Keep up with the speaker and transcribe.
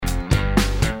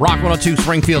Rock 102,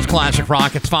 Springfield's Classic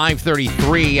Rock. It's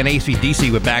 5:33 and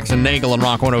AC/DC with Bax and Nagle and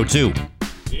Rock 102.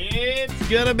 It's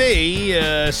going to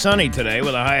be sunny today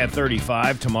with a high of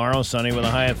 35. Tomorrow, sunny with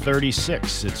a high of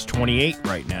 36. It's 28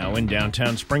 right now in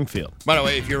downtown Springfield. By the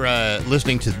way, if you're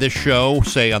listening to this show,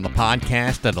 say on the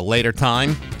podcast at a later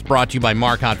time, it's brought to you by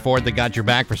Marcotte Ford. They got your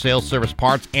back for sales, service,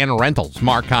 parts, and rentals.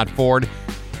 Marcotte Ford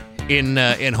in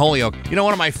Holyoke. You know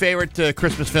one of my favorite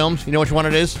Christmas films? You know which one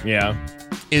it is? Yeah.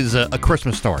 Is A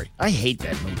Christmas Story. I hate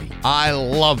that movie. I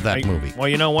love that movie. Well,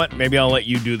 you know what? Maybe I'll let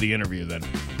you do the interview then.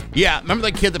 Yeah, remember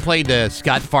that kid that played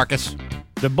Scott Farkas?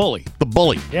 The bully. The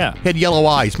bully. Yeah. He had yellow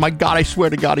eyes. My God, I swear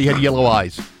to God, he had yellow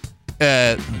eyes.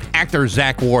 Actor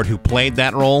Zach Ward, who played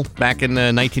that role back in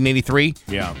 1983,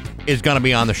 is going to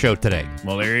be on the show today.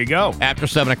 Well, there you go. After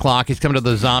 7 o'clock, he's coming to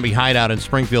the Zombie Hideout in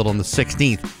Springfield on the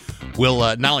 16th. We'll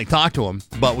not only talk to him,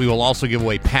 but we will also give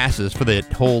away passes for the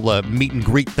whole meet and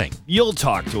greet thing. You'll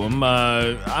talk to him.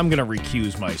 I'm going to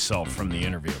recuse myself from the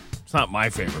interview. It's not my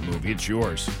favorite movie. It's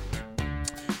yours.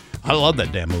 I love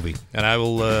that damn movie, and I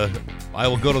will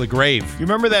go to the grave. You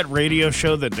remember that radio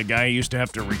show that the guy used to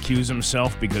have to recuse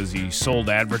himself because he sold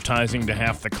advertising to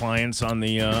half the clients on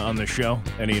the show,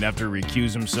 and he'd have to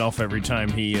recuse himself every time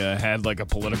he had like a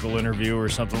political interview or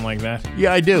something like that?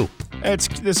 Yeah, I do.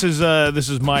 This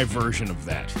is my version of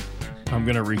that. I'm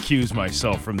gonna recuse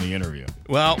myself from the interview.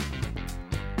 Well,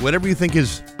 whatever you think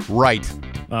is right.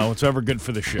 What's ever good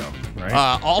for the show, right?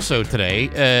 Also today,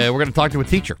 we're going to talk to a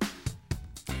teacher.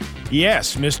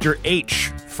 Yes, Mr.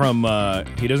 H from,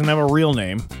 he doesn't have a real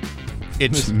name.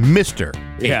 It's Mr.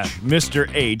 H. Yeah,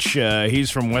 Mr. H. He's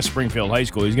from West Springfield High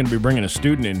School. He's going to be bringing a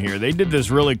student in here. They did this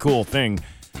really cool thing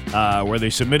where they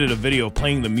submitted a video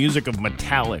playing the music of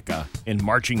Metallica in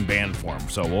marching band form.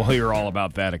 So we'll hear all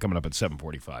about that coming up at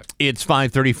 7:45. It's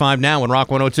 5:35 now on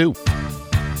Rock 102.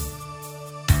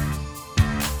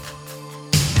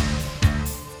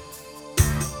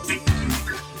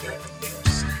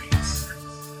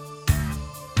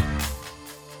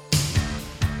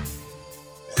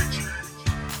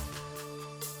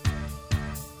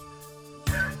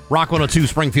 Rock 102,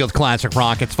 Springfield's Classic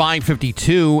Rock. It's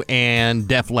 5:52 and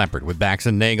Def Leppard with Bax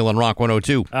and Nagle and Rock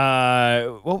 102.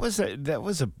 What was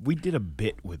that? We did a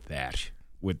bit with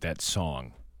that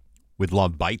song. With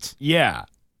Love Bites? Yeah.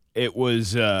 It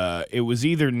was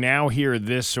either Now Hear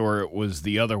This or it was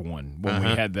the other one when we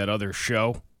had that other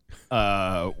show.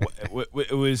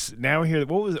 It was Now Hear,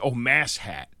 what was it? Oh, Mass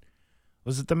Hat.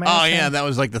 Was it the Mass Hat? Oh, yeah, that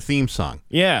was like the theme song.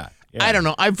 Yeah. Yeah. I don't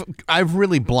know. I've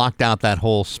really blocked out that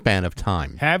whole span of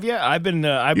time. Have you? I've been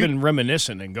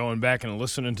reminiscing and going back and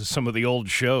listening to some of the old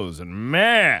shows, and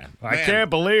man, I can't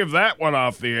believe that went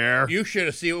off the air. You should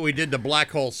have seen what we did to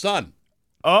Black Hole Sun.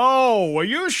 Oh, well,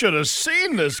 you should have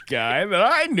seen this guy that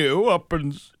I knew up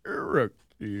in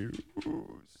Syracuse.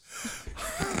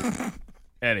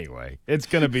 Anyway, it's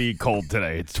going to be cold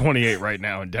today. It's 28 right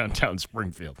now in downtown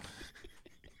Springfield.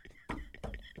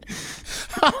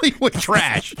 Hollywood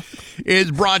Trash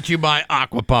is brought to you by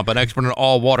Aquapump, an expert in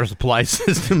all water supply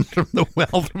systems from the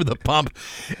well through the pump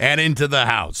and into the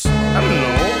house.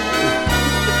 Hello.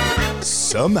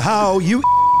 Somehow you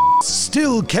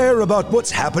still care about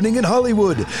what's happening in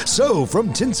Hollywood. So,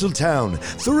 from Tinseltown,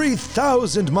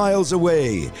 3,000 miles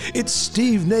away, it's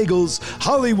Steve Nagle's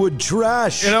Hollywood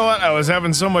Trash. You know what? I was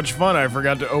having so much fun, I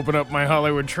forgot to open up my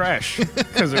Hollywood Trash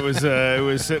because it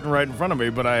was sitting right in front of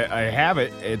me. But I have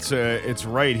it. It's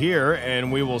right here,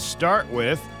 and we will start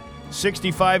with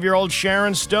 65-year-old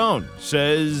Sharon Stone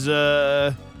says,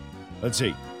 let's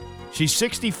see. She's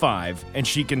 65, and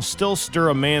she can still stir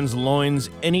a man's loins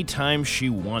anytime she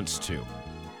wants to.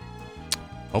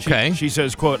 Okay. She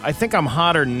says, quote, I think I'm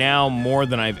hotter now more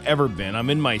than I've ever been. I'm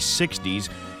in my 60s.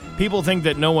 People think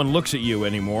that no one looks at you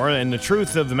anymore, and the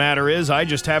truth of the matter is I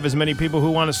just have as many people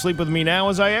who want to sleep with me now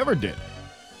as I ever did.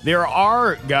 There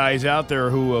are guys out there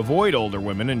who avoid older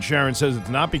women, and Sharon says it's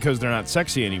not because they're not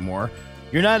sexy anymore.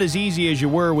 You're not as easy as you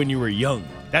were when you were young.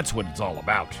 That's what it's all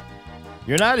about.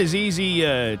 You're not as easy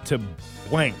to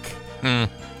blank.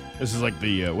 This is like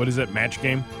the, what is that, match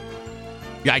game?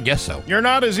 Yeah, I guess so. You're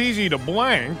not as easy to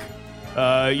blank.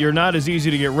 You're not as easy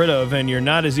to get rid of, and you're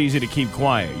not as easy to keep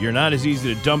quiet. You're not as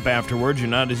easy to dump afterwards. You're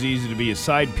not as easy to be a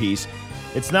side piece.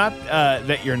 It's not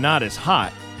that you're not as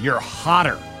hot. You're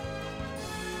hotter.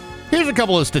 Here's a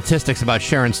couple of statistics about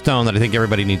Sharon Stone that I think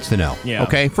everybody needs to know. Yeah.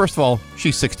 Okay, first of all,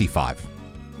 she's 65.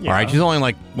 Yeah. All right, she's only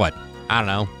like, what, I don't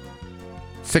know,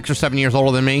 6 or 7 years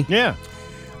older than me. Yeah.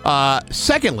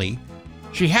 Secondly,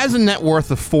 she has a net worth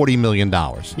of $40 million.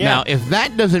 Yeah. Now, if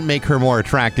that doesn't make her more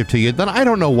attractive to you, then I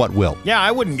don't know what will. Yeah,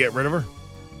 I wouldn't get rid of her.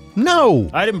 No.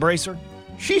 I'd embrace her.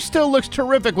 She still looks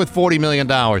terrific with $40 million.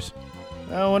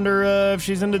 I wonder if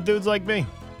she's into dudes like me.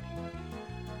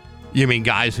 You mean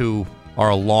guys who are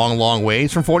a long, long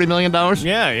ways from $40 million?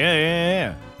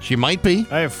 Yeah. She might be.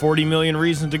 I have 40 million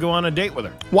reasons to go on a date with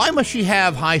her. Why must she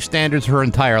have high standards her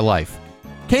entire life?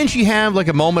 Can't she have like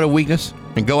a moment of weakness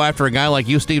and go after a guy like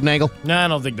you, Steve Nagle? No, I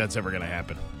don't think that's ever going to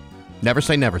happen. Never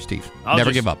say never, Steve.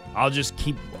 Never give up. I'll just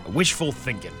keep wishful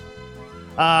thinking.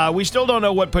 We still don't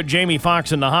know what put Jamie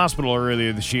Foxx in the hospital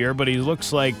earlier this year, but he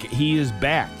looks like he is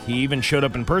back. He even showed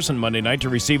up in person Monday night to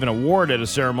receive an award at a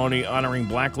ceremony honoring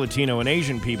Black, Latino, and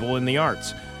Asian people in the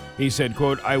arts. He said,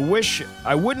 quote, I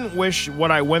wouldn't wish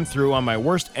what I went through on my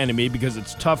worst enemy because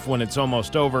it's tough when it's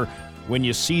almost over, when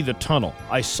you see the tunnel.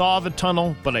 I saw the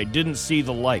tunnel, but I didn't see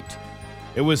the light.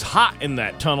 It was hot in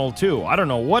that tunnel, too. I don't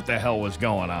know what the hell was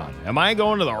going on. Am I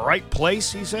going to the right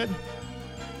place, he said?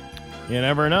 You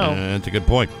never know. That's a good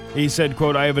point. He said,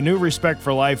 quote, I have a new respect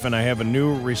for life, and I have a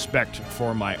new respect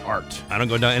for my art. I don't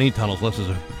go down any tunnels unless there's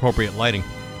appropriate lighting.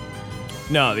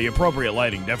 No, the appropriate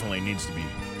lighting definitely needs to be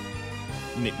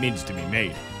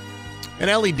made. And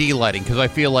LED lighting, because I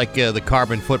feel like the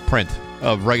carbon footprint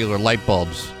of regular light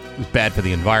bulbs is bad for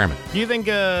the environment. Do you think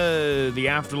the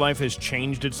afterlife has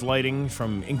changed its lighting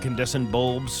from incandescent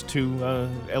bulbs to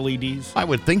LEDs? I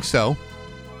would think so.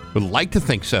 Would like to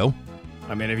think so.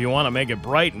 I mean, if you want to make it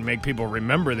bright and make people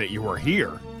remember that you were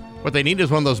here. What they need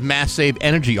is one of those mass save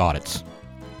energy audits.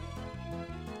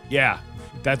 Yeah,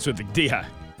 that's what yeah.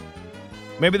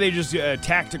 Maybe they just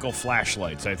tactical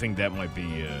flashlights. I think that might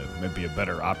be a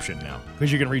better option now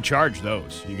because you can recharge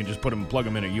those. You can just plug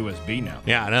them in a USB now.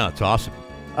 Yeah, I know. It's awesome.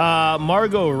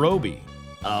 Margot Robbie.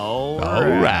 All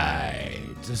right.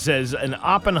 Says an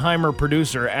Oppenheimer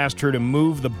producer asked her to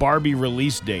move the Barbie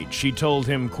release date. She told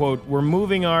him, quote, we're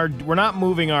not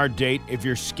moving our date. If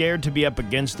you're scared to be up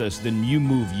against us, then you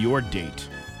move your date.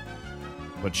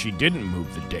 But she didn't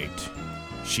move the date.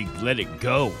 She let it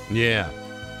go. Yeah.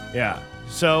 Yeah.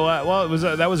 So,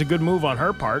 that was a good move on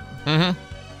her part. Mm-hmm.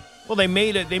 Well,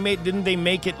 didn't they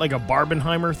make it like a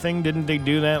Barbenheimer thing? Didn't they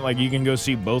do that? Like you can go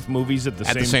see both movies at the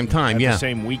same time, the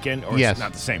same weekend? Or yes. It's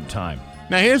not the same time.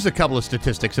 Now, here's a couple of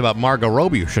statistics about Margot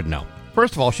Robbie you should know.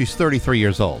 First of all, she's 33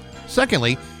 years old.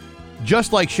 Secondly,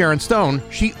 just like Sharon Stone,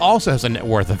 she also has a net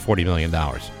worth of $40 million.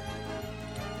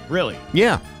 Really?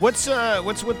 Yeah. What's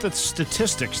with the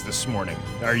statistics this morning?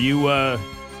 Are you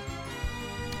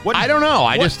what? I don't know.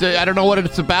 I don't know what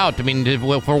it's about. I mean,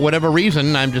 for whatever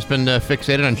reason, I've just been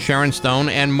fixated on Sharon Stone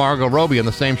and Margot Robbie on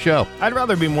the same show. I'd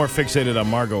rather be more fixated on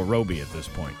Margot Robbie at this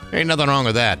point. Ain't nothing wrong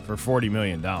with that. For $40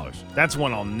 million. That's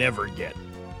one I'll never get.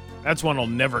 That's one will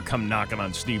never come knocking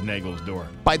on Steve Nagle's door.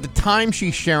 By the time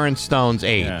she's Sharon Stone's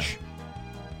age,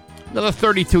 another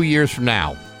 32 years from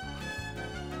now,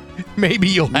 maybe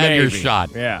you'll have your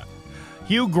shot. Yeah.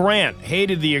 Hugh Grant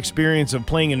hated the experience of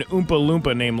playing an Oompa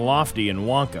Loompa named Lofty in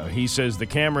Wonka. He says the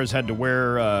cameras he had to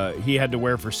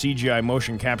wear for CGI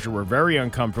motion capture were very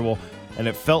uncomfortable, and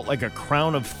it felt like a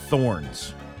crown of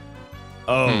thorns.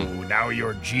 Oh, now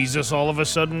you're Jesus all of a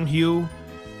sudden, Hugh?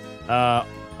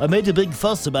 I made a big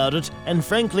fuss about it, and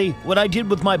frankly, what I did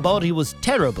with my body was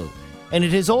terrible, and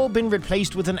it has all been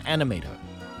replaced with an animator.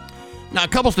 Now, a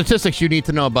couple statistics you need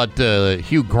to know about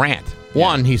Hugh Grant.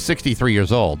 One, he's 63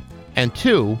 years old. And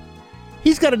two,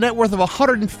 he's got a net worth of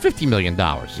 $150 million.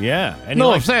 Yeah. And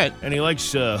no offense. And he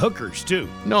likes hookers, too.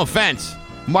 No offense.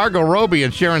 Margot Robbie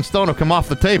and Sharon Stone have come off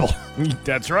the table.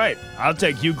 That's right. I'll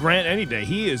take Hugh Grant any day.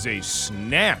 He is a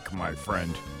snack, my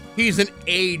friend. He's an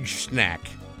age snack.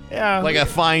 Yeah. Like a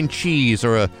fine cheese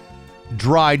or a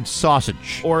dried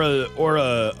sausage. Or a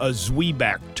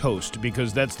Zwieback toast,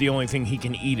 because that's the only thing he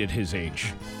can eat at his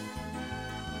age.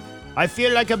 I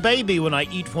feel like a baby when I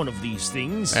eat one of these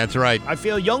things. That's right. I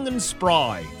feel young and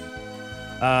spry.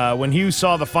 When Hugh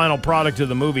saw the final product of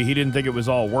the movie, he didn't think it was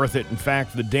all worth it. In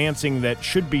fact, the dancing that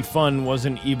should be fun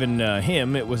wasn't even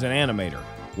him. It was an animator.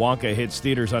 Wonka hits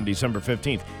theaters on December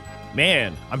 15th.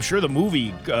 Man, I'm sure the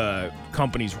movie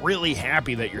company's really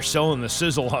happy that you're selling the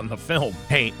sizzle on the film.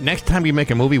 Hey, next time you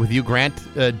make a movie with Hugh Grant,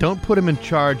 don't put him in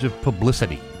charge of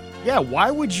publicity. Yeah, why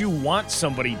would you want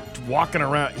somebody walking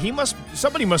around?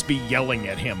 Somebody must be yelling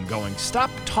at him going,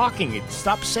 stop talking,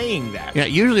 stop saying that. Yeah,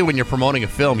 usually when you're promoting a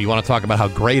film, you want to talk about how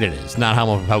great it is, not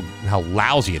how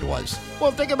lousy it was. Well,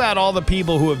 think about all the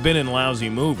people who have been in lousy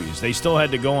movies. They still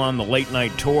had to go on the late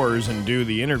night tours and do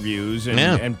the interviews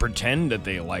and pretend that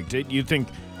they liked it. You think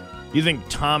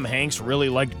Tom Hanks really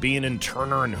liked being in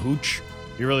Turner and Hooch?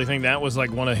 You really think that was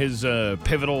like one of his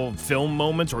pivotal film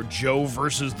moments, or Joe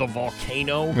versus the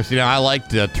Volcano? See, I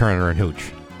liked Turner and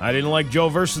Hooch. I didn't like Joe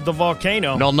versus the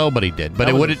Volcano. No, nobody did. But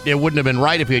it wouldn't have been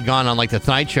right if he had gone on like the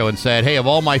Tonight Show and said, "Hey, of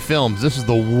all my films, this is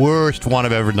the worst one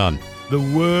I've ever done." The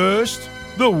worst?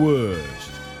 The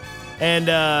worst.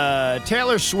 And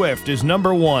Taylor Swift is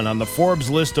number 1 on the Forbes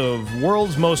list of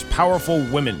world's most powerful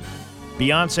women.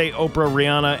 Beyonce, Oprah,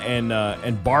 Rihanna,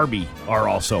 and Barbie are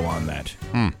also on that.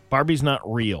 Barbie's not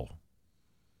real.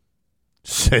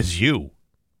 Says you.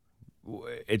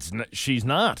 She's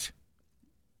not.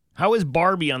 How is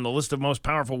Barbie on the list of most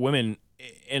powerful women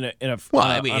in a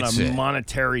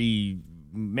monetary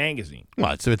magazine?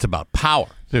 Well, it's about power.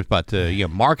 It's about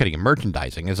marketing and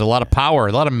merchandising. There's a lot of power,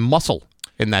 a lot of muscle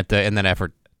in that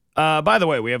effort. By the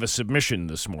way, we have a submission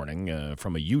this morning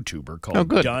from a YouTuber called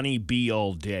Donnie B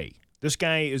All Day. This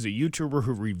guy is a YouTuber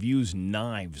who reviews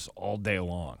knives all day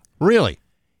long. Really?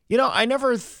 You know, I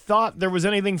never thought there was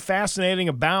anything fascinating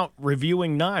about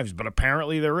reviewing knives, but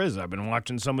apparently there is. I've been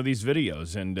watching some of these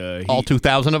videos, and all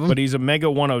 2,000 of them. But he's a Mega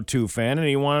 102 fan, and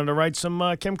he wanted to write some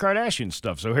Kim Kardashian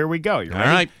stuff. So here we go. You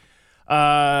ready? All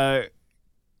right.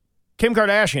 Kim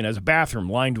Kardashian has a bathroom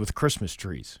lined with Christmas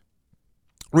trees.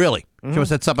 Really? She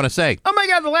must have something to say. Oh my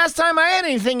God! The last time I had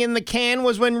anything in the can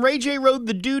was when Ray J rode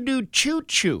the doo-doo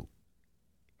choo-choo.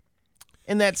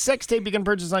 In that sex tape you can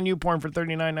purchase on YouPorn for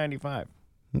 $39.95.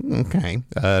 Okay.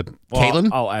 Caitlin?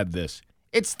 I'll add this.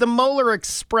 It's the Molar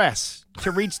Express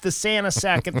to reach the Santa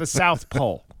sack at the South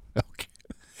Pole. Okay.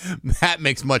 That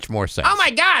makes much more sense. Oh, my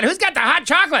God. Who's got the hot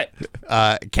chocolate?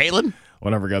 Caitlin? Well, I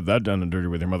never got that done and dirty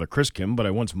with your mother, Chris Kim, but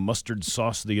I once mustard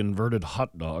sauced the inverted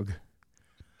hot dog.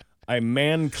 I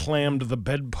man-clammed the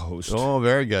bedpost. Oh,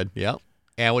 very good. Yep.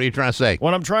 And what are you trying to say?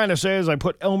 What I'm trying to say is I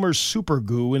put Elmer's super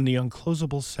goo in the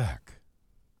unclosable sack.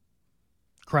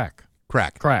 Crack.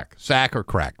 Sack or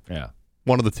crack. Yeah.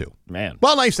 One of the two. Man.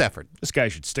 Well, nice effort. This guy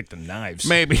should stick to knives.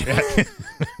 Maybe.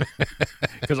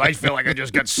 Because I feel like I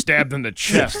just got stabbed in the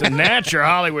chest. And that's your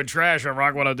Hollywood trash on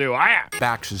Rock 102.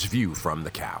 Bax's View from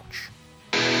the Couch.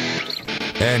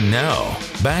 And now,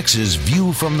 Bax's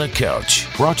View from the Couch,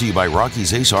 brought to you by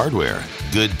Rocky's Ace Hardware.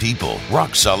 Good people,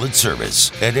 rock solid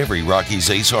service at every Rocky's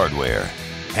Ace Hardware.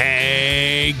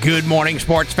 Hey, good morning,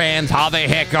 sports fans. How the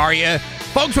heck are you?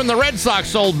 Folks, when the Red Sox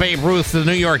sold Babe Ruth to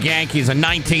the New York Yankees in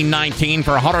 1919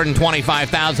 for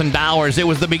 $125,000, it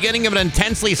was the beginning of an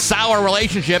intensely sour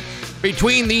relationship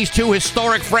between these two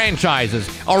historic franchises.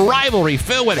 A rivalry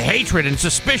filled with hatred and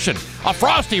suspicion. A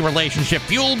frosty relationship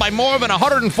fueled by more than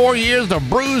 104 years of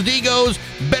bruised egos,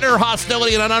 bitter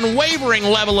hostility, and an unwavering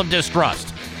level of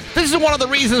distrust. This is one of the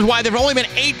reasons why there have only been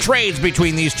 8 trades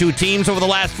between these two teams over the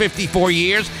last 54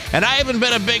 years, and I haven't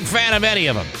been a big fan of any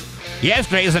of them.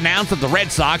 Yesterday, it was announced that the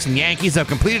Red Sox and Yankees have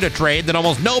completed a trade that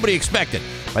almost nobody expected,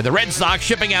 by the Red Sox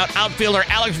shipping out outfielder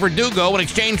Alex Verdugo in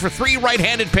exchange for 3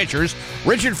 right-handed pitchers,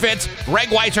 Richard Fitz, Greg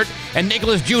Weissert, and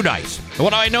Nicholas Judice. And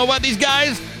what do I know about these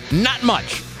guys? Not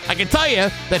much. I can tell you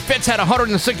that Fitz had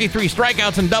 163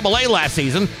 strikeouts in Double-A last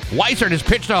season. Weissert has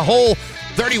pitched a whole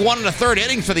 31 1/3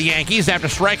 innings for the Yankees after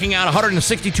striking out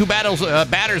 162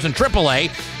 batters in Triple-A,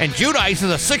 and Judice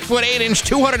is a 6'8",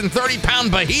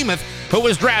 230-pound behemoth who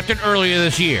was drafted earlier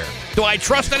this year. Do I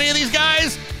trust any of these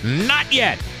guys? Not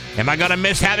yet. Am I going to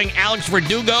miss having Alex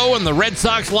Verdugo in the Red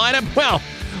Sox lineup? Well,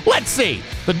 let's see.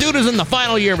 The dude is in the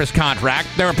final year of his contract.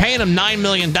 They were paying him $9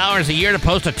 million a year to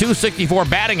post a .264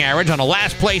 batting average on a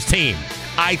last-place team.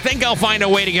 I think I'll find a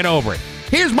way to get over it.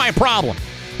 Here's my problem.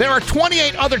 There are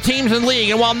 28 other teams in the league,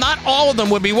 and while not all of them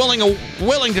would be willing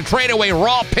to trade away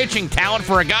raw pitching talent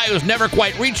for a guy who's never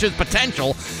quite reached his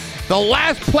potential, the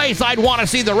last place I'd want to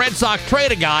see the Red Sox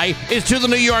trade a guy is to the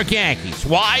New York Yankees.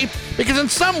 Why? Because in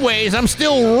some ways, I'm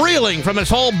still reeling from this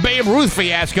whole Babe Ruth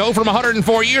fiasco from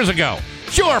 104 years ago.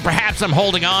 Sure, perhaps I'm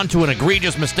holding on to an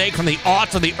egregious mistake from the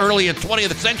aughts of the early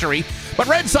 20th century, but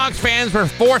Red Sox fans were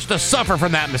forced to suffer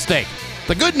from that mistake.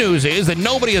 The good news is that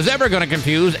nobody is ever going to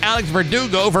confuse Alex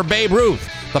Verdugo for Babe Ruth.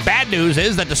 The bad news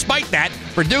is that despite that,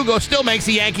 Verdugo still makes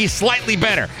the Yankees slightly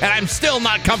better, and I'm still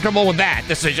not comfortable with that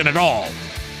decision at all.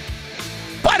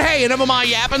 But hey, enough of my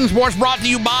yapping. Sports brought to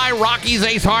you by Rocky's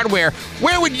Ace Hardware.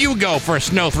 Where would you go for a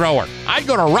snow thrower? I'd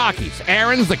go to Rocky's.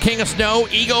 Aaron's the king of snow,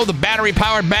 Ego the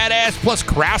battery-powered badass, plus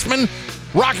Craftsman.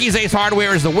 Rocky's Ace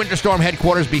Hardware is the winter storm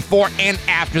headquarters before and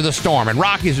after the storm, and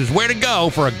Rocky's is where to go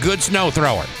for a good snow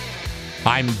thrower.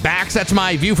 I'm Bax. That's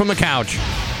my view from the couch.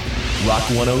 Rock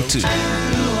 102.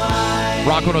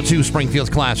 Rock 102, Springfield's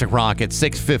Classic Rock at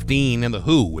 6:15 in the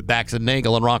Who with Bax and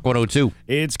Nagle on Rock 102.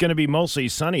 It's going to be mostly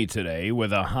sunny today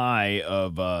with a high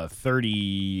of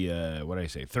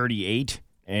 38.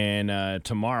 And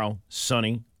tomorrow,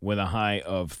 sunny with a high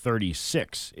of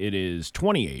 36. It is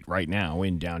 28 right now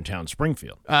in downtown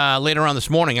Springfield. Later on this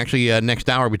morning, actually next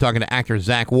hour, we'll be talking to actor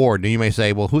Zach Ward. And you may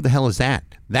say, well, who the hell is that?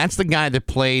 That's the guy that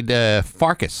played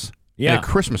Farkas in A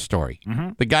Christmas Story. Mm-hmm.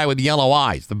 The guy with yellow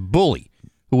eyes, the bully,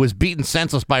 who was beaten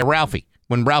senseless by Ralphie.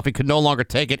 when Ralphie could no longer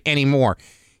take it anymore.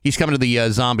 He's coming to the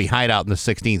zombie hideout in the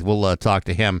 16th. We'll talk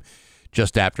to him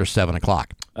just after 7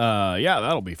 o'clock. Yeah,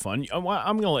 that'll be fun. I'm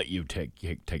going to let you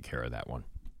take care of that one.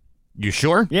 You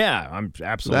sure? Yeah, I'm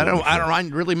absolutely sure. I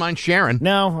don't really mind sharing.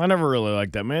 No, I never really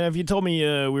liked that, man. If you told me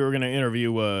we were going to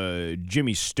interview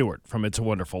Jimmy Stewart from It's a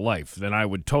Wonderful Life, then I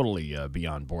would totally be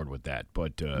on board with that.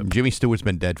 But Jimmy Stewart's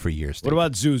been dead for years. Steve. What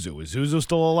about Zuzu? Is Zuzu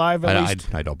still alive at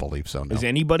least? I don't believe so, no. Is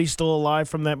anybody still alive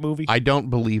from that movie? I don't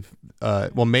believe,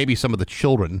 well, maybe some of the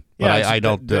children, but I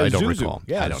don't recall.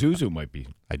 Yeah, Zuzu know. might be.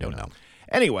 I don't know.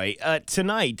 Anyway,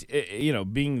 tonight,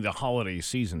 being the holiday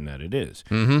season that it is,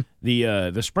 Mm-hmm.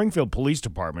 the Springfield Police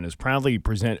Department is proudly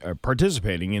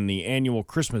participating in the annual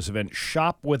Christmas event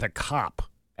Shop with a Cop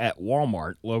at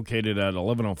Walmart, located at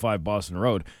 1105 Boston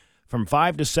Road, from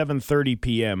 5 to 7:30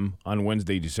 p.m. on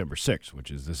Wednesday, December 6th,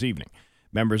 which is this evening.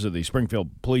 Members of the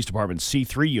Springfield Police Department's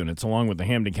C3 units, along with the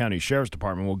Hampden County Sheriff's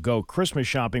Department, will go Christmas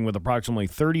shopping with approximately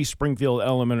 30 Springfield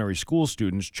elementary school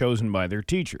students chosen by their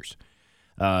teachers.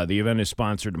 The event is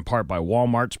sponsored in part by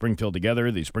Walmart, Springfield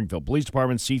Together, the Springfield Police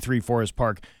Department, C3 Forest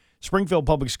Park, Springfield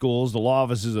Public Schools, the law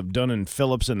offices of Dunn and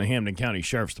Phillips, and the Hampden County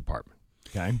Sheriff's Department.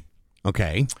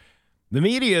 Okay. The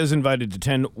media is invited to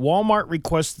attend. Walmart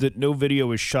requests that no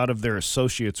video is shot of their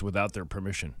associates without their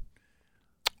permission.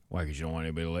 Why? Because you don't want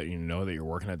anybody to let you know that you're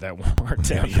working at that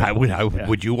Walmart.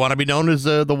 Would you want to be known as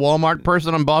the Walmart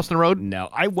person on Boston Road? No.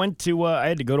 I went to, I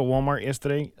had to go to Walmart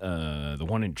yesterday, the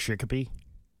one in Chicopee.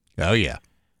 Oh, yeah.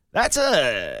 That's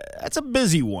a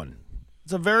busy one.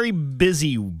 It's a very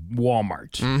busy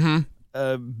Walmart.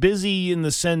 Mm-hmm. Busy in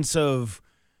the sense of,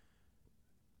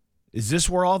 is this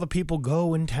where all the people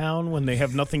go in town when they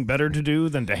have nothing better to do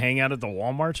than to hang out at the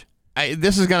Walmart?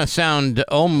 This is going to sound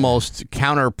almost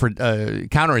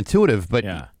counterintuitive, but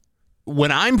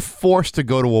when I'm forced to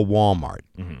go to a Walmart,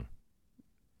 mm-hmm.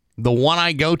 the one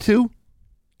I go to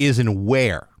is in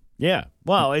Ware. Yeah.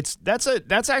 Well,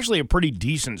 that's actually a pretty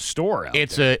decent store out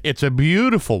there. It's a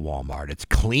beautiful Walmart. It's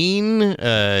clean.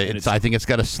 I think it's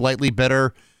got a slightly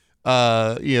better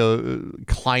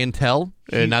clientele.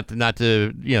 Not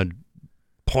to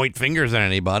point fingers at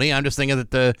anybody. I'm just thinking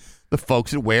that the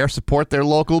folks at Ware support their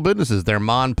local businesses, their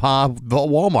mom and pop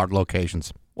Walmart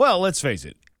locations. Well, let's face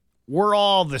it. We're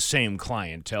all the same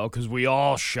clientele because we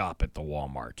all shop at the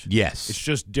Walmart. Yes. It's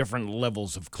just different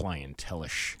levels of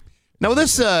clientele-ish. Now,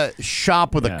 this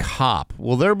shop with a cop,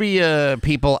 will there be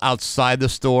people outside the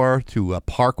store to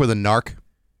park with a narc?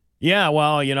 Yeah,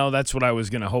 well, that's what I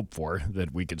was going to hope for,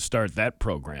 that we could start that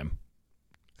program.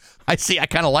 I see. I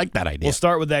kind of like that idea. We'll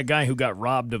start with that guy who got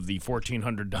robbed of the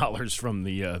 $1,400 from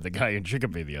the guy in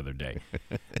Chicopee the other day.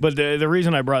 But the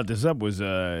reason I brought this up was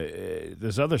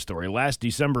this other story. Last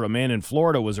December, a man in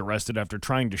Florida was arrested after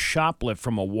trying to shoplift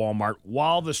from a Walmart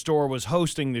while the store was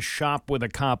hosting the Shop with a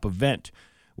Cop event,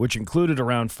 which included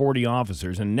around 40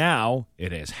 officers, and now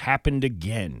it has happened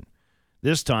again.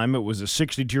 This time, it was a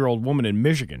 62-year-old woman in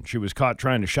Michigan. She was caught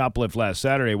trying to shoplift last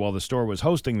Saturday while the store was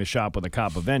hosting the Shop with a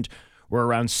Cop event, where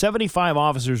around 75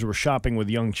 officers were shopping with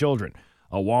young children.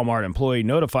 A Walmart employee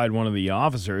notified one of the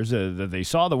officers that they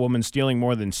saw the woman stealing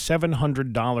more than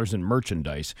 $700 in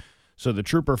merchandise, so the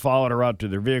trooper followed her out to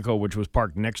their vehicle, which was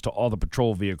parked next to all the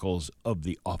patrol vehicles of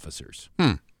the officers.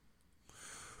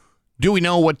 Do we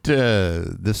know what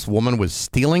this woman was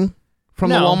stealing from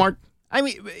the Walmart? I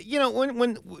mean,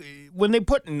 when they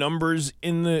put numbers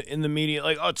in the media,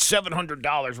 like, it's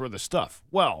 $700 worth of stuff.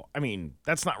 Well, I mean,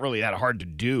 that's not really that hard to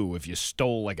do if you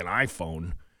stole, like, an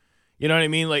iPhone. You know what I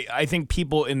mean? Like, I think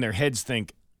people in their heads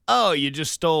think, oh, you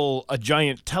just stole a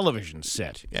giant television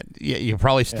set. Yeah, you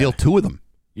probably steal two of them.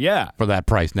 Yeah. For that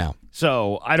price now.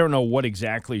 So, I don't know what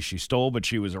exactly she stole, but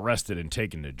she was arrested and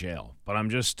taken to jail. But I'm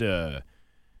just throwing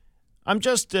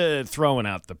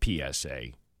out the PSA.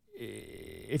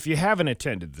 If you haven't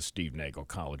attended the Steve Nagle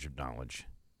College of Knowledge,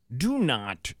 do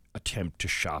not attempt to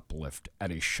shoplift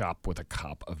at a Shop with a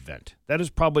Cop event. That is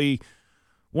probably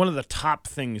one of the top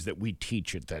things that we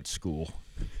teach at that school.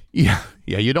 Yeah,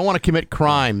 you don't want to commit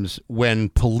crimes when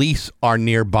police are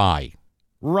nearby.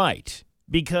 Right,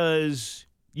 because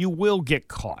you will get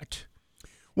caught.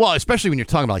 Well, especially when you're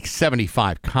talking about like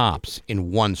 75 cops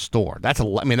in one store. That's a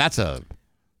lot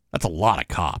of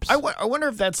cops. I wonder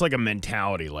if that's like a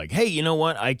mentality, like, hey, you know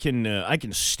what? I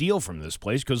can steal from this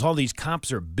place because all these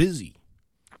cops are busy.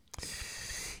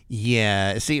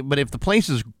 Yeah, see, but if the place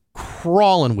is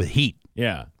crawling with heat,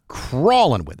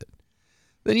 crawling with it,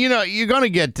 then you're gonna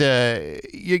get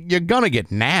you're gonna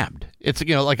get nabbed. It's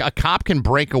like a cop can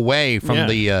break away from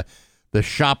the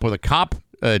Shop with a Cop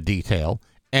detail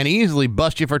and easily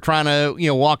bust you for trying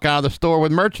to walk out of the store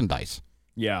with merchandise.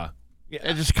 Yeah.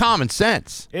 It's just common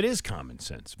sense. It is common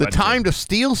sense. The time to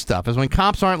steal stuff is when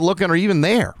cops aren't looking or even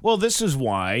there. Well, this is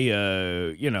why,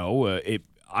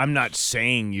 I'm not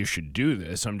saying you should do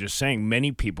this. I'm just saying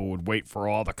many people would wait for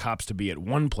all the cops to be at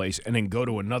one place and then go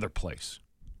to another place.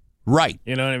 Right.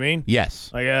 You know what I mean?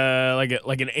 Yes. Like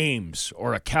an Ames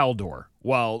or a Caldor.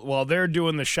 While they're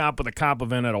doing the shop with a cop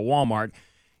event at a Walmart,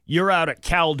 you're out at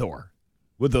Caldor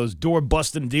with those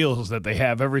door-busting deals that they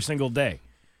have every single day.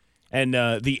 And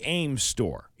the Ames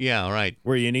store. Yeah, right.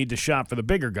 Where you need to shop for the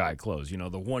bigger guy clothes. You know,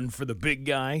 the one for the big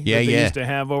guy that Yeah, they used to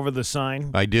have over the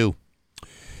sign. I do.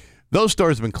 Those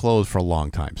stores have been closed for a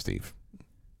long time, Steve.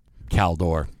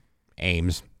 Caldor,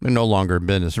 Ames, they're no longer in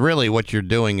business. Really, what you're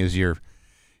doing is you're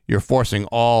forcing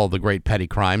all the great petty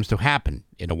crimes to happen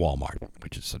in a Walmart,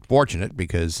 which is unfortunate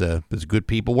because there's good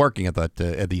people working at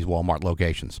these Walmart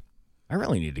locations. I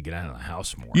really need to get out of the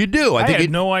house more. You do. I had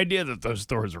no idea that those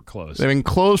stores were closed. They've been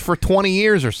closed for 20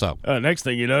 years or so. Next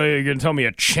thing you know, you're going to tell me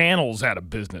a Channel's out of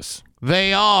business.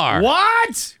 They are.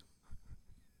 What?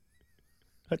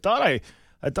 I thought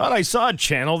I saw a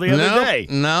Channel the other day.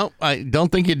 No, I don't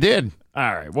think you did.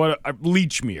 All right. What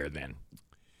Leechmere then?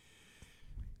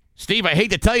 Steve, I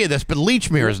hate to tell you this, but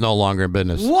Leechmere is no longer in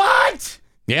business. What?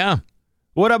 Yeah.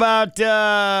 What about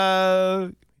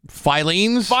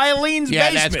Filene's? Filene's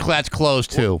yeah, basement? that's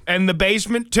closed too. And the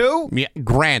basement too? Yeah,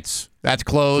 Grant's. That's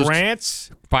closed.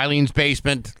 Grant's? Filene's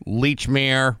basement,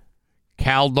 Leechmere,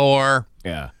 Caldor.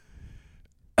 Yeah.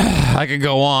 I could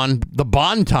go on. The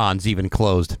Bonton's even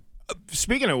closed.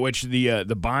 Speaking of which, the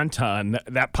Bonton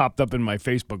that popped up in my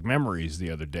Facebook memories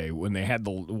the other day when they had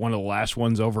one of the last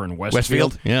ones over in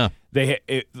Westfield. Yeah,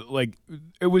 it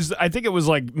was. I think it was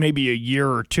like maybe a year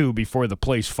or two before the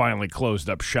place finally closed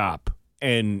up shop,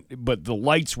 but the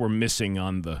lights were missing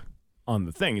on the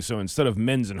thing. So instead of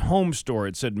Men's and Home Store,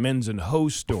 it said Men's and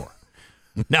Hose Store.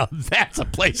 Now that's a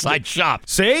place I'd shop.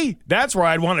 See, that's where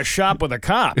I'd want to shop with a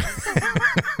cop.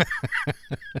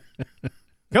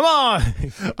 Come on.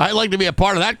 I'd like to be a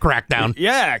part of that crackdown.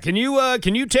 Yeah, can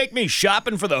you take me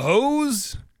shopping for the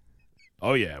hose?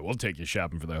 Oh, yeah, we'll take you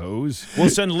shopping for the hose. We'll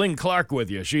send Lynn Clark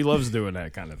with you. She loves doing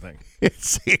that kind of thing.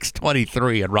 It's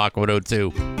 6:23 at Rock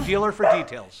 102. Dealer for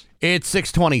details. It's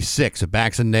 6:26 at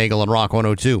Bax and Nagle and Rock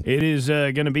 102. It is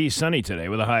going to be sunny today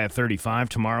with a high of 35.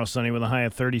 Tomorrow, sunny with a high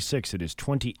of 36. It is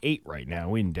 28 right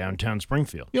now in downtown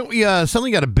Springfield. You know, we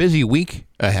suddenly got a busy week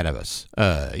ahead of us.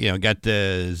 Got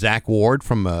Zach Ward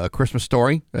from A Christmas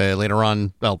Story later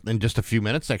on, well, in just a few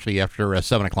minutes, actually after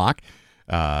 7 o'clock.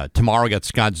 Tomorrow we got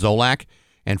Scott Zolak.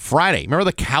 And Friday, remember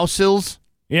the Cowsills?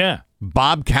 Yeah.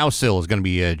 Bob Cowsill is going to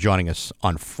be joining us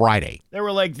on Friday. They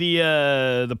were like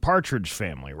the Partridge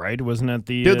Family, right? Wasn't that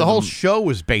the... Dude, the whole show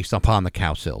was based upon the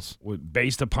Cowsills.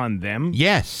 Based upon them?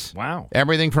 Yes. Wow.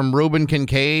 Everything from Reuben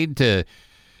Kincaid to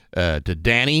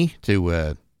Danny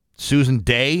to Susan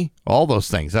Day, all those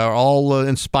things are all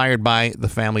inspired by the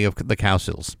family of the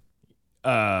Cowsills.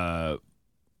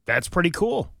 That's pretty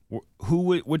cool.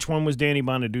 Which one was Danny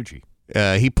Bonaducci?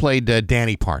 He played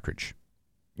Danny Partridge.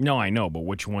 No, I know, but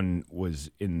which one was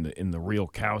in the real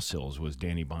Cowsills was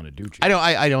Danny Bonaducci?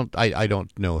 I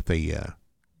don't know if they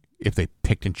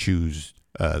picked and choose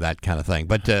that kind of thing,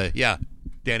 but yeah,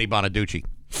 Danny Bonaducci.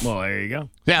 Well, there you go.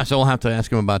 Yeah, so we'll have to ask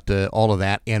him about all of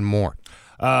that and more.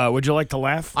 Would you like to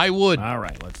laugh? I would. All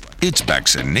right, let's laugh. It's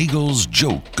Bax and Nagle's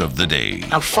Joke of the Day.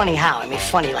 I'm funny how? I mean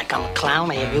funny like I'm a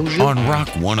clown, I amuse you. On Rock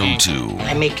 102.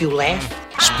 I make you laugh.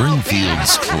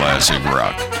 Springfield's classic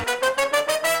rock.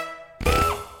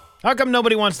 How come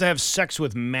nobody wants to have sex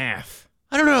with math?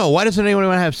 I don't know. Why doesn't anyone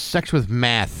want to have sex with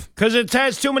math? Because it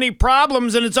has too many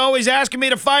problems and it's always asking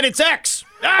me to find its X.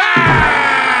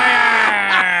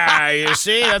 You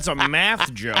see, that's a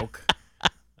math joke.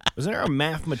 Was there a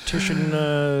mathematician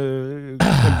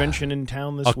convention in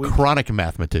town this week? A chronic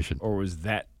mathematician. Or was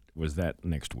that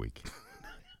next week?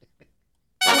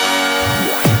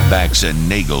 Bax and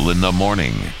Nagle in the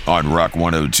morning on Rock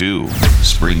 102,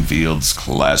 Springfield's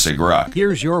classic rock.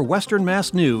 Here's your Western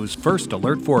Mass News First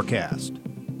Alert Forecast.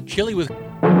 Chilly with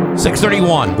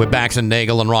 6:31 with Bax and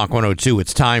Nagle and Rock 102.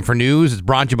 It's time for news. It's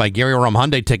brought to you by Gary Rum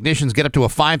Hyundai. Technicians get up to a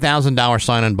 $5,000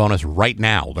 sign-on bonus right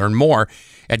now. Learn more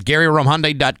at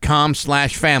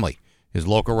GaryRumHyundai.com/family. His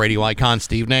local radio icon,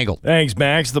 Steve Nagle. Thanks,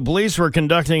 Max. The police were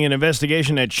conducting an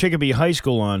investigation at Chicopee High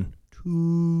School on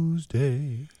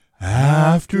Tuesday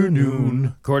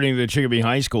afternoon. According to the Chicopee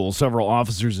High School, several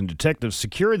officers and detectives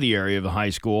secured the area of the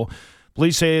high school.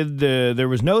 Police said there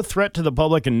was no threat to the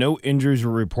public and no injuries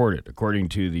were reported. According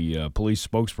to the police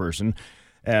spokesperson,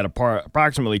 at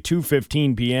approximately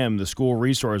 2:15 p.m., the school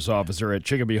resource officer at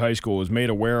Chicopee High School was made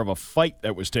aware of a fight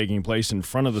that was taking place in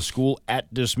front of the school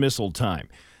at dismissal time.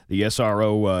 The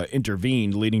SRO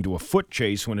intervened, leading to a foot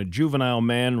chase when a juvenile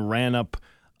man ran up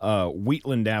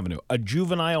Wheatland Avenue. A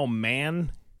juvenile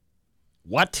man?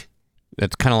 What?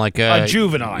 That's kind of like a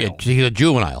juvenile. Yeah, he's a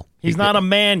juvenile. He's not a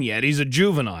man yet. He's a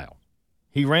juvenile.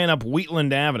 He ran up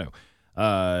Wheatland Avenue.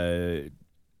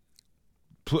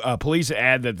 Police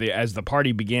add that as the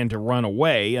party began to run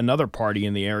away, another party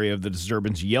in the area of the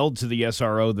disturbance yelled to the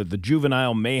SRO that the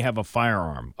juvenile may have a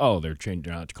firearm. Oh, they're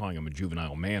not calling him a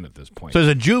juvenile man at this point. So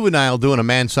there's a juvenile doing a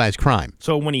man-sized crime.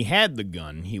 So when he had the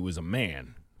gun, he was a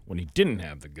man. When he didn't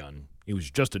have the gun, he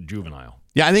was just a juvenile.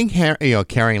 Yeah, I think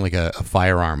carrying like a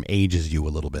firearm ages you a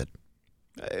little bit.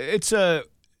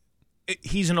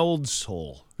 He's an old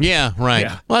soul. Yeah, right.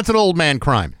 Yeah. Well, that's an old man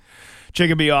crime.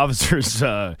 Chicopee officers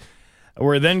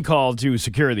were then called to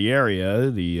secure the area.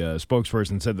 The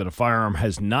spokesperson said that a firearm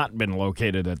has not been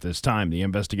located at this time. The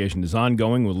investigation is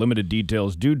ongoing with limited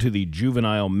details due to the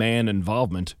juvenile man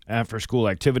involvement. After-school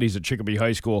activities at Chicopee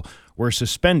High School were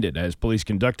suspended as police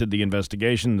conducted the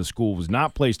investigation. The school was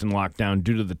not placed in lockdown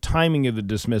due to the timing of the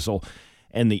dismissal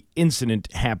and the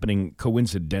incident happening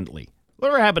coincidentally.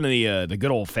 Whatever happened to the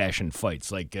good old-fashioned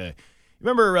fights? Like,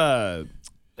 remember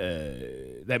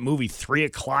that movie 3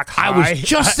 O'Clock High? I was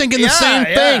just thinking the same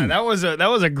thing. That was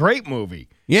a great movie.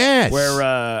 Yes. Where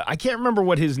I can't remember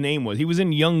what his name was. He was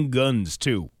in Young Guns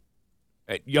too.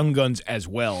 Young Guns as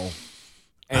well.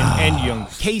 And Young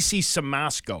Casey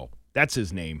Simasco. That's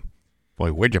his name.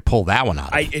 Boy, where'd you pull that one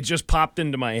out of? It just popped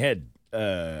into my head.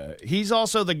 He's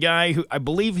also the guy who I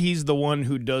believe he's the one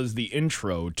who does the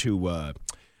intro to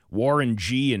Warren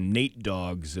G and Nate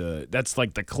Dogg's. That's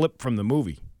like the clip from the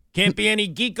movie. Can't be any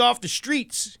geek off the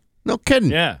streets. No kidding.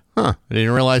 Yeah. Huh. I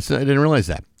didn't realize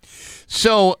that.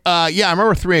 So, I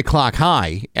remember 3 O'Clock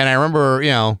High, and I remember,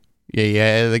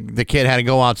 the kid had to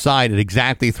go outside at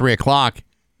exactly 3 o'clock,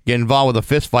 get involved with a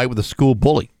fist fight with a school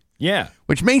bully. Yeah.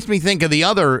 Which makes me think of the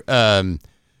other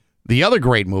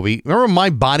great movie. Remember My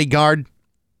Bodyguard?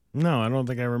 No, I don't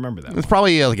think I remember that. It's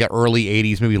probably like an early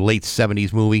 80s, maybe late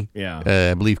 70s movie.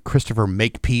 Yeah. I believe Christopher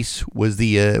Makepeace was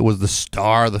the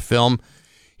star of the film.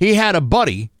 He had a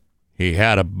buddy. Who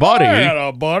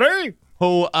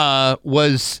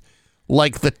was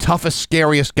like the toughest,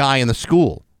 scariest guy in the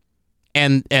school.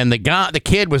 And the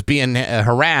kid was being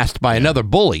harassed by another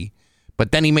bully,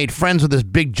 but then he made friends with this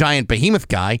big giant behemoth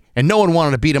guy, and no one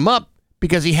wanted to beat him up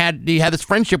because he had this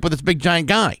friendship with this big giant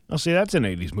guy. Oh, see, that's an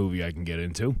 80s movie I can get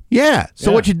into. Yeah.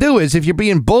 So what you do is, if you're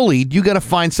being bullied, you got to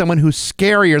find someone who's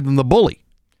scarier than the bully.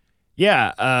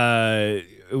 Yeah.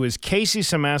 It was Casey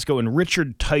Simasco and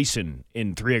Richard Tyson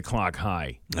in 3 O'Clock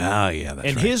High. Oh, yeah, that's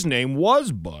and right. his name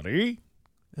was Buddy.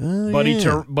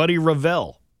 Yeah. Buddy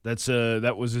Revell.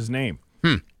 That was his name.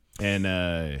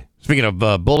 And speaking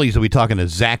of bullies, we'll be talking to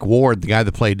Zach Ward, the guy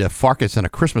that played Farkas in A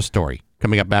Christmas Story,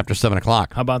 coming up after 7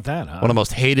 o'clock. How about that? Huh? One of the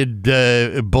most hated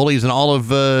bullies in all of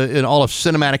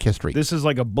cinematic history. This is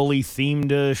like a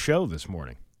bully-themed show this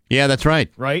morning. Yeah, that's right.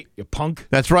 Right? You punk?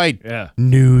 That's right. Yeah.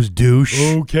 News douche.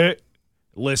 Okay.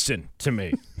 Listen to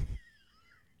me.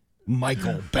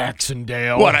 Michael Bax and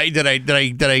Nagle. What? Did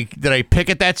I pick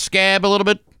at that scab a little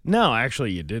bit? No,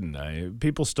 actually, you didn't.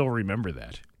 People still remember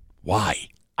that. Why?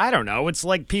 I don't know. It's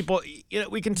like people.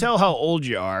 We can tell how old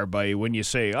you are by when you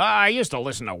say, "I used to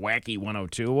listen to Wacky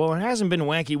 102." Well, it hasn't been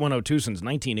Wacky 102 since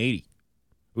 1980. It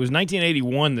was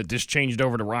 1981 that this changed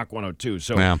over to Rock 102.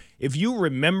 So if you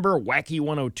remember Wacky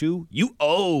 102, you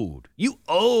owed.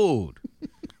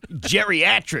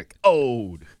 Geriatric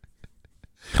owed.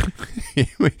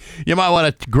 You might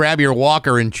want to grab your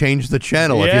walker and change the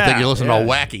channel if you think you listen to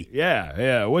Wacky.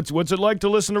 Yeah. What's it like to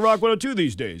listen to Rock 102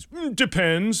 these days?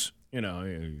 Depends.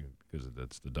 Because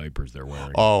that's the diapers they're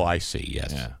wearing. Oh, I see.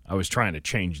 Yes. Yeah. I was trying to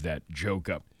change that joke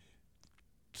up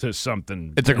to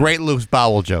something. It's a great loose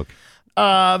bowel joke.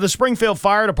 The Springfield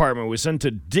Fire Department was sent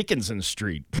to Dickinson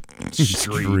Street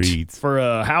for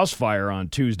a house fire on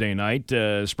Tuesday night.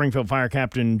 Springfield Fire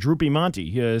Captain Droopy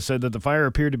Monty said that the fire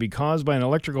appeared to be caused by an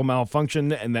electrical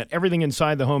malfunction and that everything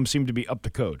inside the home seemed to be up to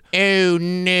code. Oh,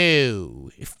 no.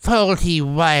 Faulty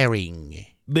wiring.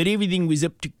 But everything was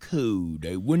up to code.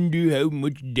 I wonder how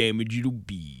much damage it'll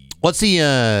be. What's the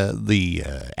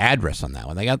address on that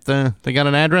one? They got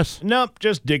an address? Nope,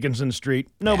 just Dickinson Street.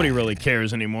 Nobody really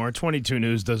cares anymore. 22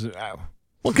 News doesn't.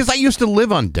 Well, because I used to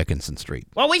live on Dickinson Street.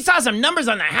 Well, we saw some numbers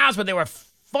on the house, but they were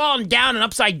falling down and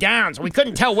upside down, so we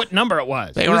couldn't tell what number it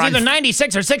was. It was either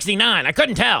 96 or 69. I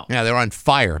couldn't tell. Yeah, they were on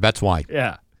fire. That's why.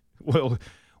 Yeah. We'll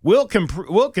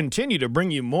continue to bring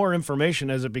you more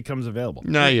information as it becomes available.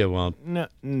 No, you won't.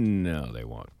 No, they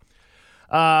won't.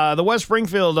 The West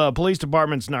Springfield Police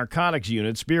Department's narcotics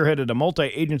unit spearheaded a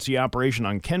multi-agency operation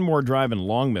on Kenmore Drive in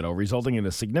Longmeadow, resulting in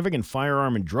a significant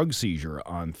firearm and drug seizure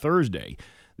on Thursday.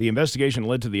 The investigation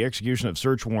led to the execution of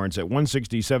search warrants at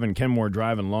 167 Kenmore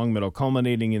Drive in Longmeadow,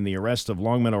 culminating in the arrest of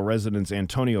Longmeadow residents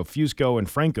Antonio Fusco and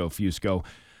Franco Fusco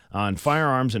on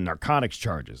firearms and narcotics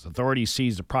charges. Authorities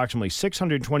seized approximately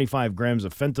 625 grams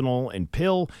of fentanyl in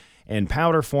pill and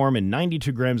powder form and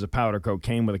 92 grams of powder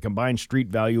cocaine with a combined street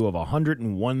value of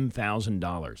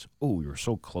 $101,000. Oh, we were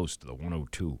so close to the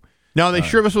 102. Now, are they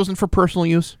sure this wasn't for personal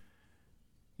use?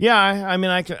 Yeah,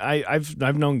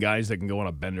 I've known guys that can go on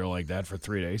a bender like that for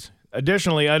 3 days.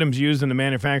 Additionally, items used in the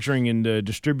manufacturing and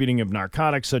distributing of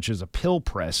narcotics, such as a pill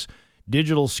press,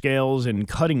 digital scales, and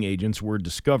cutting agents, were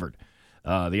discovered.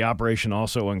 The operation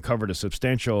also uncovered a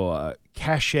substantial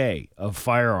cache of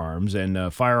firearms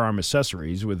and firearm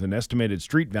accessories with an estimated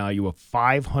street value of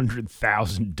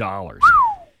 $500,000.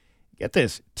 Get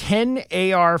this, 10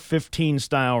 AR-15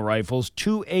 style rifles,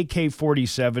 2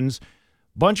 AK-47s,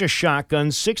 bunch of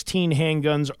shotguns, 16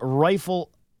 handguns,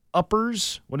 rifle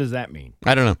uppers. What does that mean?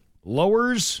 I don't know.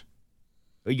 Lowers.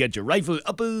 You got your rifle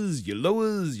uppers, your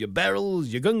lowers, your barrels,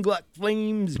 your gun Glock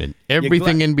flames. And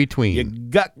everything in between. You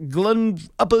got gun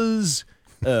uppers,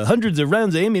 hundreds of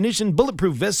rounds of ammunition,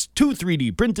 bulletproof vests, 2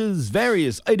 3D printers,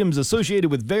 various items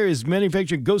associated with various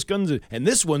manufactured ghost guns, and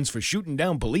this one's for shooting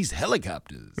down police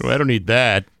helicopters. Oh, I don't need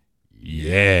that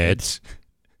yet.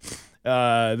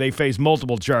 They face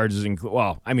multiple charges. You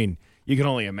can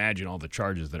only imagine all the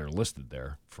charges that are listed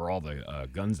there for all the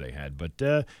guns they had. But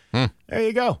there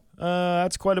you go.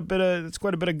 That's quite a bit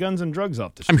of guns and drugs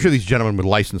off the street. I'm sure these gentlemen would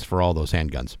license for all those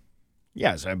handguns.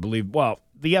 Yes, I believe. Well,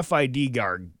 the FID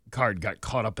card got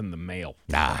caught up in the mail.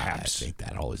 Perhaps. I think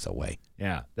that always the way.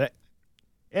 Yeah,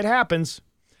 it happens.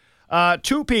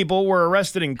 2 people were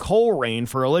arrested in Coleraine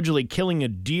for allegedly killing a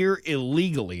deer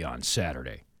illegally on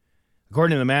Saturday.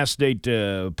 According to the Mass State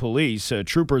Police,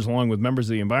 troopers, along with members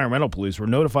of the environmental police, were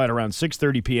notified around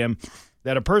 6:30 p.m.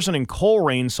 that a person in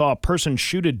Coleraine saw a person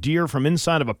shoot a deer from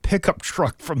inside of a pickup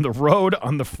truck from the road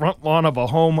on the front lawn of a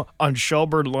home on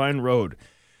Shelburne Line Road.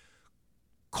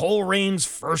 Colerane's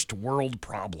first world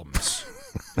problems.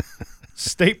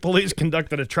 State police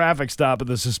conducted a traffic stop of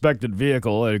the suspected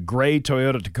vehicle, a gray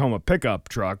Toyota Tacoma pickup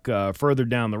truck, further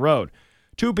down the road.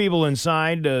 2 people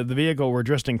inside the vehicle were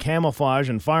dressed in camouflage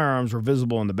and firearms were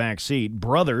visible in the back seat.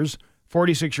 Brothers,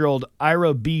 46-year-old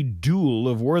Ira B. Dool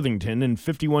of Worthington and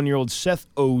 51-year-old Seth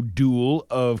O. Dool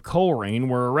of Coleraine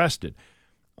were arrested.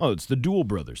 Oh, it's the Dool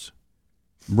brothers.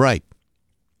 Right.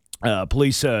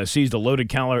 Police seized a loaded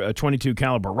 22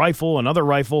 caliber rifle, another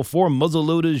rifle, 4 muzzle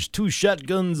loaders, 2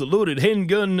 shotguns, a loaded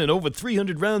handgun, and over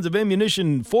 300 rounds of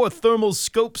ammunition, 4 thermal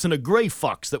scopes, and a gray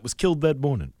fox that was killed that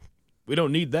morning. We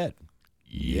don't need that.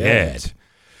 Yet.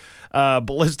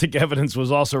 Ballistic evidence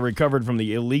was also recovered from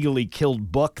the illegally killed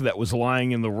buck that was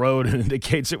lying in the road and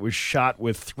indicates it was shot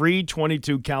with 3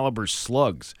 22 caliber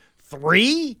slugs.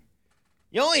 3?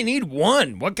 You only need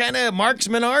 1. What kind of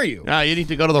marksman are you? You need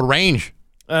to go to the range.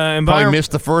 Probably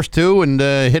missed the first 2 and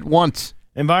hit once.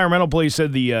 Environmental police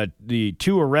said the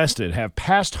 2 arrested have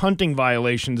past hunting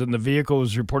violations and the vehicle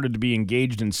was reported to be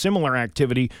engaged in similar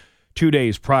activity 2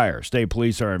 days prior. State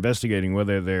police are investigating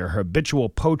whether they're habitual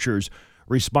poachers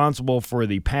responsible for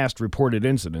the past reported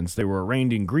incidents. They were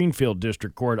arraigned in Greenfield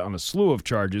District Court on a slew of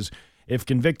charges. If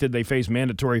convicted, they face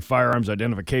mandatory firearms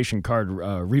identification card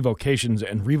revocations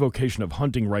and revocation of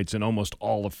hunting rights in almost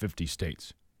all of 50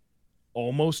 states.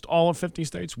 Almost all of 50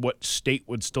 states? What state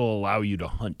would still allow you to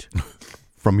hunt?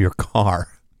 From your car.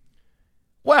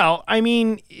 Well, I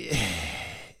mean,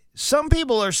 some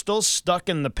people are still stuck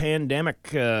in the pandemic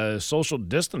social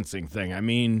distancing thing. I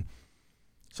mean,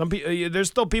 there's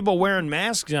still people wearing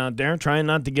masks out there trying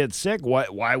not to get sick.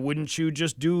 Why wouldn't you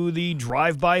just do the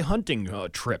drive-by hunting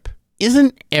trip?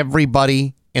 Isn't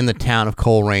everybody in the town of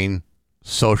Coleraine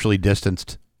socially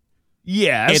distanced?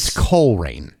 Yes. It's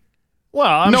Coleraine.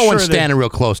 Well, no one's standing real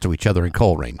close to each other in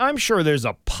Coleraine. I'm sure there's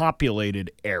a populated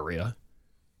area.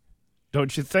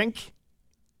 Don't you think?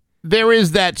 There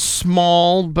is that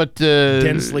small but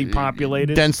densely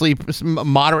populated,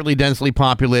 moderately densely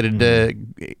populated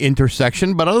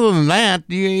intersection. But other than that,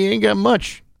 you ain't got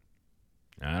much.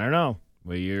 I don't know.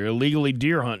 Well, you're illegally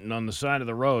deer hunting on the side of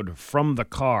the road from the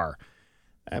car.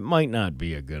 That might not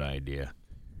be a good idea.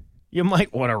 You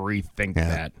might want to rethink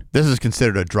that. This is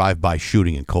considered a drive-by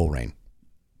shooting in Coleraine.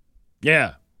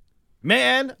 Yeah.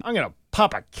 Man, I'm going to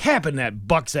pop a cap in that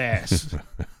buck's ass.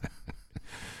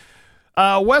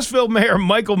 Westville Mayor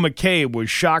Michael McCabe was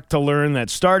shocked to learn that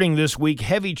starting this week,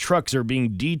 heavy trucks are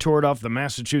being detoured off the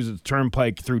Massachusetts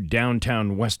Turnpike through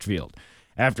downtown Westfield.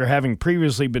 After having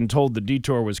previously been told the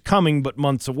detour was coming but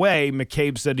months away,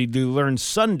 McCabe said he'd learned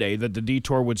Sunday that the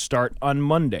detour would start on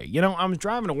Monday. You know, I was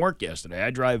driving to work yesterday. I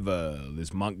drive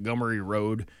this Montgomery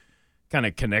Road, kind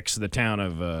of connects the town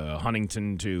of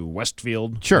Huntington to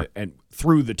Westfield. Sure. And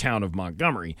through the town of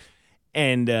Montgomery.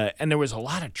 And there was a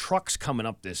lot of trucks coming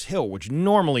up this hill, which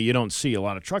normally you don't see a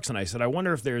lot of trucks. And I said, I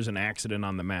wonder if there's an accident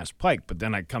on the Mass Pike. But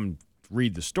then I come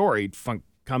read the story,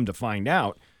 come to find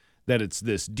out that it's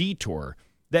this detour.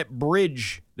 That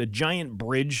bridge, the giant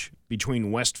bridge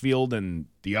between Westfield and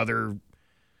the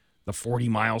 40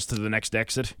 miles to the next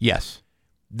exit. Yes.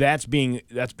 That's being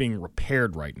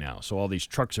repaired right now. So all these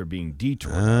trucks are being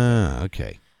detoured.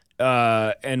 Okay.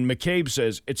 And McCabe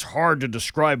says, it's hard to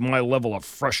describe my level of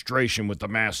frustration with the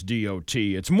Mass DOT.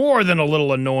 It's more than a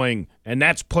little annoying, and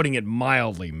that's putting it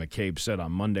mildly, McCabe said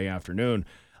on Monday afternoon.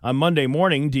 On Monday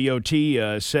morning, DOT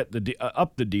set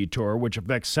up the detour, which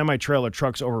affects semi-trailer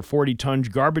trucks over 40 tons,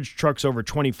 garbage trucks over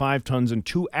 25 tons, and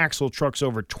 2-axle trucks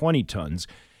over 20 tons.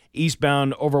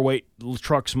 Eastbound overweight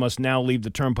trucks must now leave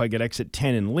the turnpike at exit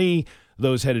 10 in Lee.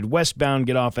 Those headed westbound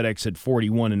get off at exit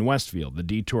 41 in Westfield. The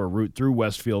detour route through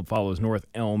Westfield follows North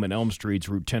Elm and Elm Streets,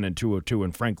 Route 10 and 202,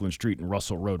 and Franklin Street and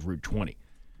Russell Road, Route 20.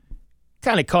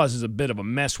 Kind of causes a bit of a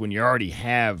mess when you already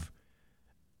have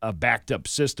a backed-up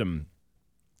system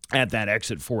at that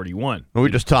exit 41. We were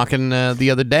just talking the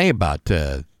other day about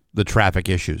the traffic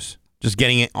issues, just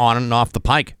getting it on and off the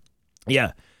pike.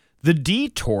 Yeah. The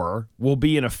detour will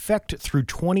be in effect through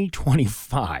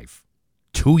 2025.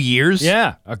 2 years?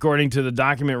 Yeah. According to the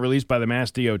document released by the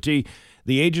Mass DOT,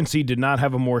 the agency did not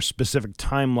have a more specific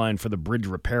timeline for the bridge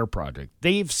repair project.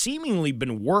 They've seemingly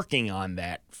been working on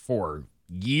that for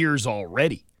years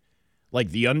already.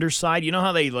 Like the underside, you know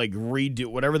how they like redo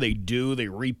whatever they do, they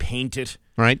repaint it.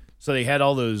 Right. So they had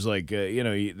all those they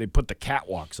put the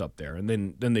catwalks up there, and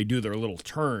then they do their little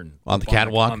turn on the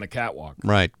catwalk. On the catwalk.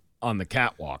 Right. On the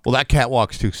catwalk. Well, that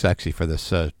catwalk's too sexy for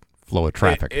this flow of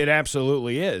traffic. It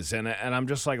absolutely is, and I'm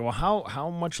just like, well, how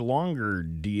much longer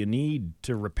do you need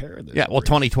to repair this? Yeah. Well,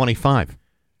 2025.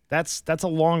 That's a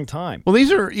long time. Well,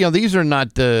 these are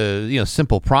not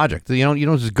simple projects. You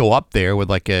don't just go up there with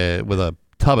a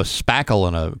tub of spackle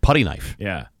and a putty knife.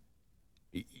 Yeah.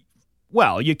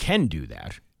 Well, you can do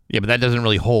that. Yeah, but that doesn't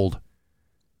really hold.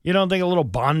 You don't think a little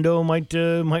Bondo might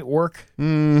work? I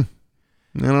don't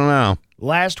know.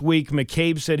 Last week,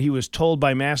 McCabe said he was told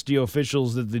by MassDOT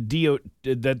officials that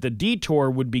the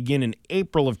detour would begin in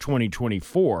April of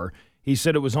 2024. He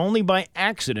said it was only by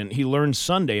accident he learned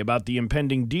Sunday about the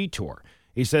impending detour.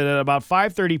 He said at about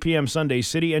 5:30 p.m. Sunday,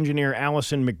 city engineer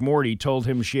Allison McMorty told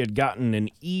him she had gotten an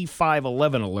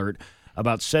E511 alert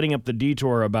about setting up the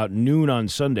detour about noon on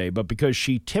Sunday, but because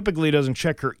she typically doesn't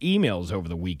check her emails over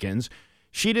the weekends,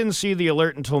 she didn't see the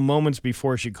alert until moments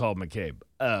before she called McCabe.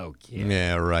 Okay.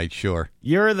 Yeah, right, sure.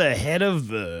 You're the head of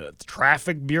the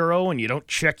traffic bureau and you don't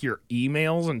check your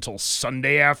emails until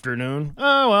Sunday afternoon?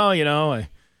 Oh, well, I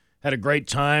had a great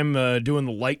time doing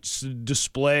the lights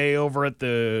display over at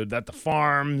the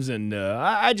farms, and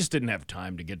I just didn't have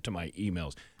time to get to my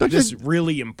emails. This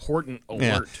really important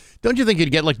alert. Yeah. Don't you think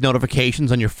you'd get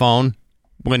notifications on your phone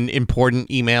when important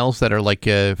emails that are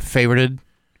favorited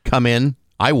come in?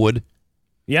 I would.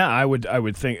 Yeah, I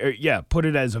would think. Put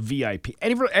it as a VIP.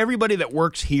 Everybody that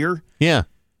works here. Yeah.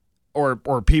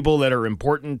 Or people that are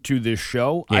important to this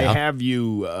show. Yeah. I have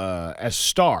you as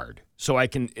starred. So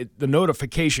the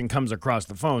notification comes across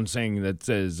the phone saying that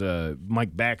says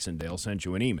Mike Bax and Nagle sent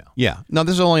you an email. Yeah. No,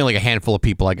 there's only a handful of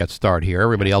people I got starred here.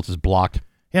 Everybody else is blocked.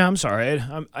 Yeah, I'm sorry.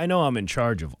 I know I'm in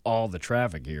charge of all the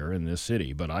traffic here in this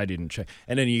city, but I didn't check.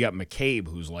 And then you got McCabe,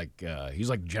 who's he's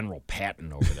like General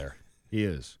Patton over there. He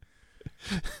is.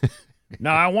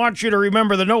 Now, I want you to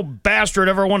remember that no bastard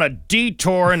ever won a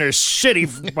detour in his city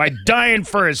by dying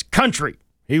for his country.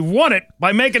 He won it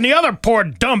by making the other poor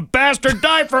dumb bastard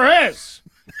die for his.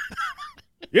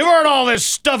 You've heard all this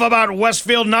stuff about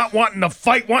Westfield not wanting to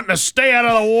fight, wanting to stay out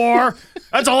of the war.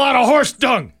 That's a lot of horse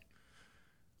dung.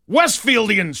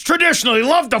 Westfieldians traditionally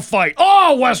love to fight.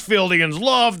 All Westfieldians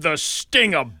love the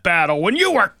sting of battle. When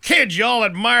you were kids, you all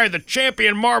admired the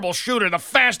champion marble shooter, the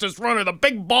fastest runner, the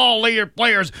big ball leader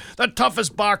players, the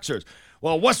toughest boxers.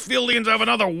 Well, Westfieldians have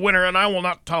another winner, and I will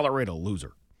not tolerate a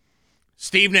loser.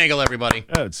 Steve Nagle, everybody.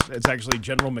 It's actually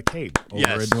General McCabe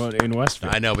over in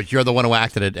Westfield. I know, but you're the one who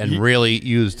acted it and really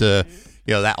used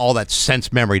all that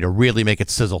sense memory to really make it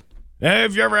sizzle.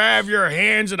 If you ever have your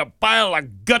hands in a pile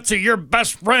of guts of your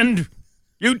best friend,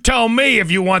 you tell me if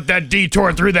you want that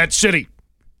detour through that city.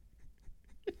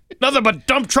 Nothing but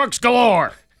dump trucks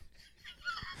galore.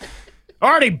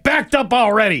 Already backed up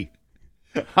already.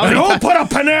 And who put a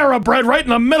Panera Bread right in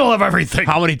the middle of everything?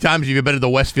 How many times have you been to the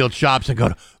Westfield shops and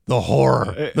go, the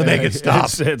horror, the naked stop?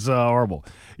 It's horrible.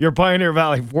 Your Pioneer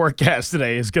Valley forecast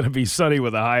today is going to be sunny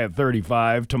with a high of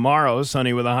 35. Tomorrow,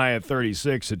 sunny with a high of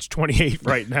 36. It's 28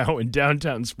 right now in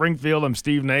downtown Springfield. I'm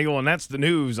Steve Nagle, and that's the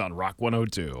news on Rock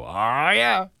 102. Oh,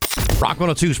 yeah. Rock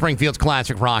 102, Springfield's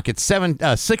Classic Rock. It's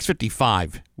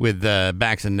 6:55 with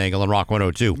Bax and Nagle on Rock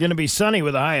 102. Going to be sunny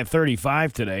with a high of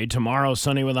 35 today. Tomorrow,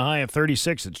 sunny with a high of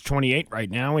 36. It's 28 right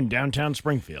now in downtown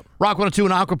Springfield. Rock 102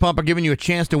 and Aquapump are giving you a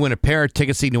chance to win a pair of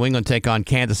tickets to see New England take on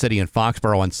Kansas City and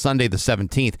Foxborough on Sunday the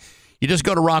 17th. You just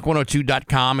go to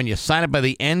rock102.com and you sign up by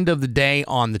the end of the day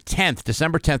on the 10th,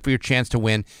 December 10th, for your chance to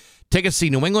win tickets to see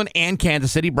New England and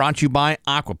Kansas City, brought to you by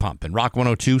Aquapump and Rock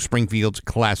 102, Springfield's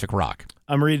Classic Rock.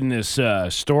 I'm reading this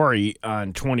story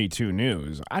on 22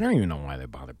 News. I don't even know why they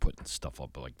bother putting stuff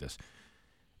up like this.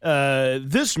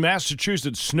 This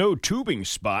Massachusetts snow tubing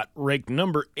spot ranked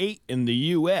number 8 in the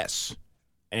U.S.,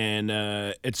 and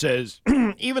it says,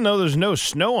 even though there's no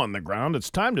snow on the ground, it's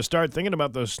time to start thinking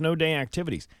about those snow day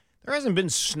activities. There hasn't been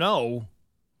snow,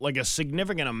 like a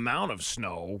significant amount of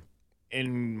snow,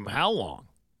 in how long?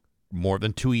 More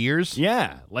than 2 years?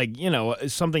 Yeah, like,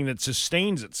 something that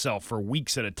sustains itself for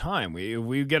weeks at a time. If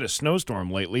we get a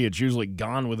snowstorm lately, it's usually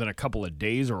gone within a couple of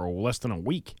days or less than a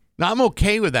week. Now, I'm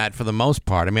okay with that for the most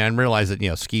part. I mean, I realize that,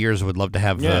 skiers would love to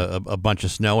have a bunch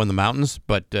of snow in the mountains,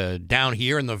 but down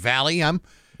here in the valley, I'm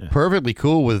perfectly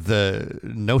cool with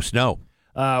no snow.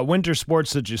 Winter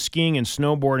sports such as skiing and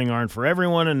snowboarding aren't for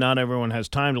everyone, and not everyone has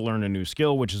time to learn a new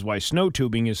skill, which is why snow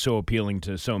tubing is so appealing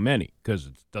to so many, because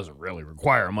it doesn't really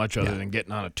require much other than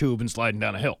getting on a tube and sliding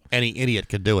down a hill. Any idiot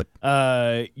could do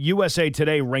it. USA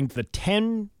Today ranked the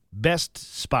 10 best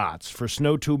spots for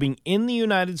snow tubing in the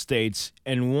United States,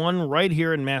 and one right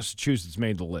here in Massachusetts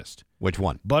made the list. Which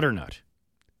one? Butternut.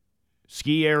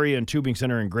 Ski area and tubing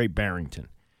center in Great Barrington.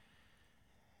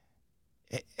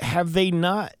 Have they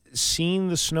not seen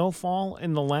the snowfall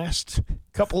in the last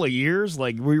couple of years?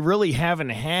 Like, we really haven't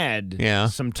had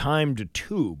some time to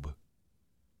tube.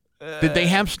 Did they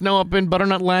have snow up in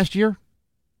Butternut last year?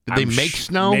 Did they make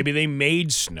snow? Maybe they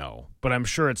made snow, but I'm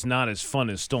sure it's not as fun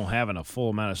as still having a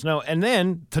full amount of snow. And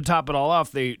then, to top it all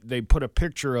off, they put a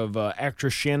picture of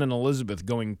actress Shannon Elizabeth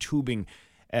going tubing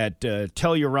at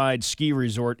Telluride Ski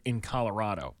Resort in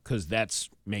Colorado, because that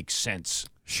makes sense.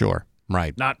 Sure.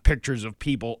 Right. Not pictures of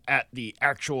people at the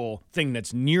actual thing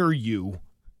that's near you.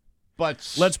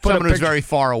 But let's put someone who's very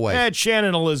far away. It's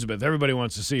Shannon Elizabeth. Everybody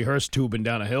wants to see her tubing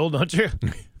down a hill, don't you?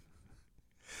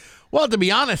 Well, to be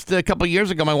honest, a couple of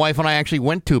years ago, my wife and I actually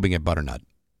went tubing at Butternut,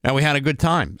 and we had a good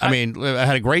time. I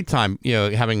had a great time,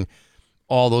 having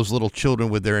all those little children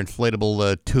with their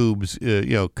inflatable tubes,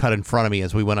 cut in front of me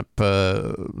as we went up,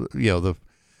 the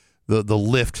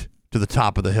lift to the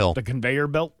top of the hill. The conveyor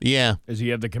belt? Yeah. Does he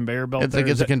have the conveyor belt? I think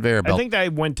it's a conveyor belt. I think I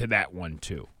went to that one,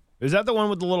 too. Is that the one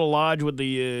with the little lodge with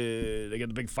the they got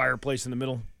the big fireplace in the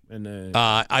middle? And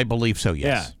I believe so,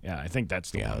 yes. Yeah, I think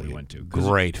that's the one we went to.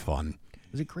 Great fun.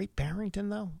 Was it Great Barrington,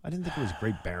 though? I didn't think it was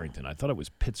Great Barrington. I thought it was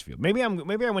Pittsfield. Maybe I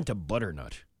went to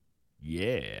Butternut.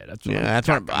 Yeah, that's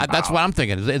what I'm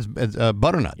thinking. It's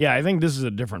Butternut. Yeah, I think this is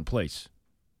a different place.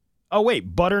 Oh,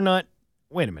 wait, Butternut.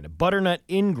 Wait a minute. Butternut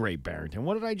in Great Barrington.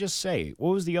 What did I just say?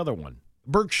 What was the other one?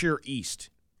 Berkshire East.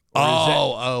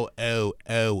 Oh.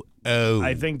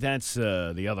 I think that's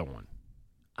the other one.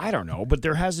 I don't know, but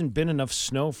there hasn't been enough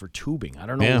snow for tubing. I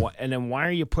don't know. Yeah. And then why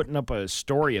are you putting up a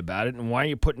story about it, and why are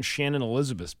you putting Shannon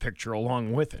Elizabeth's picture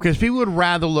along with it? Because people would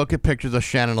rather look at pictures of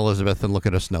Shannon Elizabeth than look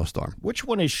at a snowstorm. Which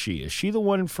one is she? Is she the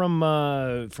one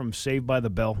from Saved by the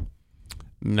Bell?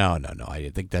 No. I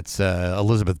think that's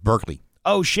Elizabeth Berkley.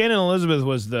 Oh, Shannon Elizabeth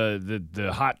was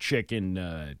the hot chick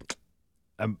in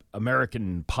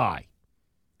American Pie.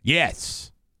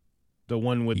 Yes. The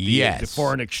one with the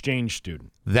foreign exchange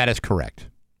student. That is correct.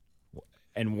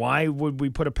 And why would we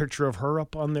put a picture of her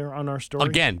up on our story?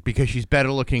 Again, because she's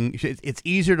better looking. It's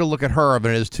easier to look at her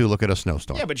than it is to look at a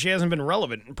snowstorm. Yeah, but she hasn't been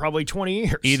relevant in probably 20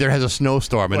 years. Either has a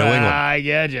snowstorm in New England. I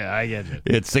get you.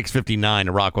 It's 6:59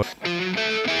 to Rockwood.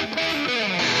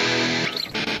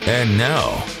 And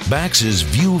now, Bax's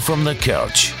View from the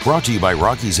Couch, brought to you by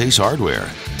Rocky's Ace Hardware.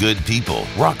 Good people,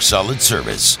 rock solid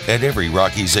service at every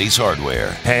Rocky's Ace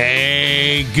Hardware.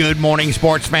 Hey, good morning,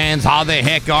 sports fans. How the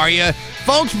heck are you?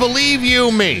 Folks, believe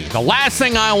you me, the last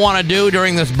thing I want to do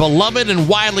during this beloved and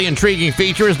widely intriguing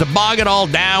feature is to bog it all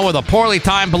down with a poorly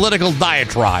timed political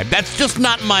diatribe. That's just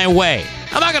not my way.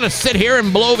 I'm not going to sit here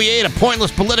and bloviate a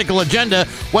pointless political agenda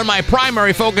when my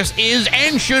primary focus is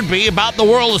and should be about the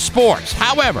world of sports.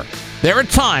 However, there are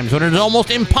times when it is almost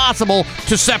impossible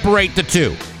to separate the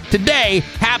two. Today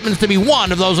happens to be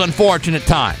one of those unfortunate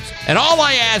times. And all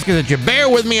I ask is that you bear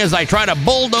with me as I try to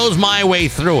bulldoze my way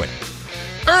through it.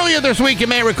 Earlier this week, you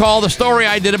may recall the story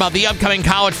I did about the upcoming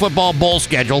college football bowl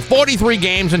schedule, 43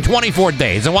 games in 24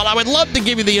 days. And while I would love to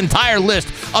give you the entire list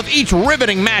of each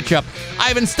riveting matchup,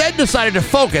 I've instead decided to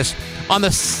focus on the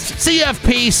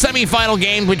CFP semifinal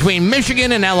game between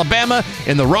Michigan and Alabama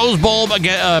in the Rose Bowl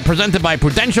presented by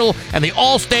Prudential and the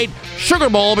All-State Sugar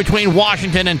Bowl between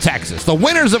Washington and Texas, the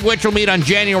winners of which will meet on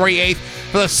January 8th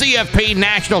for the CFP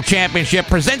National Championship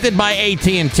presented by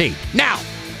AT&T. Now,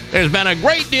 there's been a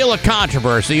great deal of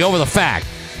controversy over the fact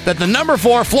that the number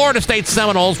 4 Florida State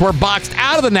Seminoles were boxed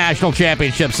out of the National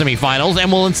Championship semifinals and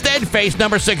will instead face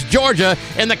number 6 Georgia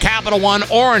in the Capital One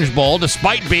Orange Bowl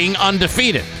despite being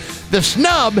undefeated. The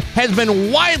snub has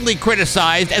been widely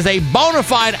criticized as a bona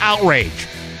fide outrage.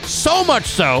 So much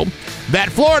so that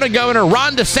Florida Governor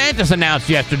Ron DeSantis announced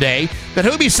yesterday that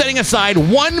he'll be setting aside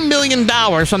 $1 million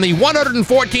from the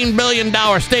 $114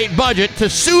 billion state budget to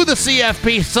sue the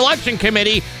CFP Selection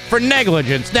Committee for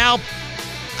negligence. Now,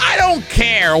 I don't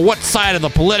care what side of the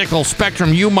political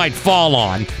spectrum you might fall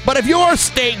on, but if your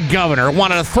state governor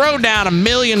wanted to throw down $1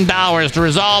 million to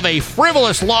resolve a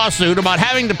frivolous lawsuit about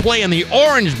having to play in the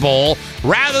Orange Bowl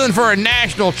rather than for a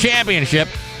national championship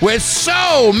with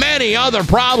so many other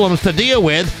problems to deal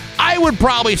with, I would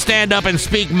probably stand up and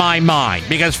speak my mind,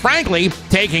 because frankly,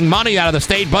 taking money out of the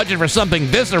state budget for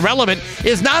something this irrelevant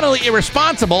is not only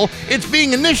irresponsible, it's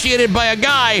being initiated by a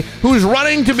guy who's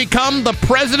running to become the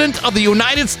President of the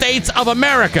United States of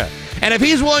America. And if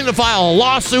he's willing to file a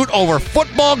lawsuit over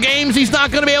football games he's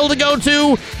not going to be able to go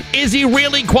to, is he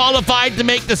really qualified to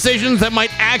make decisions that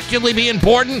might actually be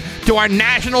important to our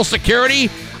national security?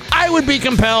 I would be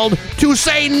compelled to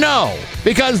say no,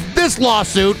 because this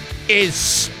lawsuit is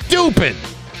stupid.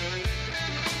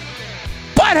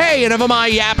 But hey, enough of my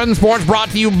yapping. Sports brought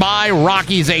to you by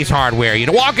Rocky's Ace Hardware. You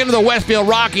walk into the Westfield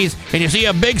Rockies and you see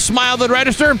a big smile at the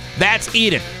register? That's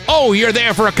Eat It. Oh, you're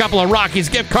there for a couple of Rocky's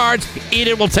gift cards? Eat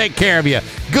It will take care of you.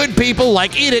 Good people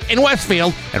like Eat It in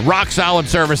Westfield and rock solid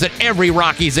service at every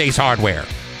Rocky's Ace Hardware.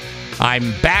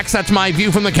 I'm Bax. That's my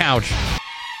view from the couch.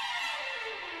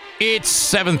 It's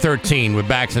 7:13 with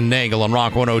Bax and Nagle on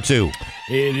Rock 102.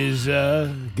 It is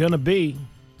going to be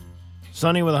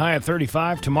sunny with a high of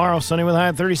 35. Tomorrow, sunny with a high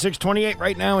of 36, 28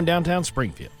 right now in downtown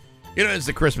Springfield. You know, it's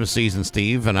the Christmas season,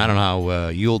 Steve, and I don't know how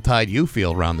Yuletide you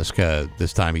feel around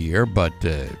this time of year, but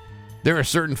there are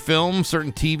certain films,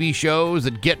 certain TV shows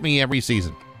that get me every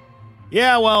season.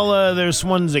 Yeah, well, there's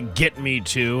ones that get me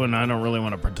too, and I don't really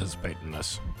want to participate in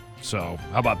this. So,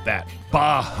 how about that?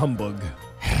 Bah humbug.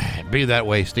 Be that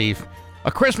way, Steve.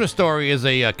 A Christmas Story is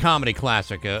a comedy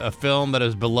classic, a film that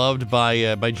is beloved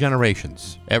by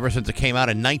generations ever since it came out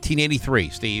in 1983,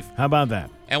 Steve. How about that?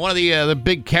 And one of the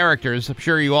big characters, I'm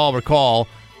sure you all recall,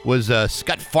 was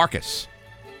Scott Farkas.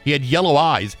 He had yellow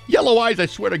eyes. Yellow eyes, I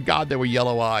swear to God, they were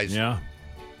yellow eyes. Yeah.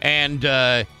 And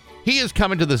he is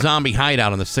coming to the Zombie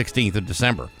Hideout on the 16th of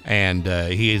December. And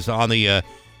he is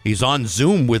he's on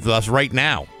Zoom with us right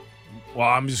now. Well,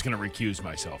 I'm just going to recuse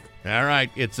myself. All right.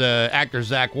 It's actor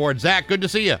Zach Ward. Zach, good to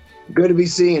see you. Good to be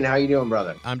seen. How you doing,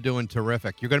 brother? I'm doing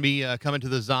terrific. You're going to be coming to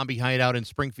the Zombie Hideout in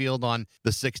Springfield on the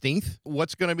 16th.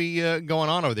 What's going to be going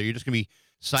on over there? You're just going to be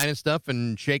signing stuff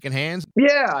and shaking hands?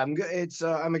 Yeah,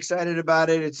 I'm excited about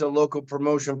it. It's a local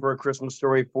promotion for A Christmas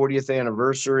Story 40th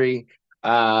anniversary.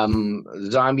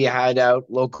 Zombie Hideout,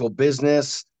 local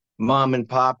business, mom and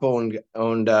pop owned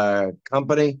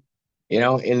company. You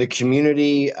know, in the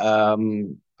community.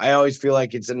 I always feel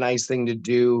like it's a nice thing to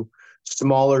do,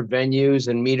 smaller venues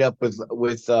and meet up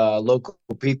with local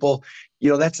people.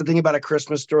 You know, that's the thing about A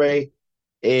Christmas Story,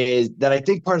 is that I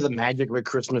think part of the magic of A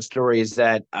Christmas Story is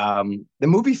that the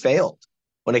movie failed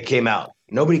when it came out.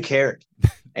 Nobody cared.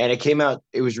 And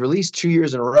it was released 2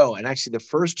 years in a row. And actually the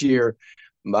first year,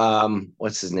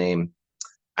 what's his name?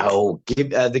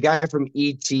 The guy from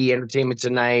E.T., Entertainment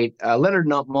Tonight, Leonard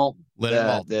Maltin.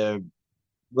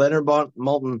 Leonard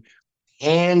Maltin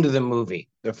panned the movie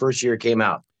the first year it came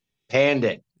out, panned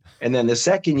it. And then the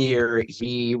second year,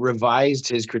 he revised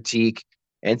his critique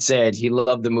and said he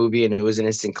loved the movie and it was an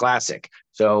instant classic.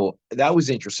 So that was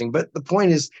interesting. But the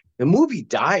point is, the movie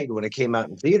died when it came out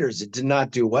in theaters. It did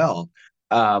not do well.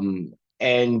 And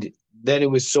then it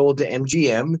was sold to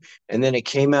MGM, and then it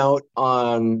came out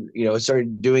on,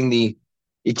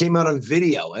 it came out on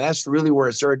video, and that's really where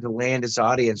it started to land its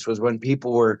audience, was when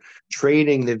people were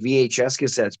trading the VHS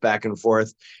cassettes back and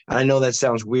forth. And I know that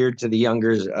sounds weird to the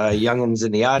youngins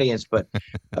in the audience, but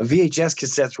VHS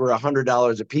cassettes were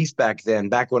 $100 a piece back then,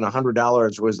 back when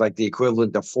 $100 was like the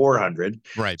equivalent of $400.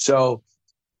 Right. So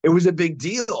it was a big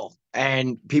deal.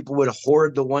 and people would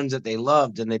hoard the ones that they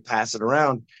loved and they pass it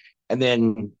around. And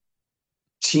then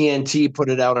TNT put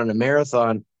it out on a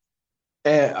marathon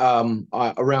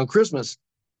around Christmas.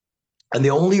 And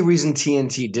the only reason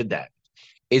TNT did that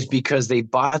is because they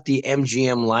bought the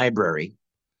MGM library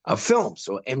of films.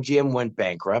 So MGM went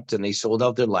bankrupt and they sold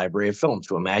out their library of films.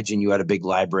 So imagine you had a big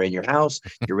library in your house,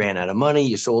 you ran out of money,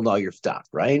 you sold all your stuff,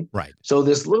 right? Right. So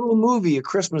this little movie, A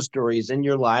Christmas Story, is in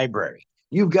your library.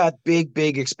 You've got big,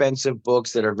 big, expensive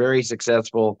books that are very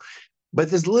successful, but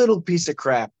this little piece of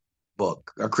crap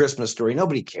book, A Christmas Story,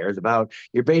 nobody cares about.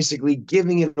 You're basically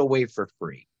giving it away for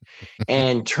free.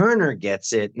 And Turner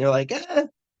gets it, and they're like,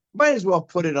 might as well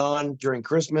put it on during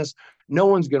Christmas. No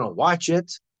one's going to watch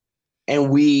it. And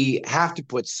we have to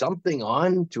put something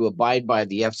on to abide by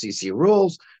the FCC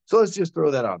rules. So let's just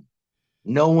throw that on.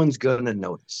 No one's going to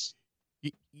notice.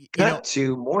 Cut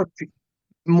to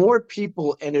more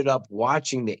people ended up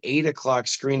watching the 8:00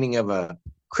 screening of A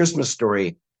Christmas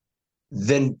Story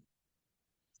than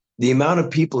the amount of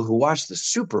people who watched the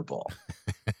Super Bowl.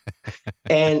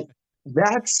 And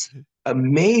that's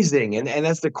amazing. And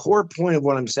that's the core point of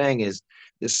what I'm saying is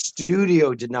the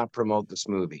studio did not promote this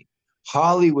movie.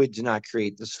 Hollywood did not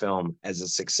create this film as a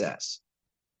success.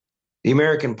 The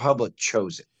American public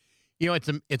chose it.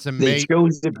 It's amazing.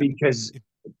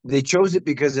 They chose it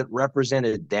because it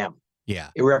represented them. Yeah,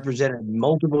 it represented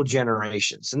multiple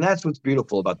generations, and that's what's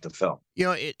beautiful about the film.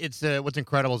 It's what's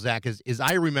incredible, Zach, is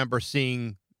I remember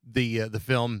seeing the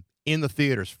film in the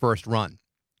theaters first run.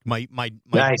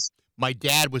 Nice. My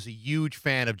dad was a huge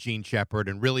fan of Gene Shepard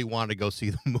and really wanted to go see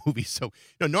the movie. So,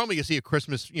 normally you see a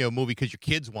Christmas, movie because your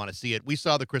kids want to see it. We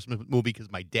saw the Christmas movie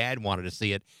because my dad wanted to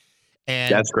see it.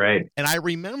 And that's great. And I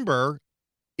remember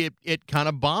it kind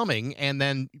of bombing and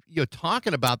then,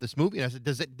 talking about this movie. And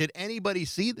I said, did anybody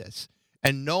see this?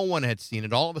 And no one had seen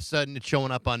it. All of a sudden it's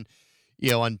showing up on,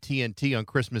 on TNT on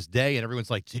Christmas Day. And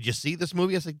everyone's like, did you see this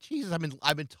movie? I said, Jesus,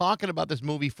 I've been talking about this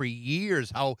movie for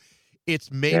years, how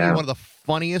it's maybe one of the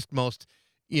funniest, most,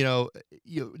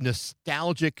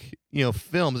 nostalgic,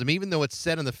 films. I mean, even though it's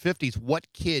set in the 50s,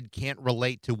 what kid can't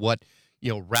relate to what,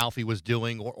 Ralphie was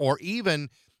doing or even,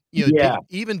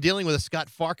 even dealing with a Scott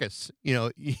Farkas,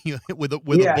 with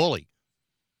a bully.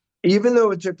 Even though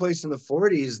it took place in the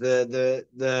 40s,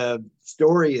 the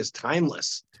story is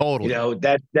timeless. Totally.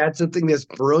 That's the thing that's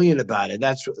brilliant about it.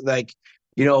 That's like,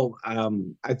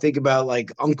 I think about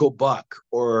like Uncle Buck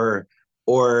or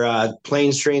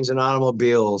Planes, Trains, and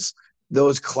Automobiles,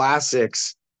 those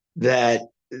classics that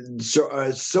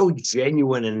are so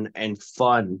genuine and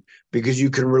fun because you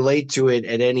can relate to it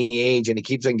at any age and it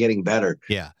keeps on getting better.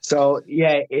 Yeah. So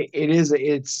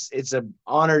it's an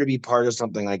honor to be part of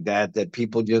something like that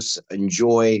people just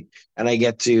enjoy, and I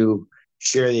get to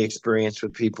share the experience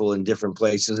with people in different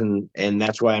places. And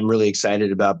that's why I'm really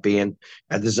excited about being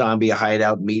at the Zombie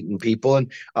Hideout, meeting people. And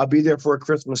I'll be there for A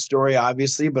Christmas Story,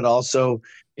 obviously, but also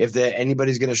if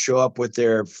anybody's going to show up with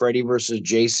their Freddy versus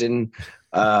Jason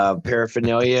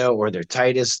paraphernalia or their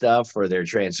Titus stuff or their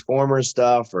Transformers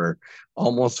stuff or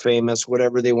Almost Famous,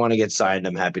 whatever they want to get signed,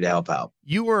 I'm happy to help out.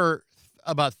 You were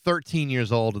about 13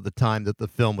 years old at the time that the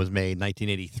film was made,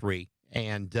 1983.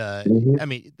 And I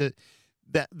mean,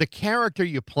 the character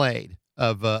you played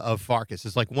of Farkas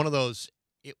is like one of those.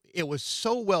 It was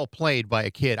so well played by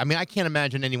a kid. I mean, I can't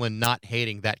imagine anyone not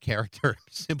hating that character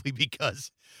simply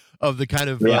because of the kind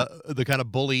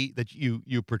of bully that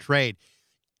you portrayed.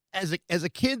 As a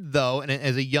kid, though, and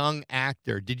as a young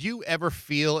actor, did you ever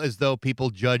feel as though people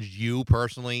judged you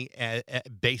personally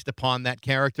based upon that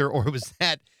character, or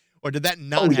did that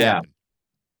not happen?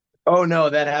 Oh no,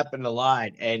 that happened a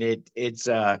lot, and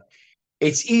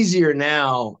it's easier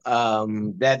now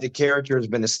that the character has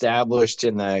been established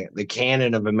in the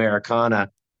canon of Americana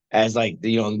as like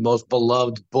the most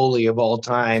beloved bully of all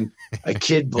time, a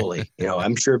kid bully.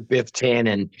 I'm sure Biff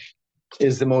Tannen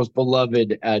is the most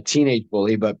beloved teenage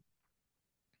bully, but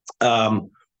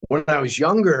when I was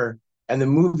younger and the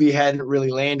movie hadn't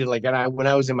really landed, like when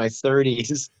I was in my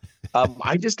 30s,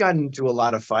 I just got into a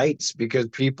lot of fights because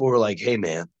people were like, "Hey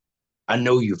man, I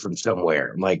know you from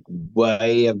somewhere." I'm like,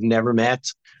 "We have never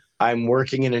met. I'm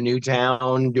working in a new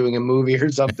town doing a movie or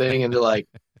something." And they're like,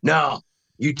 "No,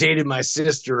 you dated my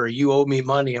sister or you owe me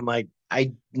money." I'm like,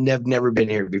 "I have never been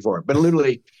here before." But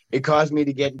literally, it caused me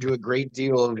to get into a great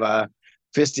deal of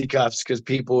fisticuffs because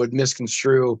people would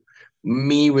misconstrue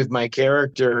me with my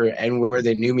character and where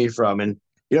they knew me from. And,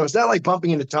 it's not like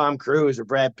bumping into Tom Cruise or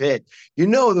Brad Pitt.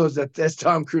 That's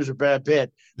Tom Cruise or Brad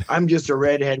Pitt. I'm just a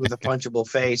redhead with a punchable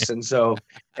face. And so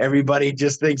everybody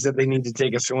just thinks that they need to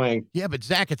take a swing. Yeah, but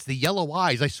Zach, it's the yellow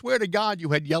eyes. I swear to God, you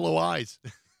had yellow eyes.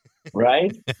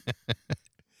 Right?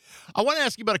 I want to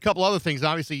ask you about a couple other things.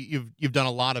 Obviously, you've done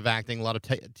a lot of acting, a lot of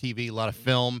TV, a lot of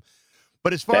film.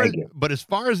 But as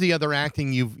far as the other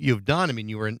acting you've done, I mean,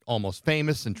 you were in Almost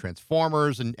Famous and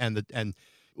Transformers and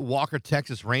Walker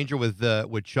Texas Ranger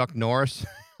with Chuck Norris.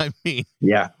 I mean,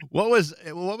 yeah. What was?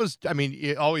 I mean,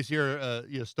 you always hear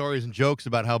stories and jokes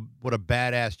about what a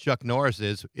badass Chuck Norris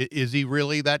is. Is he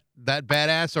really that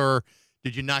badass, or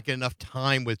did you not get enough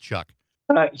time with Chuck?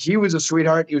 He was a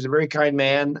sweetheart. He was a very kind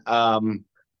man.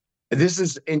 This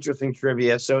is interesting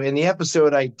trivia. So in the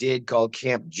episode I did called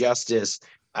Camp Justice,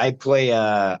 I play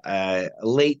a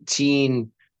late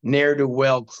teen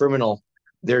ne'er-do-well criminal.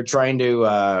 They're trying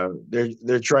to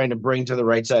bring to the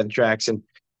right side of the tracks,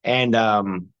 and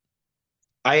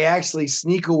I actually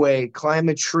sneak away, climb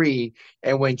a tree,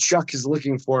 and when Chuck is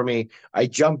looking for me, I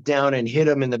jump down and hit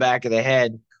him in the back of the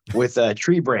head with a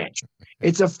tree branch.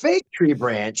 It's a fake tree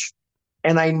branch,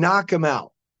 and I knock him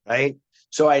out. Right,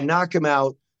 so I knock him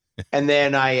out, and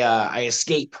then I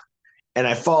escape. And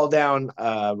I fall down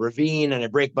a ravine and I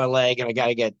break my leg and I got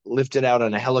to get lifted out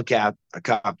on a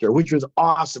helicopter, which was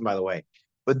awesome, by the way.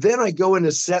 But then I go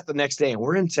into set the next day and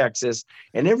we're in Texas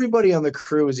and everybody on the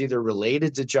crew is either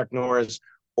related to Chuck Norris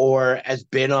or has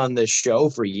been on the show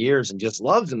for years and just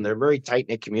loves him. They're a very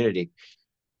tight-knit community.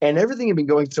 And everything had been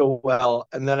going so well.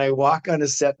 And then I walk on a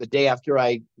set the day after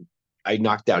I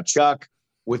knocked out Chuck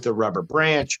with the rubber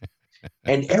branch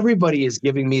and everybody is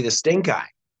giving me the stink eye.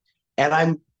 And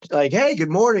I'm like, hey,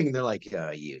 good morning. And they're like,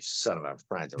 you son of a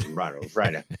Friday.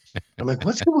 I'm like,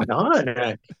 what's going on?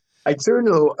 And I turned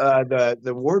to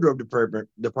the wardrobe department.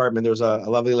 There was a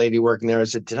lovely lady working there. I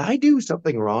said, did I do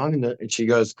something wrong? And she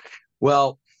goes,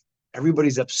 well,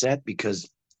 everybody's upset because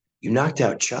you knocked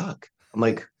out Chuck. I'm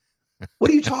like,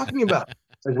 what are you talking about?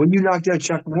 Like, when you knocked out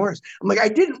Chuck Norris. I'm like, I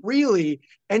didn't really.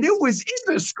 And it was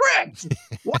in the script.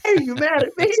 Why are you mad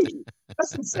at me?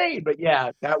 That's insane. But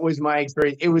yeah, that was my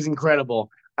experience. It was incredible.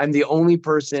 I'm the only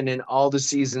person in all the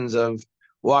seasons of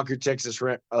Walker Texas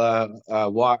Ranger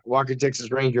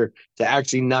to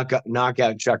actually knock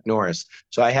out Chuck Norris.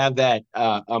 So I have that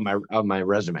on my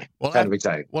resume. Well, kind of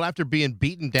exciting. Well, after being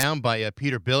beaten down by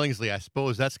Peter Billingsley, I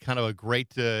suppose that's kind of a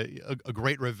great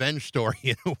revenge story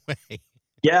in a way.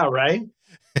 Yeah. Right.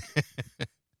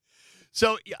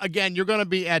 So again, you're going to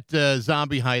be at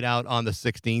Zombie Hideout on the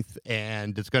 16th,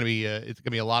 and it's going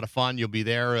to be a lot of fun. You'll be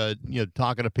there,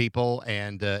 talking to people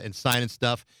and signing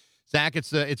stuff. Zach,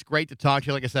 it's great to talk to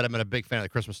you. Like I said, I've been a big fan of The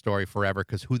Christmas Story forever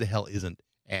because who the hell isn't?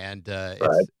 And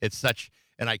it's such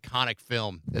an iconic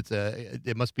film.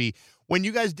 It must be when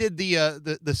you guys did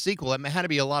the sequel. It had to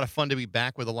be a lot of fun to be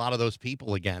back with a lot of those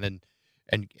people again and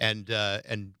kind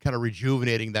of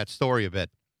rejuvenating that story a bit.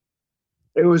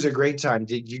 It was a great time.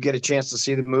 Did you get a chance to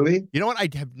see the movie? You know what? I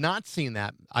have not seen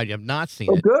that. I have not seen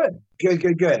it. Oh,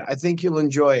 good. I think you'll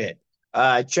enjoy it.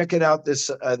 Check it out this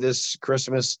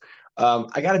Christmas.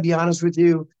 I got to be honest with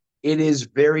you. It is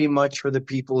very much for the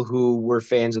people who were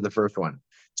fans of the first one.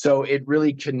 So it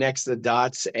really connects the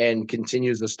dots and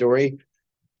continues the story.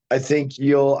 I think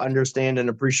you'll understand and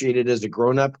appreciate it as a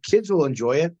grown-up. Kids will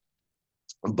enjoy it,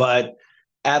 but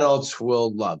adults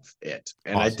will love it.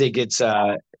 And awesome. I think it's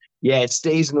it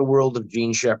stays in the world of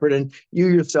Gene Shepard, and you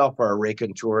yourself are a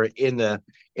raconteur in the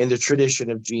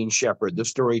tradition of Gene Shepard, the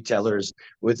storytellers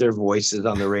with their voices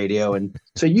on the radio, and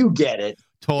so you get it.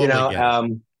 Totally. Get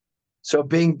it. So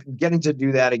getting to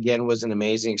do that again was an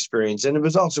amazing experience, and it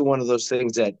was also one of those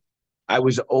things that I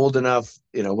was old enough.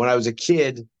 When I was a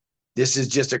kid, this is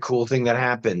just a cool thing that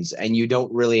happens, and you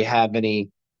don't really have any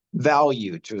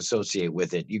value to associate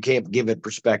with it. You can't give it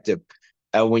perspective.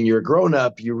 When you're a grown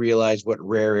up, you realize what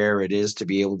rare air it is to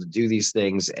be able to do these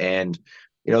things. And,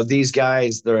 these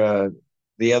guys, the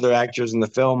other actors in the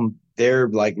film, they're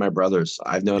like my brothers.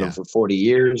 I've known them for 40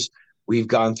 years. We've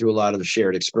gone through a lot of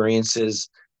shared experiences.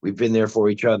 We've been there for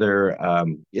each other.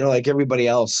 Like everybody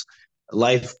else,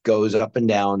 life goes up and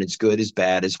down. It's good, it's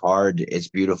bad, it's hard, it's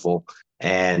beautiful.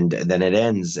 And then it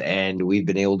ends. And we've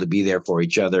been able to be there for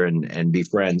each other and be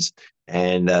friends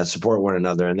and support one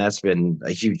another. And that's been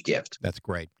a huge gift. That's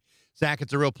great. Zach,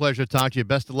 it's a real pleasure to talk to you.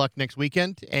 Best of luck next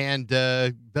weekend. And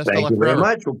best of luck forever. Thank you very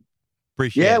much.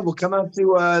 Appreciate it. Yeah, we'll come out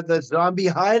to the Zombie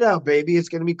Hideout, baby. It's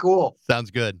going to be cool. Sounds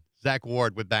good. Zach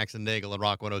Ward with Bax and Nagle and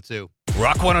Rock 102.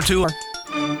 Rock 102.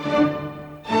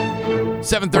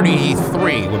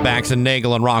 7:33 with Bax and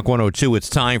Nagle and Rock 102. It's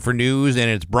time for news, and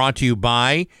it's brought to you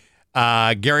by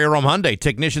Gary Rome Hyundai.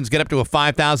 Technicians get up to a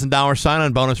 $5,000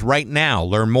 sign-on bonus right now.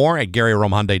 Learn more at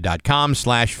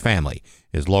GaryRomeHyundai.com/family.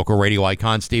 His local radio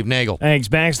icon, Steve Nagle. Thanks,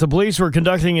 Bax. The police were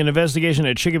conducting an investigation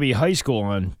at Chicopee High School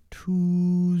on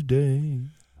Tuesday.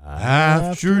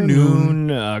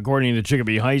 afternoon. According to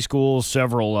Chicopee High School,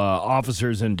 several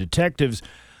officers and detectives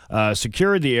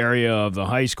secured the area of the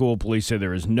high school. Police say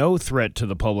there is no threat to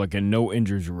the public and no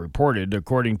injuries were reported.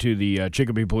 According to the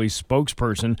Chicopee Police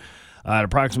spokesperson, at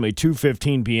approximately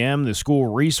 2:15 p.m., the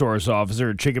school resource officer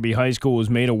at Chicopee High School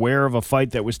was made aware of a fight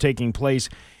that was taking place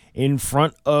in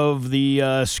front of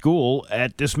the school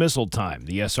at dismissal time.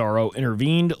 The SRO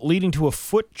intervened, leading to a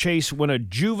foot chase when a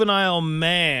juvenile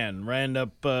man ran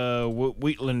up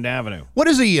Wheatland Avenue. What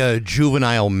is a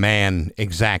juvenile man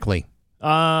exactly?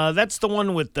 That's the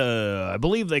one with I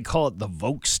believe they call it the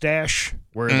Vogue stash,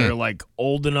 where they're like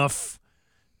old enough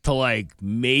to like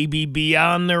maybe be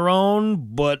on their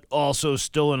own, but also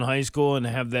still in high school and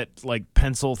have that like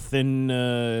pencil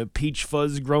thin peach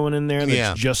fuzz growing in there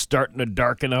that's just starting to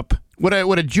darken up. Would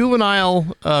a juvenile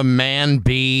man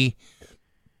be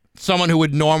someone who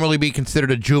would normally be considered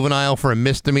a juvenile for a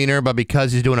misdemeanor, but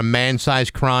because he's doing a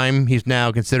man-sized crime, he's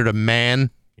now considered a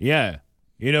man? Yeah.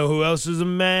 You know who else is a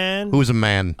man? Who's a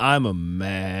man? I'm a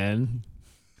man.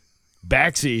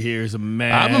 Baxy here is a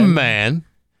man. I'm a man.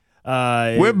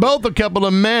 We're both a couple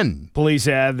of men. Police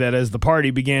add that as the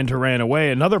party began to run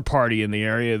away, another party in the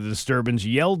area of the disturbance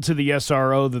yelled to the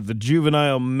SRO that the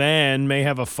juvenile man may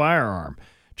have a firearm.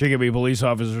 Chicopee police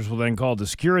officers were then called to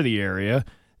secure the area.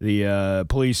 The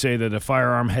police say that a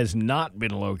firearm has not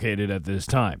been located at this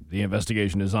time. The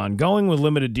investigation is ongoing with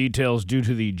limited details due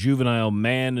to the juvenile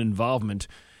man involvement.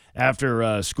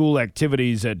 After school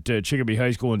activities at Chicopee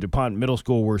High School and DuPont Middle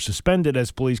School were suspended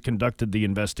as police conducted the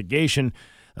investigation,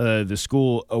 the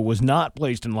school was not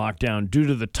placed in lockdown due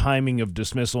to the timing of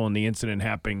dismissal and the incident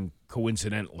happening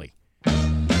coincidentally.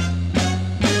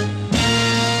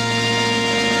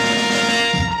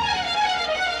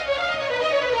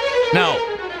 Now,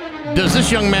 does this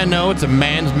young man know it's a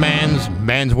man's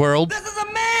world? This is a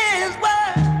man's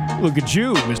world. Look at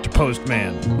you, Mr.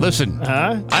 Postman. Listen,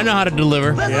 Huh? I know how to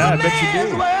deliver. Yeah, I bet you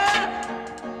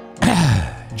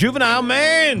do. Juvenile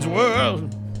man's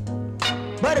world.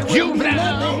 But it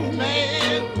Juvenile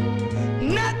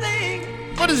nothing.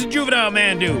 What does a juvenile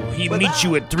man do? He meets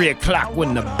you at 3 o'clock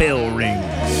when the bell rings.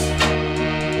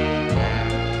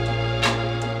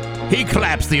 He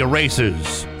claps the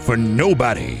erasers for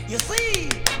nobody. You see,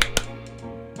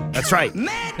 That's right.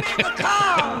 man never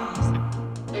comes.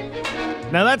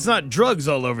 Now that's not drugs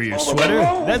all over your sweater.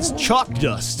 That's chalk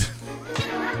dust.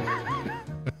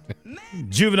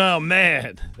 Juvenile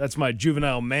man. That's my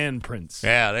juvenile man prince.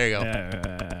 Yeah, there you go.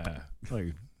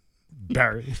 Like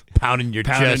Barry. Pounding your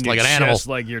chest like an animal. Just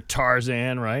like your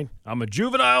Tarzan, right? I'm a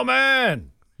juvenile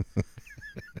man.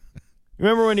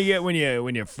 Remember when you get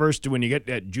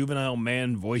that juvenile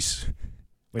man voice?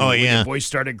 When your voice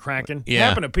started cracking? Yeah. It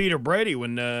happened to Peter Brady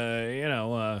when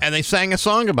And they sang a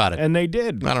song about it. and they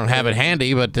did. I don't have it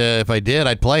handy, but if I did,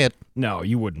 I'd play it. No,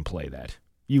 you wouldn't play that.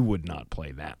 You would not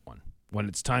play that one. When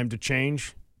it's time to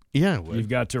change, Yeah, I would. you've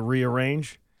got to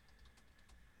rearrange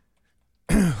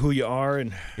who you are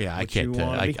and Yeah, I what can't. you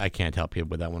wanna be. I can't help you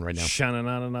with that one right now.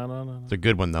 Sha-na-na-na-na-na-na. It's a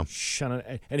good one though. Sha-na-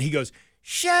 And he goes,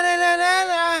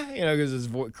 sha-na-na-na-na, because his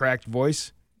cracked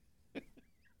voice.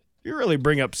 You really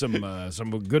bring up some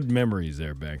good memories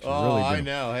there, Bax. You really do.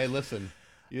 know. Hey, listen,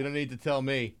 you don't need to tell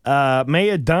me.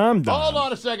 Maya Dom. Hold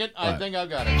on a second. I think I've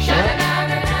got it.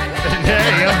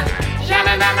 There you go.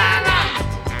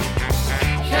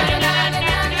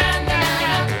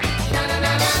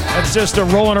 That's just a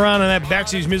rolling around in that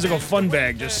Baxy's musical fun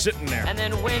bag, just sitting there. And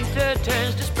then winter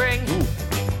turns to spring.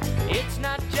 It's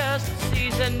not just a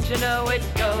season, you know it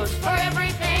goes for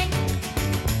everything.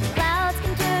 Clouds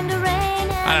can turn to rain.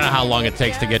 I don't know how long it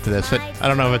takes to get to this. I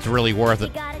don't know if it's really worth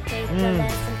it. Yeah.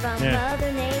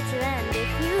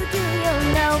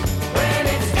 When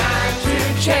it's time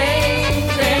to change,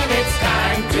 then it's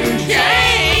time to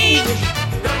change.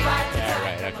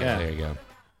 Okay, there you go.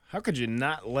 How could you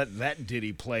not let that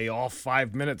ditty play all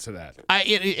 5 minutes of that?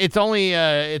 It's only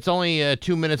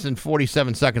 2 minutes and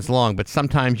 47 seconds long, but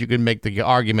sometimes you can make the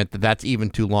argument that that's even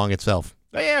too long itself.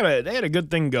 They had a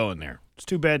good thing going there. It's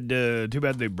too bad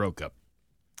they broke up.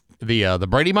 The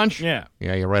Brady Bunch? Yeah.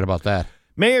 Yeah, you're right about that.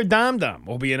 Mayor Dom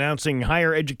will be announcing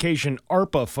higher education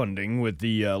ARPA funding with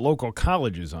the local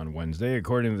colleges on Wednesday.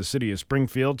 According to the city of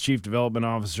Springfield, Chief Development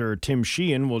Officer Tim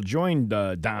Sheehan will join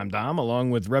Dom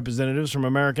along with representatives from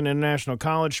American International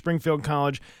College, Springfield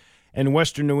College, and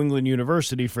Western New England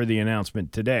University for the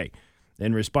announcement today.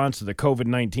 In response to the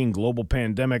COVID-19 global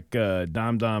pandemic,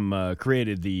 Dom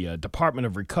created the Department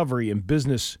of Recovery and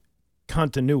Business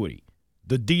Continuity,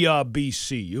 the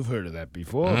DRBC. You've heard of that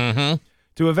before. Mm-hmm.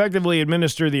 To effectively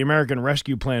administer the American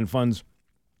Rescue Plan funds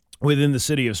within the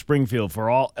city of Springfield for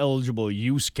all eligible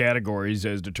use categories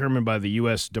as determined by the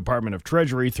U.S. Department of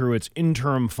Treasury through its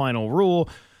interim final rule,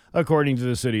 according to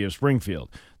the city of Springfield.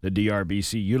 The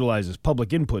DRBC utilizes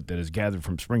public input that is gathered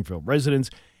from Springfield residents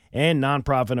and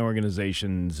nonprofit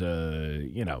organizations,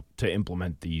 to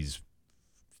implement these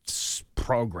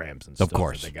programs and stuff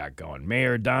that they got going.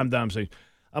 Mayor Dom says,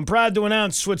 I'm proud to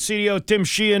announce with CDO Tim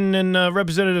Sheehan and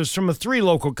representatives from the 3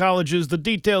 local colleges the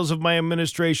details of my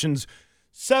administration's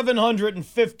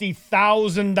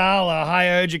 $750,000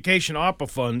 higher education ARPA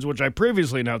funds, which I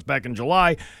previously announced back in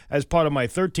July as part of my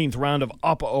 13th round of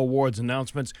ARPA awards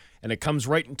announcements, and it comes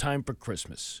right in time for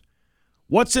Christmas.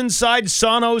 What's inside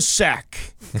Sarno's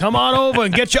sack? Come on over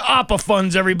and get your ARPA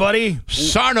funds, everybody.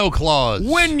 Sarno Claus.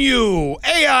 Win you.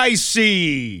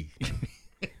 AIC.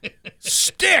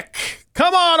 Stick.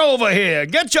 Come on over here.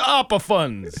 Get your ARPA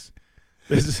funds.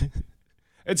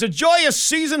 It's a joyous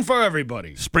season for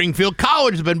everybody. Springfield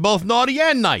College has been both naughty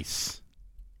and nice.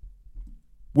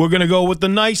 We're going to go with the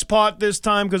nice part this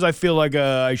time because I feel like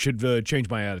I should change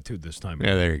my attitude this time.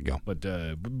 Yeah, there you go. But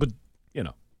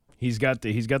he's got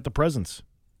the presence.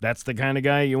 That's the kind of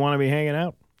guy you want to be hanging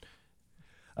out.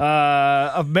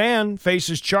 A man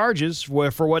faces charges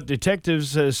for what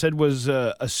detectives said was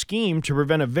a scheme to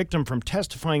prevent a victim from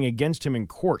testifying against him in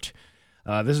court.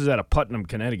 This is out of Putnam,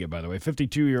 Connecticut, by the way.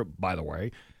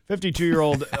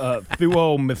 52-year-old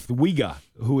Thuo Mithwiga,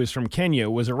 who is from Kenya,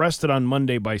 was arrested on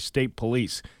Monday by state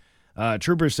police.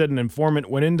 Troopers said an informant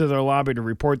went into their lobby to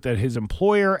report that his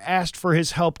employer asked for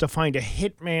his help to find a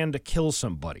hitman to kill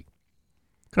somebody.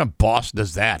 What kind of boss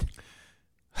does that?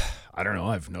 I don't know.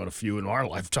 I've known a few in our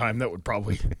lifetime that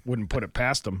wouldn't put it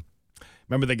past them.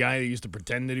 Remember the guy that used to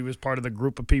pretend that he was part of the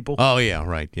group of people? Oh, yeah,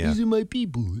 right, yeah. These are my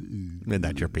people. They're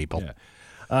not your people.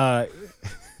 Yeah.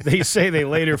 They say they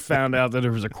later found out that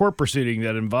there was a court proceeding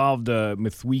that involved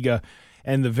Mithwiga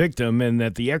and the victim, and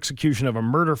that the execution of a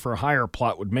murder-for-hire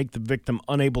plot would make the victim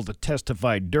unable to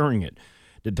testify during it.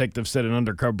 Detectives said an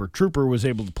undercover trooper was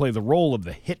able to play the role of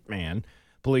the hitman.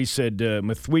 Police said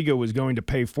Mithwiga was going to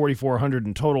pay $4,400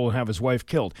 in total and have his wife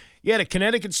killed. You had a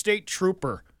Connecticut State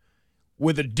Trooper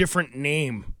with a different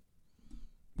name.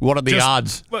 What are the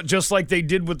odds? Well, just like they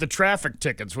did with the traffic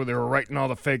tickets where they were writing all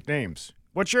the fake names.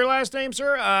 What's your last name,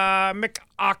 sir?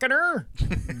 McOckener?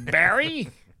 Barry?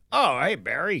 Oh, hey,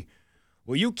 Barry.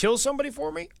 Will you kill somebody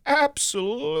for me?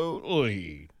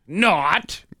 Absolutely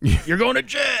not. You're going to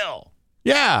jail.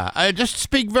 Yeah, I just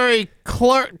speak very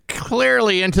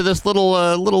clearly into this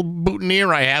little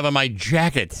boutonniere I have on my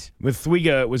jacket.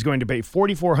 Mithwiga was going to pay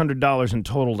 $4,400 in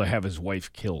total to have his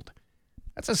wife killed.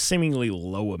 That's a seemingly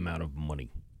low amount of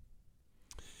money.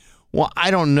 Well,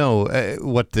 I don't know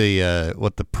what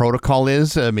the protocol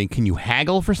is. I mean, can you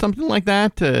haggle for something like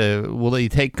that? Will they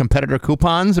take competitor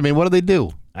coupons? I mean, what do they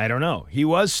do? I don't know. He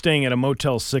was staying at a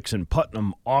Motel 6 in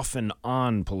Putnam off and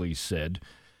on, police said.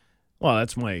 Well,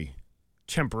 that's my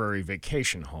temporary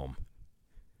vacation home.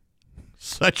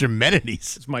 Such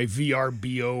amenities. It's my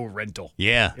VRBO rental.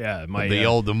 Yeah. Yeah.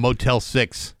 The Motel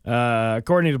 6.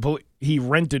 According to police, he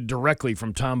rented directly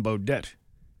from Tom Bodette.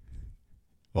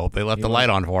 Well, they left the light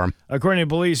on for him. According to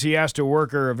police, he asked a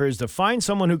worker of his to find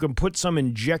someone who can put some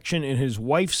injection in his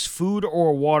wife's food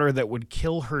or water that would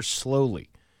kill her slowly.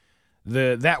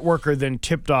 That worker then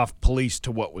tipped off police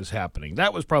to what was happening.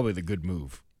 That was probably the good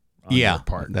move on their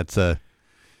part. That's a...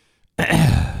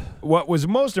 What was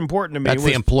most important to me That's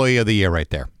the employee of the year right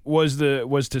there. Was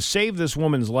to save this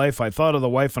woman's life. I thought of the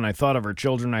wife and I thought of her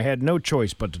children. I had no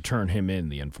choice but to turn him in,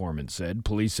 the informant said.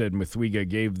 Police said Mithwiga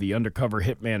gave the undercover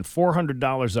hitman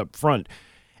 $400 up front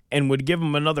and would give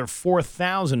him another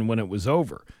 $4,000 when it was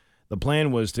over. The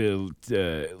plan was to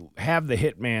have the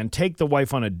hitman take the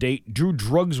wife on a date, do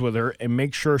drugs with her, and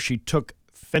make sure she took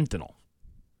fentanyl.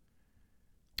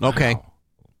 Okay. Wow.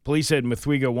 Police said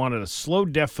Mithwiga wanted a slow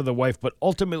death for the wife, but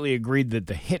ultimately agreed that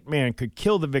the hitman could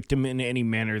kill the victim in any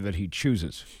manner that he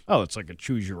chooses. Oh, it's like a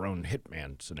choose-your-own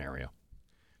hitman scenario.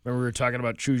 Remember we were talking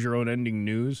about choose-your-own-ending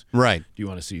news? Right. Do you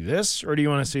want to see this or do you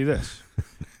want to see this?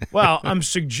 Well, I'm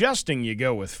suggesting you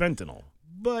go with fentanyl,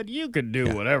 but you could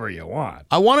do whatever you want.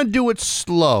 I want to do it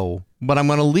slow, but I'm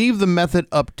going to leave the method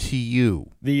up to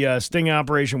you. The sting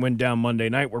operation went down Monday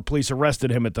night where police arrested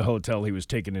him at the hotel he was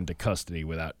taken into custody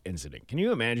without incident. Can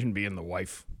you imagine being the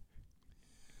wife?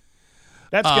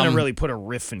 That's going to really put a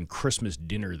riff in Christmas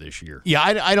dinner this year. Yeah,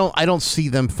 I don't see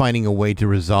them finding a way to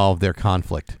resolve their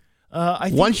conflict.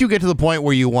 Once you get to the point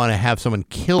where you want to have someone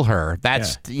kill her,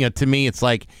 that's to me it's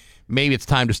like maybe it's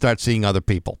time to start seeing other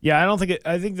people. Yeah,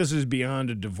 I think this is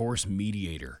beyond a divorce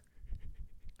mediator.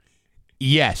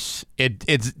 Yes,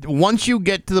 it's once you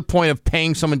get to the point of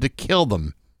paying someone to kill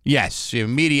them, Yes,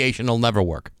 mediation will never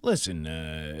work. Listen,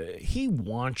 he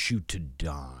wants you to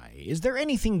die. Is there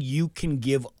anything you can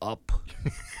give up?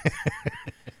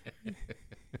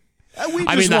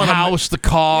 I mean, the house, the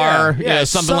car,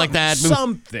 something like that.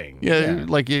 Something.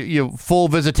 Like you full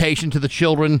visitation to the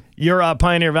children. Your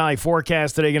Pioneer Valley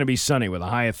forecast today going to be sunny with a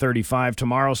high of 35.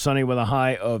 Tomorrow, sunny with a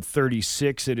high of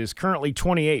 36. It is currently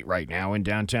 28 right now in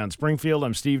downtown Springfield.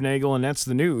 I'm Steve Nagle, and that's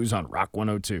the news on Rock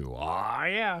 102. Aw,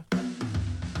 yeah.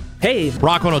 Hey.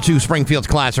 Rock 102, Springfield's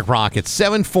Classic Rock. It's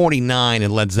 7:49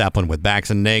 in Led Zeppelin with Bax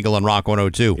and Nagle on Rock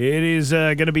 102. It is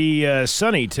going to be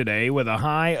sunny today with a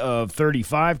high of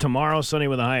 35. Tomorrow, sunny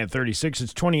with a high of 36.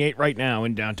 It's 28 right now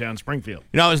in downtown Springfield.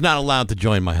 You know, I was not allowed to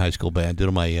join my high school band due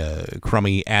to my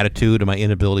crummy attitude and my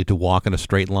inability to walk in a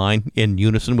straight line in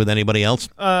unison with anybody else.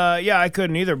 Yeah, I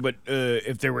couldn't either, but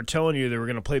if they were telling you they were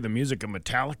going to play the music of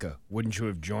Metallica, wouldn't you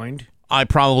have joined? I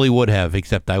probably would have,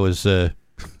 except I was...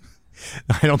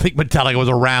 I don't think Metallica was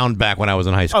around back when I was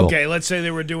in high school. Okay, let's say they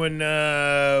were doing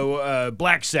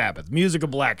Black Sabbath, music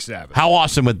of Black Sabbath. How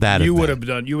awesome would that have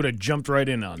been? You would have jumped right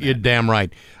in on that. You're damn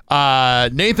right.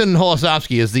 Nathan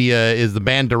Holosovsky is the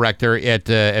band director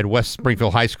at West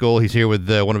Springfield High School. He's here with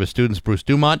one of his students, Bruce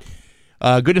Dumont.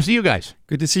 Good to see you guys.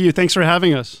 Good to see you. Thanks for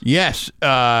having us. Yes.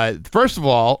 First of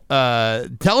all,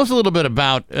 tell us a little bit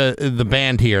about the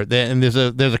band here. And there's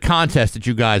a contest that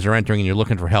you guys are entering, and you're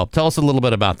looking for help. Tell us a little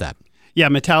bit about that. Yeah,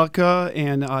 Metallica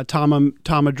and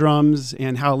Tama Drums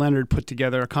and Hal Leonard put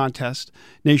together a contest,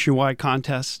 nationwide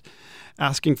contest,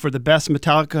 asking for the best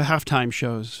Metallica halftime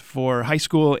shows for high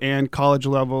school and college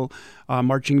level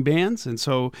marching bands. And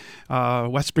so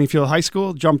West Springfield High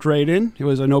School jumped right in. It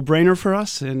was a no-brainer for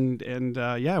us, and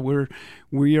yeah,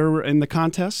 we are in the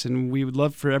contest, and we would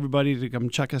love for everybody to come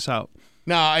check us out.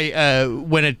 Now,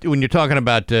 when you're talking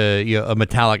about a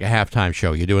Metallica halftime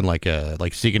show, you're doing like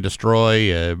Seek and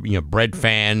Destroy, Bread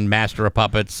Fan, Master of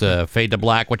Puppets, Fade to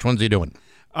Black. Which ones are you doing?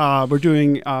 We're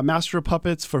doing Master of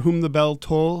Puppets, For Whom the Bell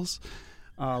Tolls,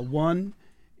 one,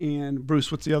 and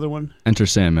Bruce, what's the other one? Enter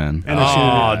Sandman.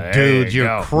 Dude,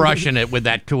 you're crushing it with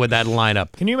that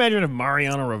lineup. Can you imagine if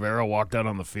Mariano Rivera walked out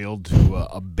on the field to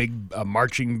a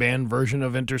marching band version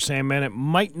of Enter Sandman? It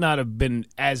might not have been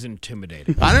as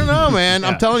intimidating. I don't know, man.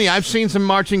 I'm telling you, I've seen some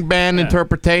marching band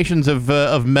interpretations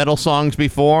of metal songs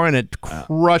before, and it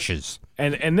crushes.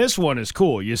 And this one is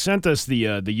cool. You sent us the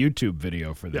YouTube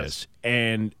video for this,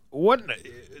 and what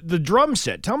the drum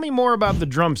set? Tell me more about the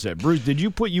drum set, Bruce. Did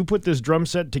you put this drum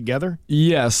set together?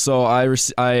 Yeah. So I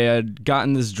had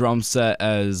gotten this drum set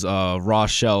as raw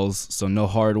shells, so no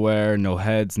hardware, no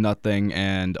heads, nothing.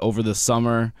 And over the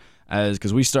summer,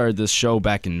 because we started this show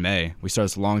back in May, we started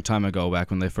this a long time ago,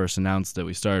 back when they first announced it.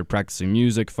 We started practicing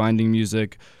music, finding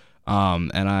music.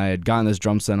 And I had gotten this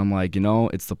drum set, and I'm like,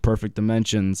 it's the perfect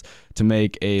dimensions to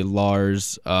make a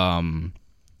Lars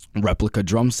replica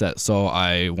drum set. So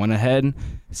I went ahead,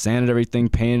 sanded everything,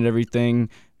 painted everything,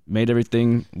 made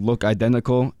everything look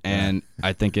identical, and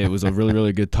I think it was a really,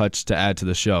 really good touch to add to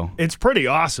the show. It's pretty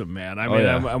awesome, man. I mean,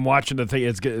 I'm watching the thing.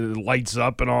 It lights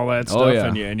up and all that stuff,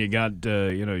 and you got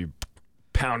you're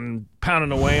pounding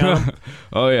away on them.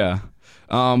 Oh yeah.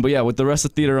 But yeah, with the rest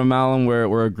of Theater of Malum,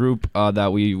 we're a group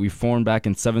that we formed back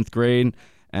in 7th grade,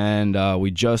 and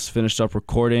we just finished up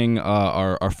recording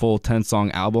our full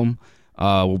 10-song album.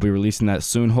 We'll be releasing that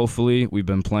soon, hopefully. We've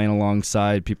been playing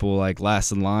alongside people like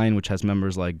Last in Line, which has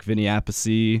members like Vinny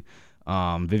Appice,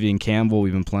 Vivian Campbell.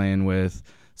 We've been playing with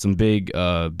some big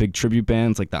tribute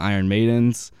bands like the Iron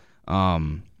Maidens.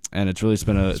 And it's really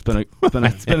been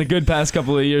a good past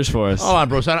couple of years for us. Hold on,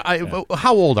 Bruce.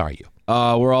 How old are you?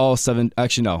 We're all 7.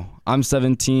 Actually, no. I'm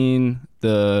 17.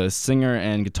 The singer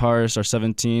and guitarist are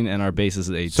 17, and our bassist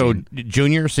is 18. So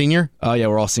junior, senior? Yeah,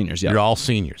 we're all seniors. Yeah, you're all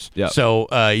seniors. Yeah. So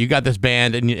you got this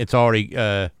band, and it's already.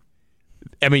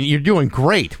 I mean, you're doing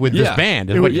great with this band.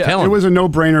 Is what you're telling me. It was a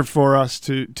no-brainer for us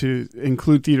to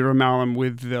include Theater of Malum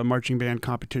with the marching band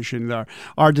competition.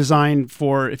 Our design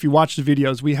for, if you watch the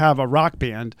videos, we have a rock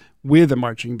band with a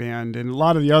marching band, and a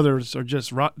lot of the others are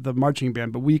just the marching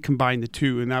band, but we combined the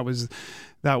two, and that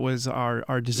was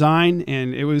our design,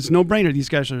 and it was no-brainer. These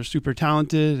guys are super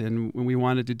talented, and we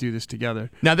wanted to do this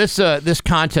together. Now, this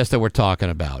contest that we're talking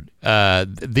about,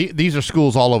 these are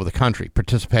schools all over the country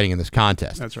participating in this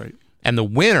contest. That's right. And the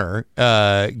winner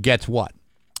gets what?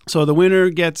 So the winner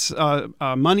gets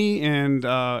money and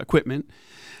equipment.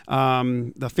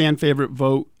 The fan favorite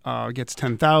vote gets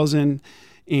 $10,000.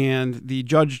 And the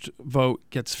judged vote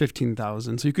gets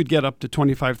 $15,000. So you could get up to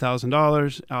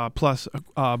 $25,000 plus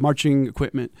marching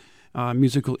equipment,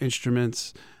 musical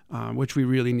instruments, which we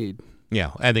really need.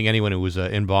 Yeah, I think anyone who was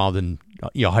involved in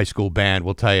high school band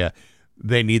will tell you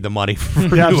they need the money for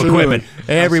new absolutely. equipment.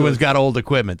 Everyone's got old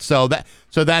equipment, so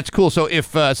that's cool. So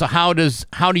how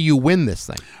do you win this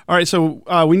thing? All right, so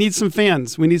we need some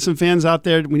fans. We need some fans out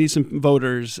there. We need some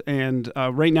voters, and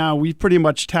right now we've pretty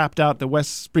much tapped out the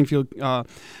West Springfield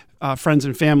friends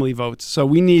and family votes. So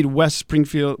we need West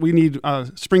Springfield. We need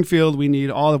Springfield. We need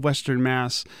all of Western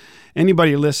Mass.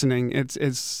 Anybody listening, it's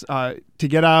to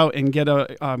get out and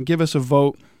give us a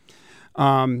vote.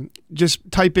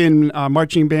 Just type in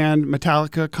marching band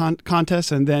Metallica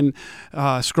contest and then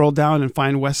scroll down and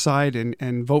find West Side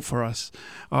and vote for us.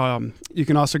 You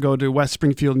can also go to West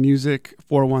Springfield Music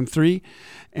 413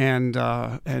 and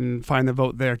find the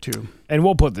vote there too. And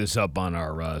we'll put this up on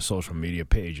our social media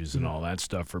pages and all that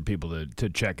stuff for people to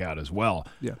check out as well.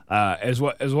 Yeah. As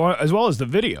well as the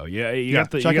video. Yeah.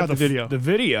 Check out the video. The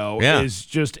video is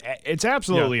just it's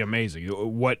absolutely amazing.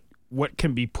 What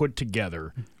can be put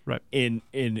together in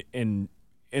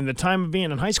the time of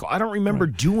being in high school. I don't remember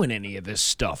doing any of this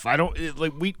stuff.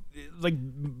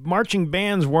 Marching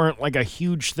bands weren't like a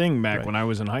huge thing back when I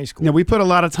was in high school. Yeah, we put a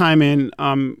lot of time in.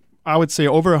 I would say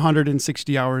over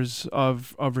 160 hours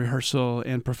of rehearsal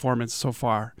and performance so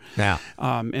far. Yeah.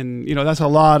 And that's a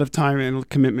lot of time and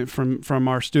commitment from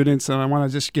our students. And I want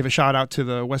to just give a shout out to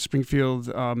the West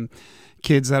Springfield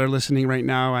kids that are listening right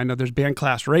now. I know there's band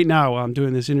class right now while I'm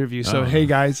doing this interview. So, hey,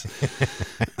 guys.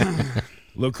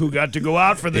 Look who got to go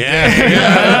out for the day.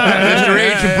 Mr.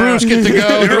 H and Bruce get to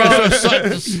go. You're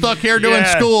also stuck here doing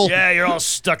school. Yeah, you're all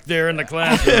stuck there in the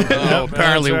classroom.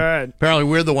 Apparently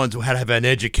we're the ones who had to have an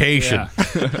education.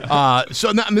 Yeah.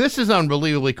 This is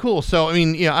unbelievably cool. So,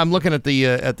 I'm looking at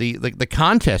the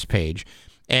contest page.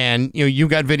 And you've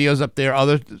got videos up there.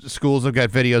 Other schools have got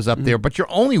videos up there, but you're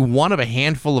only one of a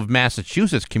handful of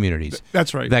Massachusetts communities.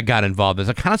 That's right. That got involved. I'm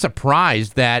kind of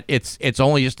surprised that it's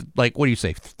only just like, what do you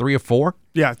say, 3 or 4?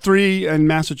 Yeah, 3 in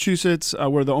Massachusetts.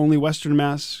 We're the only Western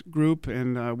Mass group,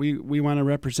 and we want to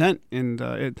represent. And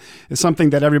it's something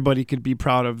that everybody could be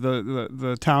proud of.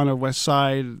 The town of West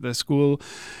Side, the school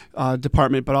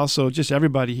department, but also just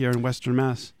everybody here in Western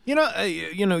Mass. You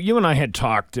and I had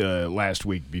talked last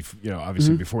week.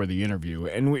 Obviously before the interview,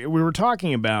 and we were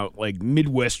talking about like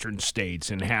Midwestern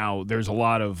states and how there's a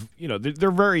lot of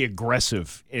they're very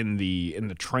aggressive in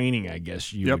the training. I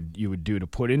guess you would do to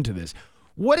put into this.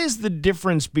 What is the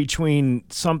difference between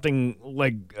something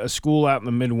like a school out in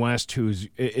the Midwest is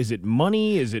it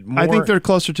money? Is it more? I think they're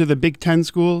closer to the Big Ten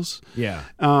schools. Yeah.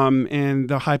 And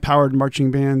the high-powered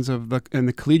marching bands in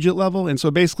the collegiate level. And so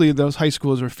basically those high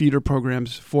schools are feeder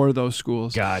programs for those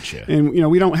schools. Gotcha. And,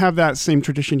 we don't have that same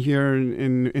tradition here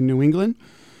in New England.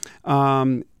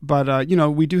 But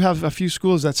we do have a few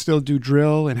schools that still do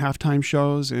drill and halftime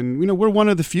shows, and we're one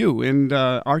of the few, and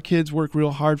our kids work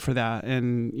real hard for that,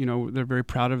 and they're very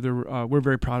proud of we're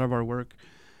very proud of our work,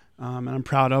 and I'm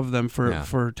proud of them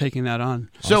for taking that on.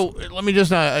 So let me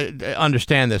just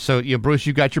understand this. So Bruce,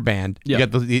 you got your band, you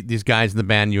got these guys in the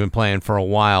band you've been playing for a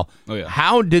while. Oh yeah.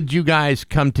 How did you guys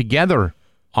come together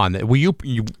on that? Were you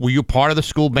part of the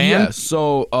school band? Yeah,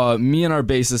 so me and our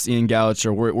bassist Ian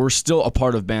Gallagher, we're still a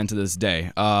part of band to this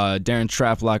day. Darren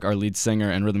Traplock, our lead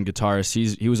singer and rhythm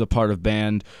guitarist, he was a part of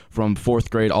band from 4th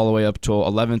grade all the way up to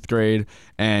 11th grade.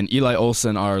 And Eli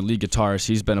Olson, our lead guitarist,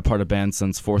 he's been a part of band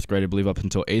since 4th grade, I believe, up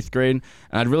until 8th grade.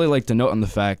 And I'd really like to note on the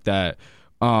fact that,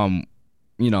 when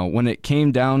it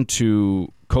came down to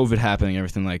COVID happening and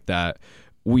everything like that,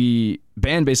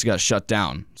 band basically got shut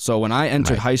down. So when I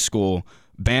entered high school,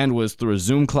 band was through a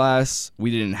Zoom class.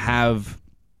 We didn't have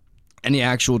any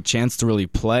actual chance to really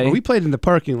play. Well, we played in the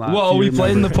parking lot. Well, we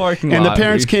played in the parking lot. And the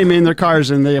parents came in their cars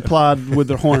and they applauded with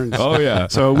their horns. Oh, yeah.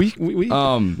 So we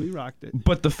rocked it.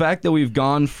 But the fact that we've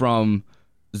gone from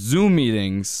Zoom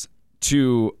meetings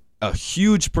to a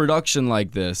huge production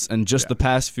like this in just the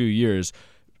past few years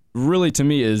really, to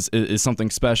me, is something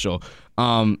special.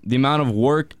 The amount of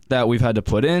work that we've had to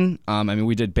put in,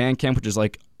 we did band camp, which is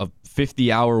like a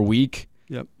 50-hour week.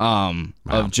 Yep.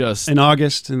 Of just in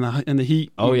August in the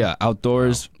heat. Oh yeah,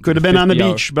 outdoors. Could have been on the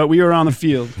beach, but we were on the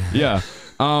field. Yeah.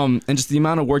 And just the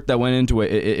amount of work that went into it,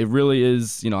 it really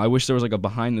is. I wish there was like a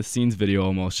behind the scenes video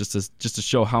almost, just to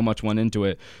show how much went into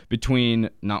it between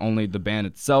not only the band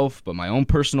itself, but my own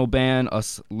personal band,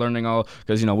 us learning all,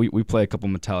 because we play a couple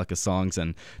Metallica songs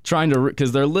and trying to,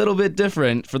 because they're a little bit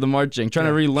different for the marching. Trying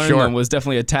to relearn them was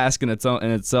definitely a task in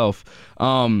itself.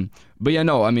 But yeah,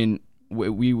 no,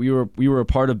 we were a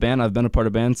part of band. I've been a part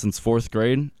of band since 4th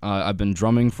grade. I've been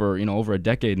drumming for over a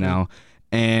decade now,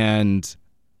 and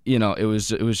it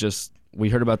was just we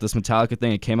heard about this Metallica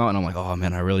thing. It came out, and I'm like, oh,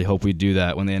 man, I really hope we do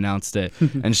that when they announced it.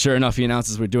 And sure enough, he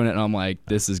announces we're doing it, and I'm like,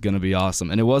 this is going to be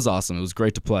awesome. And it was awesome. It was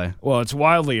great to play. Well, it's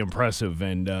wildly impressive,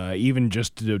 and even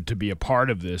just to be a part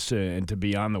of this and to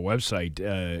be on the website,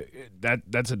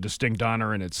 that's a distinct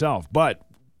honor in itself. But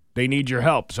they need your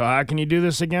help. So how can you do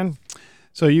this again?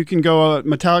 So you can go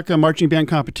Metallica Marching Band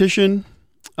Competition,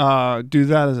 do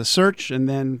that as a search, and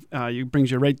then it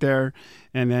brings you right there.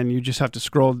 And then you just have to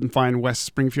scroll and find West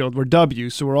Springfield. We're W,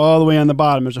 so we're all the way on the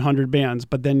bottom. There's 100 bands.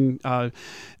 But then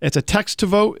it's a text to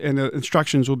vote, and the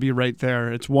instructions will be right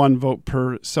there. It's 1 vote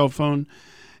per cell phone.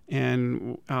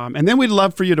 And then we'd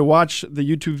love for you to watch the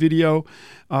YouTube video,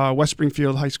 West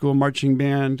Springfield High School Marching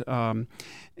Band,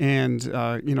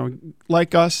 and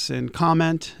like us and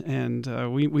comment.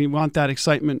 And we want that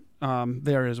excitement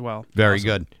there as well. Very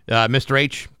good. Mr.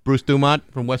 H, Bruce Dumont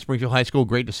from West Springfield High School,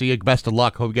 great to see you. Best of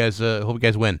luck. Hope you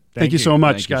guys win. Thank you so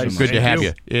much, guys. Good to have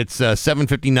you. It's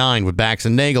 7:59 with Bax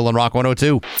and Nagle on Rock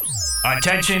 102.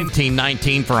 Attention.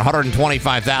 19 for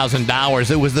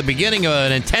 $125,000. It was the beginning of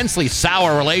an intensely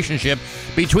sour relationship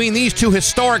between these two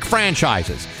historic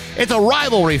franchises. It's a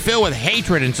rivalry filled with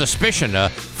hatred and suspicion, a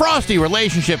frosty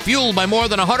relationship fueled by more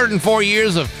than 104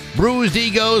 years of bruised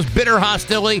egos, bitter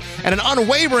hostility, and an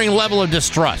unwavering level of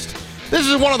distrust. This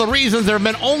is one of the reasons there have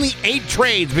been only 8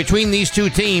 trades between these two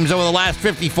teams over the last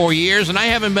 54 years, and I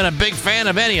haven't been a big fan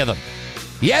of any of them.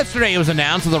 Yesterday it was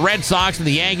announced that the Red Sox and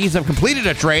the Yankees have completed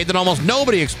a trade that almost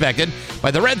nobody expected, by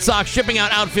the Red Sox shipping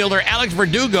out outfielder Alex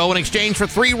Verdugo in exchange for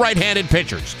 3 right-handed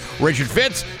pitchers, Richard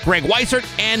Fitts, Greg Weissert,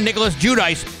 and Nicholas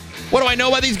Judice. What do I know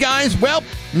about these guys? Well,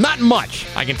 not much.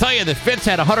 I can tell you that Fitts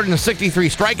had 163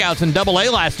 strikeouts in Double-A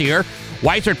last year.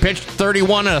 Weissert pitched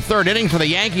 31 1/3 innings for the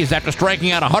Yankees after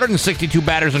striking out 162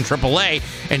 batters in Triple-A,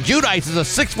 and Judice is a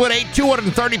 6'8",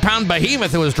 230-pound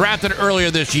behemoth who was drafted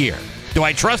earlier this year. Do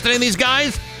I trust any of these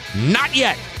guys? Not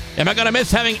yet. Am I going to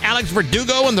miss having Alex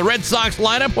Verdugo in the Red Sox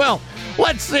lineup? Well,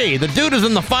 let's see. The dude is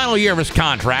in the final year of his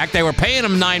contract. They were paying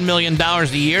him $9 million a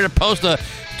year to post a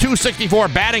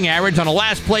 .264 batting average on a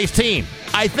last-place team.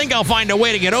 I think I'll find a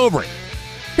way to get over it.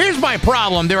 Here's my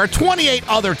problem. There are 28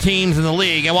 other teams in the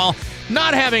league, and while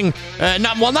not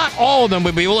all of them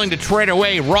would be willing to trade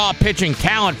away raw pitching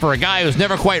talent for a guy who's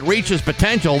never quite reached his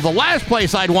potential, the last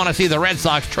place I'd want to see the Red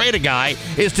Sox trade a guy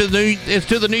is to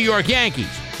the New York Yankees.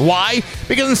 Why?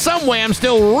 Because in some way I'm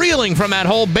still reeling from that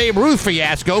whole Babe Ruth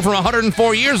fiasco from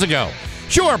 104 years ago.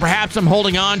 Sure, perhaps I'm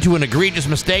holding on to an egregious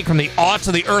mistake from the aughts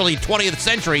of the early 20th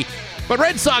century, but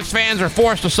Red Sox fans are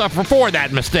forced to suffer for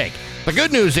that mistake. The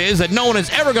good news is that no one is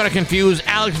ever going to confuse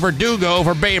Alex Verdugo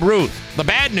for Babe Ruth. The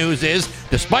bad news is,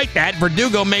 despite that,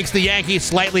 Verdugo makes the Yankees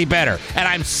slightly better, and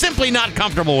I'm simply not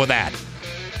comfortable with that.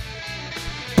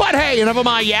 But hey, enough of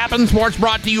my yapping. Sports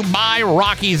brought to you by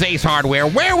Rocky's Ace Hardware.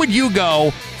 Where would you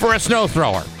go for a snow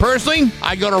thrower? Personally,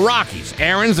 I'd go to Rocky's.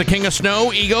 Aaron's the king of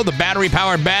snow, Ego the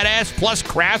battery-powered badass, plus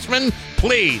Craftsman.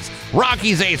 Please,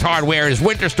 Rocky's Ace Hardware is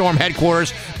Winter Storm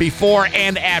headquarters before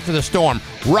and after the storm.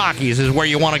 Rocky's is where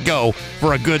you want to go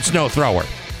for a good snow thrower.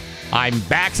 I'm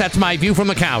Bax. That's my view from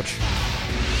the couch.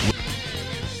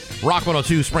 Rock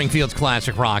 102, Springfield's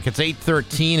Classic Rock. It's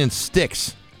 8:13 and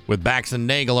Sticks with Bax and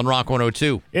Nagle and Rock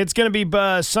 102. It's going to be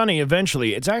sunny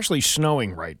eventually. It's actually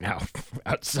snowing right now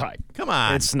outside. Come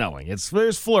on. It's snowing.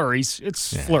 There's flurries.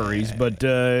 Flurries, but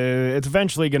it's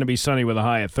eventually going to be sunny with a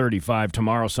high at 35.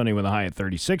 Tomorrow, sunny with a high at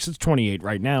 36. It's 28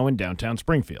 right now in downtown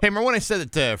Springfield. Hey, remember when I said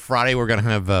that Friday we're going to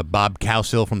have Bob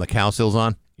Cowsill from the Cowsills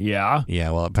on? Yeah.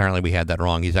 Yeah, well, apparently we had that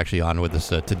wrong. He's actually on with us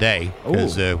today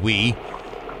because we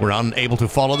were unable to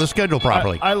follow the schedule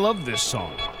properly. I love this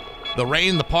song. The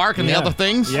rain, the park, and the other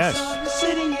things? Yes.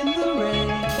 Sitting in the rain.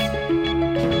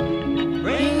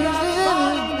 Raindrops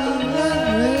falling on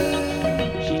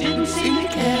her. She didn't seem to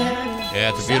care. Yeah,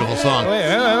 it's a beautiful song. Wait.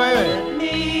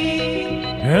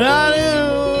 And I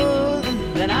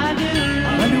knew. Then I knew.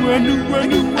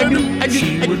 I knew.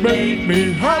 She would make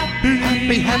me happy.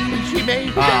 She made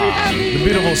me happy. The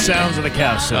beautiful sounds of the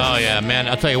Cowsills. Oh, yeah, man.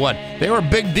 I'll tell you what. They were a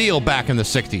big deal back in the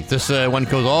 60s. This one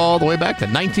goes all the way back to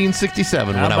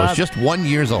 1967 when I was just 1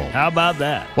 year old. How about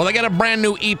that? Well, they got a brand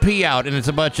new EP out, and it's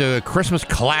a bunch of Christmas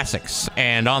classics.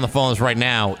 And on the phones right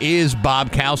now is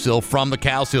Bob Cowsill from the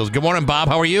Cowsills. Good morning, Bob.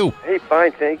 How are you? Hey,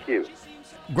 fine, thank you.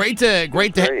 Great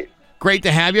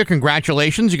to have you.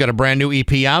 Congratulations. You got a brand new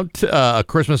EP out, a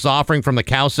Christmas offering from the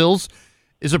Cowsills.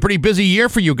 It's a pretty busy year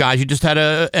for you guys. You just had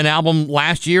an album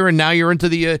last year, and now you're into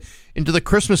the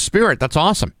Christmas spirit. That's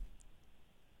awesome.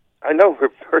 I know we're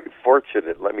very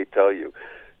fortunate, let me tell you.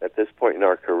 At this point in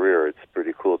our career, it's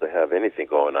pretty cool to have anything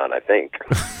going on, I think.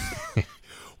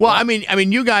 Well, I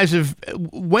mean, you guys have.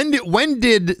 When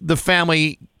did the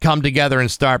family come together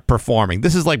and start performing?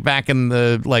 This is like back in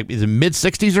the is it mid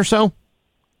 '60s or so?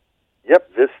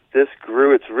 Yep, this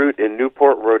grew its root in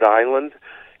Newport, Rhode Island,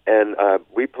 and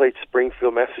we played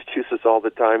Springfield, Massachusetts all the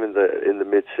time in the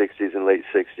mid '60s and late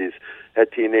 '60s.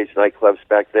 Had teenage nightclubs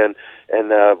back then,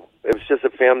 and it was just a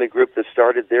family group that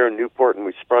started there in Newport, and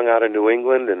we sprung out of New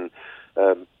England, and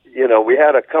we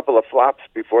had a couple of flops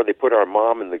before they put our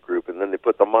mom in the group, and then they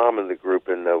put the mom in the group,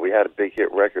 and we had a big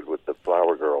hit record with the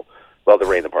Flower Girl. Well, the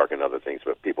Rain in the Park and other things,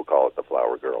 but people call it the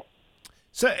Flower Girl.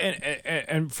 So,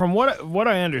 and from what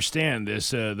I understand,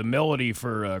 the melody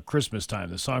for Christmas Time,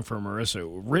 the song for Marissa,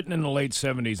 written in the late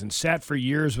 '70s and sat for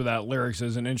years without lyrics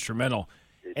as an instrumental,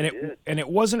 it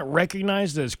wasn't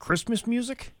recognized as Christmas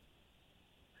music.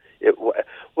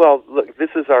 Well, look,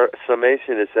 this is our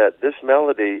summation. Is that this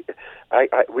melody,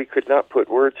 we could not put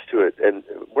words to it, and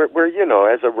we're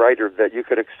as a writer that you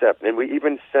could accept, and we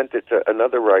even sent it to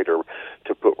another writer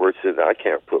to put words to it. I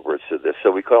can't put words to this,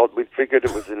 so we figured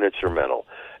it was an instrumental,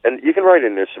 and you can write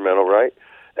an instrumental, right?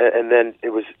 And then it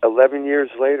was 11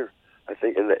 years later, I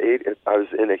think I was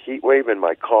in a heat wave in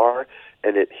my car,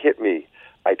 and it hit me.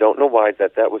 I don't know why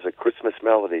that was a Christmas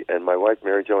melody, and my wife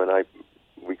Mary Jo and I.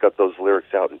 We got those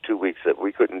lyrics out in 2 weeks that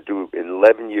we couldn't do in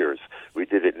 11 years. We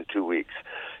did it in 2 weeks.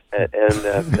 And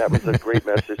that was a great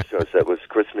message to us. That was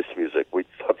Christmas music. We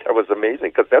thought that was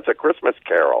amazing because that's a Christmas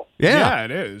carol. Yeah,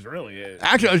 it is. It really is.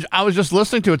 Actually, I was just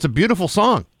listening to it. It's a beautiful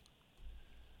song.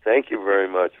 Thank you very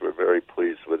much. We're very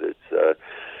pleased with it.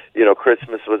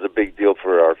 Christmas was a big deal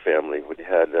for our family. We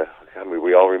had,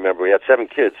 we all remember, we had 7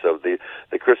 kids, so the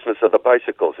Christmas of the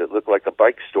bicycles, it looked like a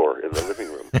bike store in the living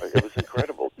room. It was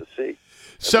incredible to see.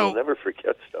 So we'll never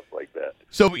forget stuff like that.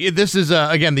 So this is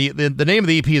again the name of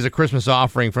the EP is A Christmas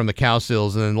Offering from the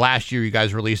Cowsills, and then last year you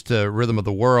guys released Rhythm of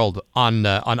the World on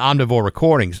Omnivore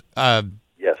Recordings.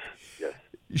 Yes.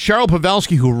 Cheryl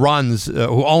Pavelski, who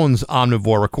owns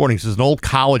Omnivore Recordings, is an old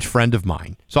college friend of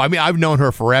mine. So I mean, I've known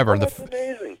her forever. That's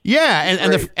amazing.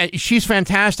 Yeah, and she's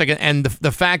fantastic, and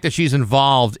the fact that she's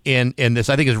involved in this,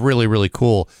 I think, is really, really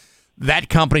cool. That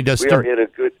company does.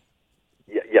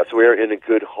 We are in a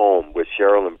good home with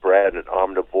Cheryl and Brad and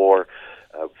Omnivore.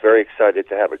 Very excited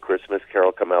to have a Christmas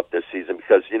Carol come out this season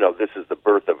because, this is the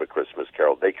birth of a Christmas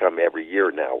Carol. They come every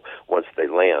year now once they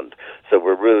land. So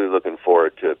we're really looking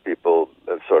forward to people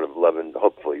sort of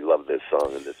hopefully love this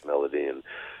song and this melody. And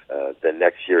then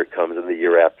next year it comes and the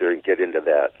year after and get into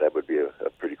that. That would be a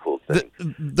pretty cool thing.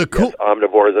 Yes,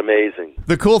 Omnivore is amazing.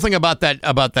 The cool thing about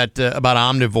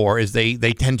Omnivore is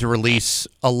they tend to release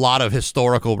a lot of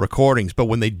historical recordings, but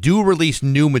when they do release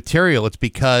new material, it's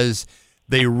because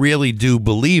they really do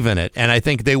believe in it, and I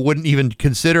think they wouldn't even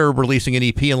consider releasing an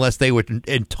EP unless they were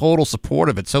in total support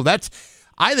of it. So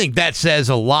I think that says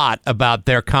a lot about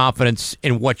their confidence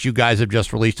in what you guys have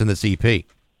just released in this EP.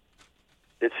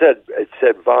 It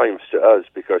said volumes to us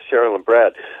because Cheryl and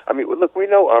Brad. I mean, look, we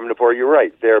know Omnivore. You're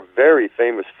right; they're very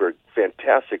famous for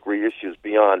fantastic reissues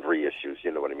beyond reissues.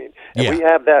 You know what I mean? And we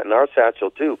have that in our satchel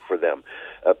too for them.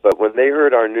 But when they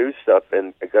heard our new stuff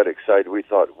and got excited, we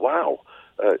thought, "Wow."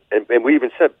 And we even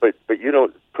said, but you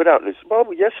don't put out news.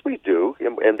 Well, yes, we do,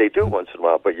 and they do once in a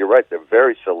while. But you're right; they're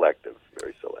very selective,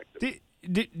 very selective.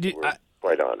 We're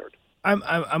quite honored.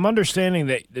 I'm understanding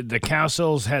that the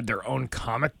Cowsills had their own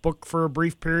comic book for a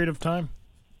brief period of time.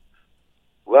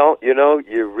 Well,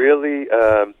 you really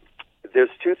there's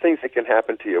 2 things that can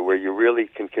happen to you where you really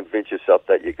can convince yourself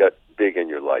that you got big in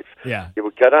your life. Yeah,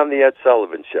 you got on the Ed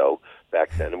Sullivan Show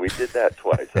back then, and we did that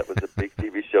twice. That was a big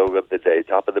TV show of the day,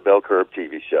 top of the bell curve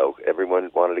TV show. Everyone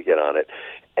wanted to get on it.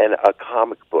 And a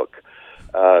comic book.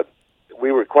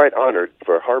 We were quite honored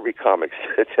for Harvey Comics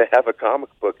to have a comic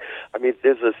book. I mean,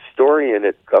 there's a story in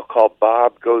it called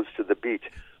Bob Goes to the Beach.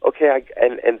 Okay,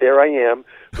 and there I am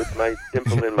with my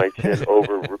dimple in my chin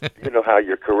over, how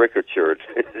you're caricatured.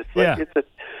 It's like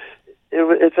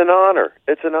it's an honor.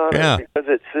 It's an honor because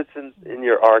it sits in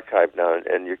your archive now,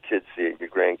 and your kids see it, your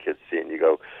grandkids see it, and you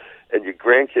go, and your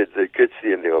grandkids, the kids see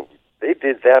it, and they go, they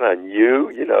did that on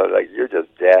you? Like you're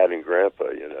just dad and grandpa,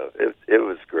 It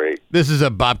was great. This is a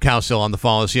Bob Cowsill on the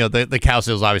phone. The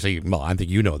Cowsills, obviously, well, I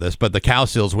think you know this, but the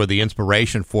Cowsills were the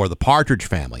inspiration for the Partridge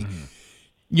Family.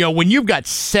 Mm-hmm. When you've got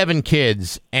 7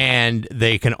 kids and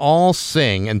they can all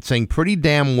sing and sing pretty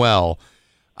damn well,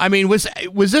 I mean, was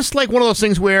this like one of those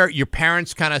things where your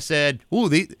parents kind of said, "Ooh,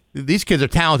 these kids are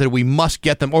talented. We must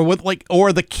get them," or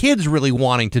or the kids really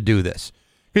wanting to do this?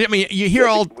 I mean, you hear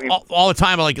all the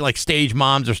time like stage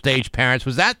moms or stage parents.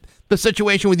 Was that the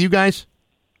situation with you guys?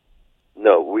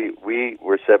 No, we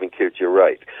were 7 kids. You're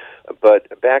right.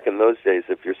 But back in those days,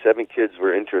 if your 7 kids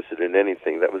were interested in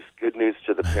anything, that was good news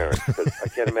to the parents, because I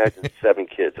can't imagine 7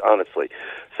 kids, honestly.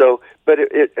 So, but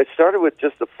it started with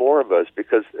just the 4 of us,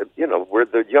 because, we're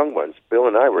the young ones. Bill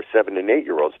and I were 7 and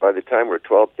 8-year-olds. By the time we're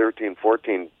 12, 13,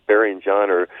 14, Barry and John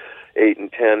are 8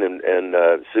 and 10, and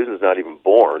Susan's not even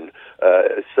born.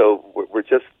 So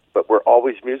but we're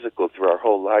always musical through our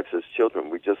whole lives as children.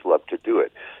 We just love to do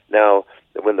it. Now,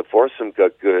 when the foursome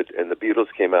got good and the Beatles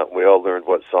came out and we all learned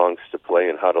what songs to play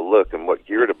and how to look and what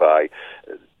gear to buy,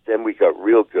 then we got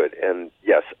real good. And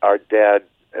yes, our dad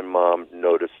and mom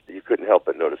noticed. You couldn't help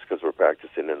but notice, because we're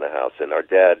practicing in the house. And our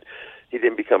dad, he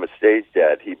didn't become a stage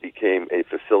dad. He became a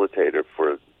facilitator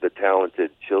for the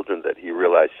talented children that he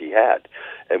realized he had.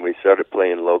 And we started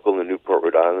playing local in Newport,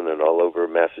 Rhode Island, and all over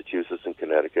Massachusetts and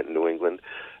Connecticut and New England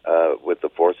with the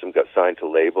foursome, got signed to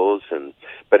labels.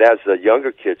 But as the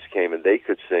younger kids came and they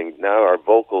could sing, now our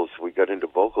vocals, we got into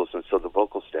vocals, and so the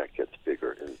vocal stack gets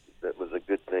bigger, and that was a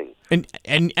good thing.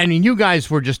 And you guys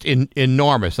were just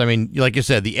enormous. I mean, like you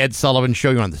said, the Ed Sullivan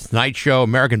Show, you're on the Tonight Show,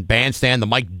 American Bandstand, the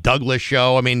Mike Douglas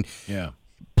Show. I mean, yeah.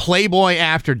 Playboy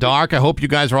After Dark. I hope you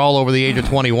guys were all over the age of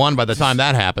 21 by the time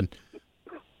that happened.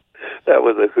 That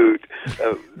was a hoot.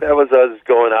 That was us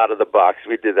going out of the box.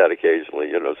 We did that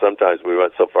occasionally. Sometimes we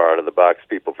went so far out of the box,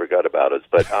 people forgot about us.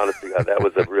 But honestly, that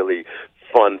was a really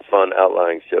fun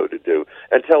outlying show to do.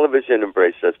 And television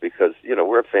embraced us because,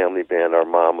 we're a family band. Our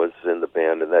mom was in the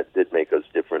band, and that did make us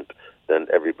different than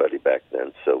everybody back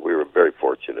then. So we were very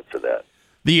fortunate for that.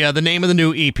 The name of the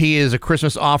new EP is A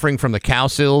Christmas Offering from the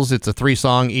Cowsills. It's a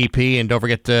 3-song EP, and don't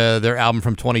forget their album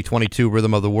from 2022,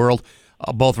 Rhythm of the World,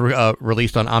 both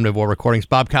released on Omnivore Recordings.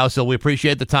 Bob Cowsill, we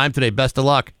appreciate the time today. Best of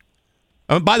luck.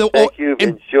 By the way, thank you.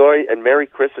 Enjoy and Merry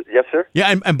Christmas. Yes, sir?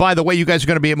 Yeah, and by the way, you guys are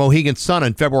going to be at Mohegan Sun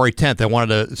on February 10th. I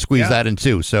wanted to squeeze that in,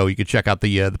 too, so you could check out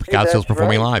the Cowsills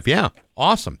performing live. Yeah,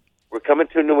 awesome. We're coming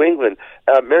to New England.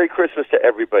 Merry Christmas to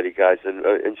everybody, guys, and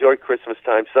enjoy Christmas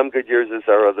time. Some Good Years is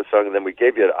our other song, and then we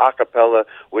gave you an a cappella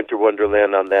Winter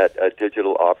Wonderland on that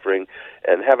digital offering.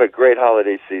 And have a great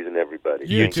holiday season, everybody.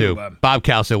 You too. Bob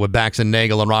Cowsill with Bax and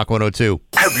Nagle on Rock 102.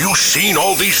 Have you seen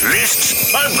all these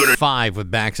lists? I'm going to... 5 with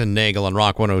Bax and Nagle on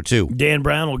Rock 102. Dan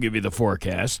Brown will give you the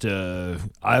forecast.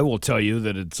 I will tell you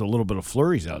that it's a little bit of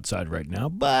flurries outside right now,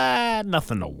 but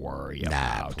nothing to worry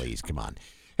about. Please, come on.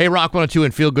 Hey, Rock 102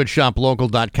 and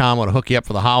FeelGoodShopLocal.com want to hook you up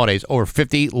for the holidays. Over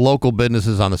 50 local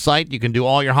businesses on the site. You can do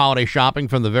all your holiday shopping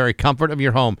from the very comfort of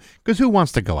your home, because who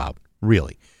wants to go out,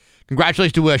 really?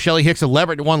 Congratulations to Shelly Hicks of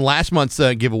Leverett, who won last month's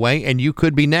giveaway, and you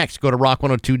could be next. Go to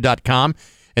rock102.com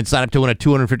and sign up to win a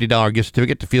 $250 gift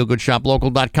certificate to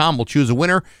FeelGoodShopLocal.com. We'll choose a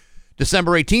winner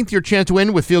December 18th. Your chance to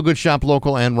win with Feel Good Shop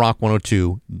Local and Rock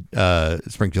 102,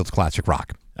 Springfield's Classic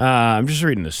Rock. I'm just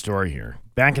reading a story here.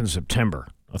 Back in September,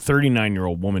 a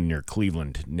 39-year-old woman near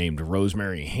Cleveland named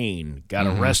Rosemary Hain got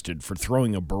arrested for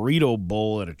throwing a burrito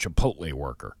bowl at a Chipotle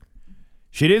worker.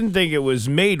 She didn't think it was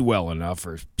made well enough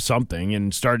or something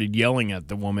and started yelling at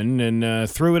the woman and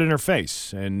threw it in her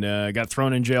face and got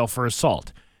thrown in jail for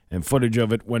assault. And footage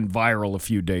of it went viral a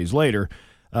few days later.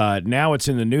 Now it's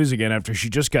in the news again after she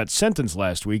just got sentenced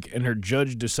last week, and her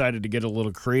judge decided to get a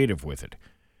little creative with it.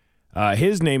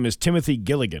 His name is Timothy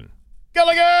Gilligan.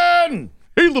 Gilligan!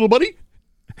 Hey, little buddy.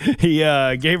 He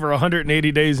gave her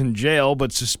 180 days in jail,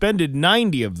 but suspended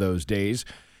 90 of those days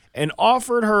and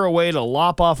offered her a way to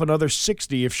lop off another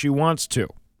 60 if she wants to.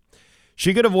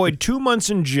 She could avoid 2 months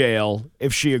in jail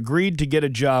if she agreed to get a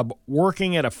job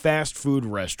working at a fast food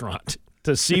restaurant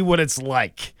to see what it's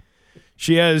like.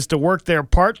 She has to work there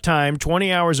part-time,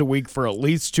 20 hours a week for at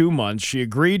least 2 months. She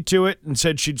agreed to it and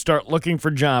said she'd start looking for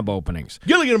job openings.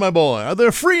 Gilligan, my boy, are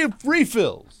there free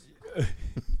refills?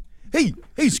 Hey,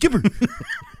 Skipper.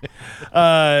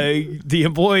 The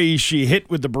employee she hit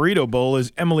with the burrito bowl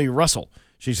is Emily Russell.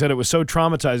 She said it was so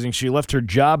traumatizing she left her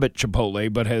job at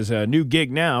Chipotle, but has a new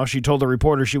gig now. She told the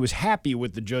reporter she was happy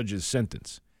with the judge's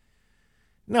sentence.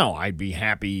 No, I'd be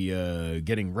happy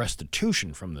getting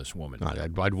restitution from this woman.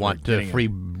 I'd want free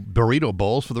burrito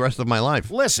bowls for the rest of my life.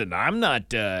 Listen, I'm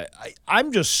not.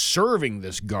 I'm just serving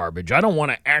this garbage. I don't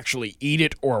want to actually eat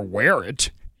it or wear it.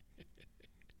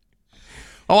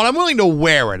 Oh, and I'm willing to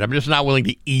wear it. I'm just not willing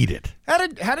to eat it. How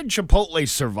did Chipotle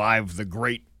survive the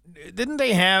great? Didn't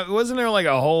they have? Wasn't there like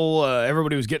a whole?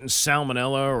 Everybody was getting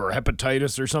salmonella or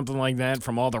hepatitis or something like that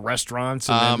from all the restaurants.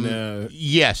 And then,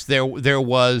 yes, there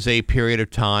was a period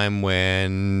of time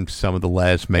when some of the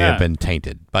lettuce may have been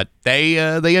tainted, but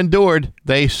they endured.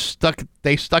 They stuck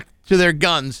to their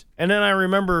guns. And then I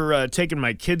remember taking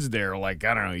my kids there, like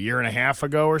I don't know, a year and a half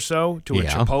ago or so, to a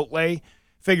Chipotle,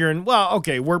 figuring, well,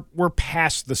 okay, we're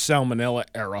past the salmonella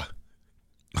era.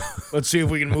 Let's see if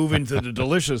we can move into the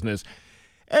deliciousness.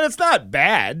 And it's not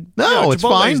bad. No, it's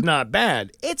fine. Chipotle's not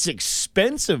bad. It's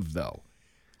expensive, though.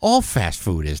 All fast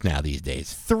food is now these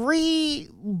days. 3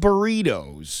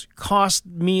 burritos cost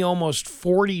me almost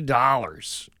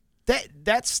 $40.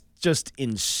 That's just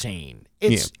insane.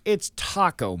 It's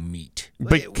taco meat.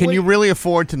 But can you really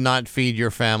afford to not feed your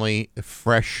family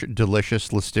fresh, delicious,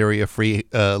 listeria-free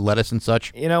lettuce and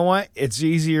such? You know what? It's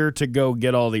easier to go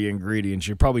get all the ingredients.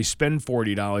 You probably spend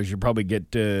 $40. You probably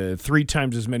get 3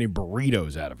 times as many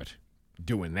burritos out of it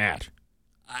doing that.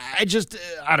 I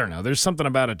don't know. There's something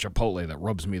about a Chipotle that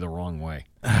rubs me the wrong way.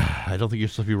 I don't think you're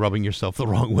supposed to be rubbing yourself the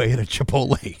wrong way at a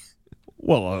Chipotle.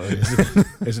 Well,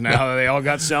 isn't that how they all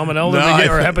got salmonella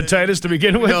or hepatitis to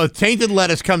begin with? No, tainted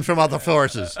lettuce comes from other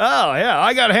sources. Oh yeah,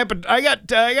 I got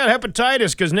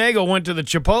hepatitis because Nagle went to the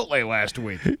Chipotle last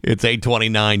week. It's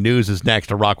 8:29. News is next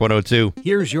to Rock 102.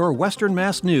 Here's your Western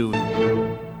Mass News.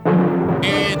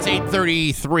 It's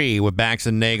 8:33 with Bax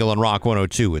and Nagle on Rock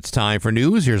 102. It's time for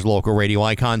news. Here's local radio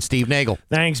icon Steve Nagle.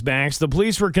 Thanks, Bax. The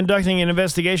police were conducting an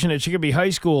investigation at Chicopee High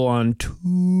School on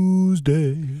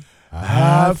Tuesday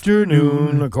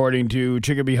afternoon. According to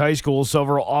Chicopee High School,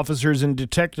 several officers and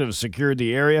detectives secured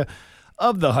the area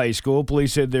of the high school.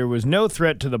 Police said there was no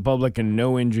threat to the public and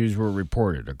no injuries were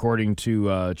reported. According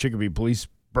to Chicopee Police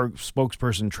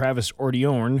spokesperson Travis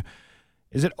Odiorn,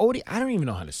 is it Odi? I don't even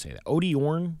know how to say that.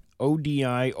 Odiorn?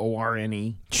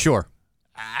 Odiorne? Sure.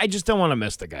 I just don't want to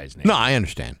mess the guy's name. No, I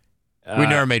understand. We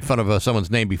never made fun of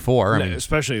someone's name before.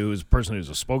 Especially who's a person who's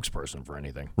a spokesperson for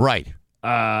anything. Right.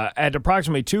 At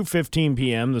approximately 2:15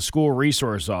 p.m., the school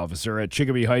resource officer at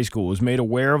Chicopee High School was made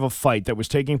aware of a fight that was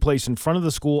taking place in front of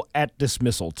the school at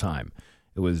dismissal time.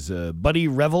 It was Buddy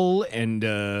Revel and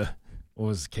what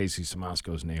was Casey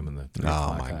Samasco's name in the?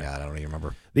 Oh my God, I don't even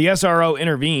remember. The SRO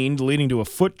intervened, leading to a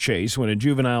foot chase when a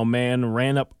juvenile man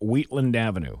ran up Wheatland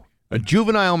Avenue. A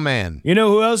juvenile man. You know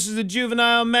who else is a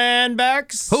juvenile man,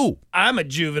 Bax? Who? I'm a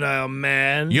juvenile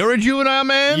man. You're a juvenile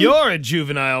man? You're a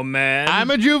juvenile man.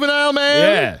 I'm a juvenile man?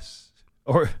 Yes.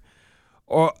 Or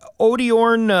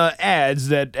Odiorn adds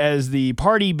that as the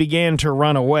party began to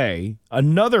run away,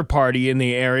 another party in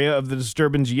the area of the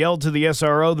disturbance yelled to the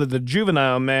SRO that the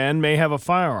juvenile man may have a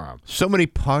firearm. So many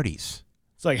parties.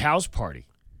 It's like house party.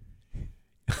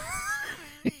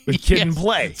 With kid and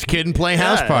play. It's kid and play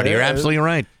house party. You're absolutely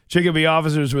right. Chicopee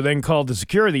officers were then called to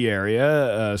secure the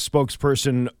area.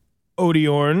 Spokesperson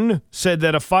Odiorn said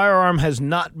that a firearm has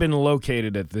not been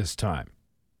located at this time.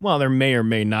 Well, there may or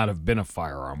may not have been a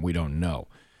firearm. We don't know.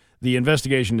 The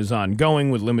investigation is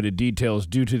ongoing with limited details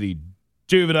due to the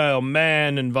juvenile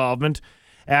man involvement.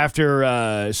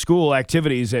 After school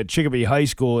activities at Chicopee High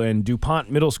School and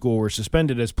DuPont Middle School were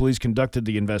suspended as police conducted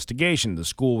the investigation, the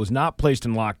school was not placed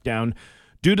in lockdown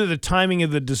due to the timing of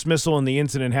the dismissal and the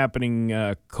incident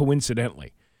happening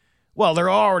coincidentally. Well, they're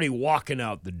already walking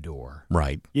out the door.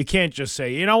 Right. You can't just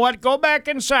say, you know what, go back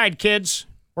inside, kids.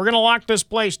 We're going to lock this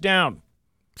place down.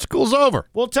 School's over.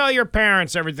 We'll tell your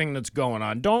parents everything that's going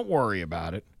on. Don't worry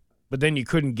about it. But then you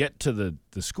couldn't get to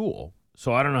the school,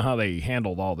 so I don't know how they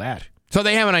handled all that. So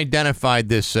they haven't identified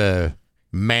this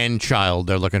man-child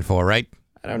they're looking for, right?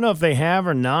 I don't know if they have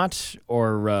or not,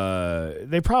 or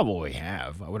they probably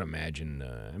have. I would imagine.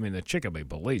 The Chicopee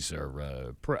police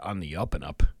are on the up and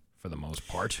up for the most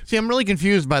part. See, I'm really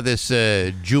confused by this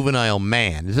juvenile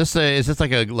man. Is this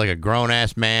like a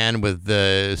grown-ass man with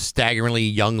staggeringly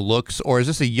young looks, or is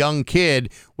this a young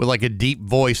kid with like a deep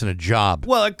voice and a job?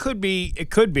 Well, it could be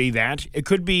that. It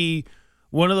could be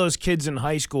one of those kids in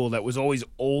high school that was always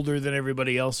older than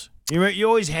everybody else. You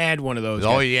always had one of those.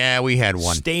 Oh, yeah, we had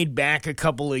one. Stayed back a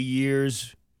couple of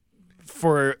years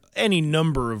for any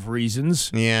number of reasons.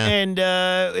 Yeah. And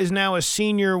is now a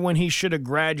senior when he should have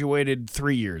graduated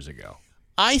 3 years ago.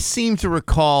 I seem to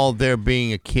recall there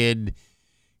being a kid.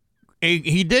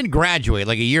 He did graduate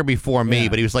like a year before me,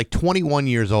 but he was like 21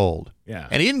 years old. Yeah.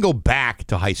 And he didn't go back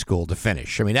to high school to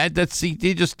finish. I mean,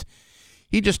 he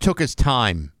just took his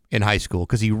time in high school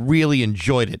because he really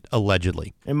enjoyed it,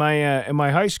 allegedly. In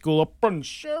my high school up in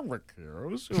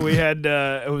Syracuse, we had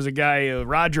it was a guy,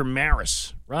 Roger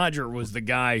Maris. Roger was the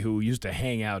guy who used to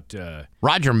hang out.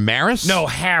 Roger Maris? No,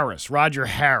 Harris. Roger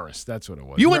Harris. That's what it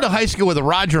was. You went to high school with a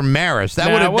Roger Maris.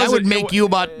 That would make you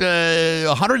about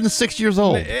 106 years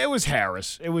old. It was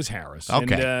Harris.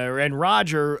 Okay. And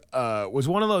Roger was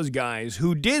one of those guys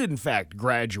who did in fact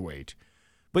graduate,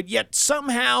 but yet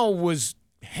somehow was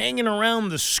hanging around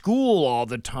the school all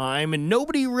the time, and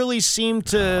nobody really seemed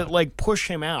to push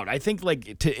him out. I think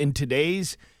in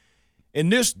today's In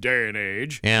this day and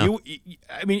age, Yeah.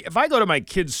 I mean, if I go to my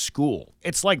kid's school,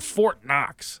 it's like Fort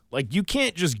Knox. Like, you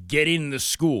can't just get in the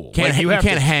school. Can't, like, you have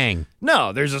can't to, hang.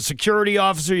 No, there's a security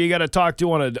officer you got to talk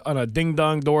to on a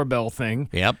ding-dong doorbell thing.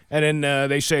 Yep. And then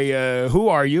they say, who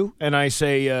are you? And I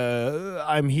say,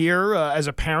 I'm here as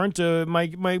a parent.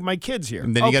 My kid's here.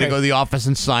 And then you got to go to the office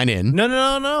and sign in.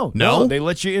 No. They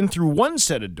let you in through one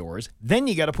set of doors. Then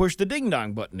you got to push the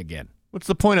ding-dong button again. What's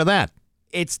the point of that?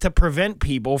 It's to prevent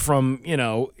people from,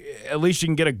 at least you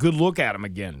can get a good look at them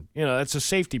again. That's a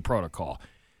safety protocol.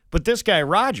 But this guy,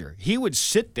 Roger, he would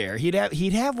sit there. He'd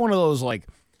have one of those, like,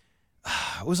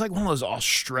 it was like one of those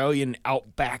Australian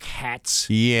outback hats.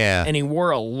 Yeah. And he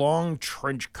wore a long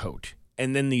trench coat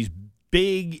and then these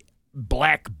big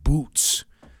black boots.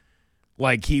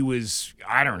 Like he was,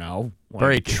 I don't know.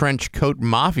 Very trench coat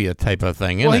mafia type of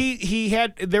thing, Well, isn't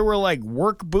it? there were like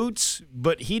work boots,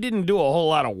 but he didn't do a whole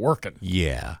lot of working.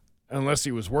 Yeah. Unless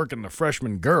he was working the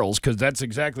freshman girls, because that's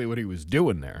exactly what he was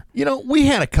doing there. We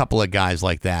had a couple of guys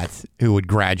like that who had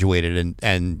graduated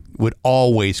and would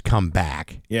always come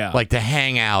back. Yeah. Like to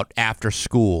hang out after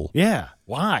school. Yeah.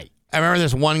 Why? I remember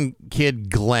this one kid,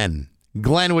 Glenn.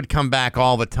 Glenn would come back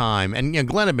all the time. And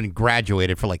Glenn had been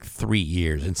graduated for like 3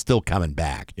 years and still coming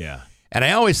back. Yeah. And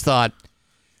I always thought,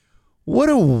 what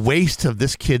a waste of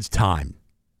this kid's time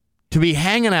to be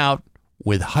hanging out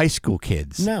with high school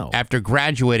kids. No. After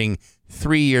graduating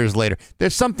 3 years later.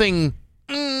 There's something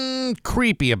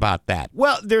creepy about that.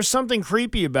 Well, there's something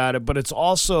creepy about it, but it's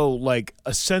also like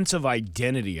a sense of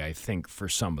identity, I think, for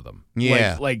some of them.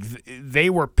 Yeah. Like they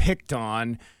were picked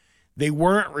on. They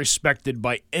weren't respected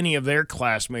by any of their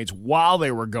classmates while they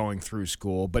were going through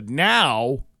school, but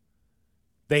now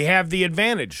they have the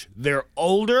advantage. They're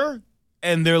older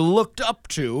and they're looked up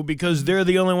to because they're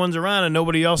the only ones around and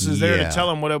nobody else is there to tell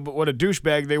them what a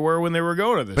douchebag they were when they were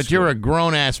going to this But school. you're a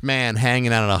grown-ass man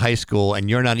hanging out at a high school, and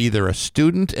you're not either a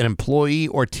student, an employee,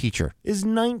 or teacher. Is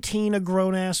 19 a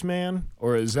grown-ass man,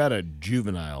 or is that a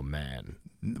juvenile man?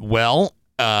 Well,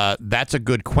 that's a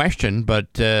good question,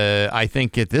 but I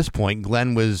think at this point,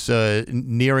 Glenn was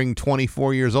nearing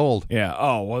 24 years old. Yeah.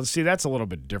 Oh, well, see, that's a little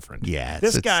bit different. Yeah,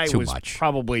 this it's guy too was much.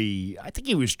 probably, I think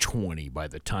he was 20 by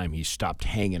the time he stopped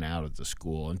hanging out at the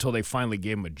school until they finally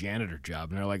gave him a janitor job.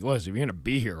 And they're like, listen, if you're going to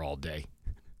be here all day,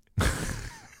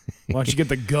 why don't you get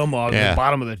the gum off the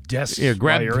bottom of the desk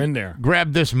while you're in there?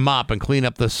 Grab this mop and clean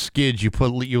up the skids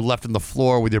you left on the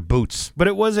floor with your boots. But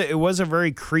it was a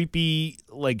very creepy,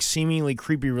 like seemingly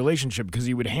creepy relationship because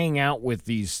he would hang out with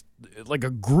these, like a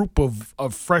group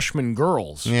of freshman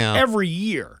girls every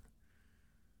year.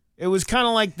 It was kind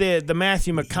of like the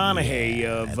Matthew McConaughey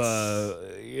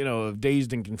of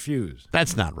Dazed and Confused.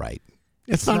 That's not right.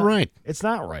 It's not right. It's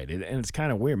not right, and it's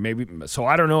kind of weird. Maybe so.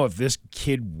 I don't know if this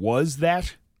kid was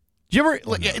that. Do you ever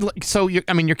so?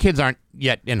 Your kids aren't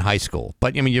yet in high school,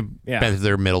 but you've been to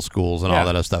their middle schools and all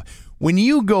that other stuff. When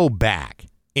you go back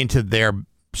into their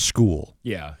school,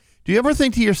 do you ever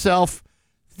think to yourself,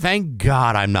 "Thank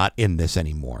God I'm not in this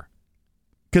anymore"?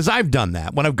 Because I've done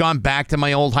that when I've gone back to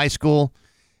my old high school,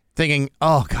 thinking,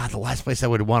 "Oh God, the last place I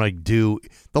would want to do,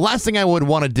 the last thing I would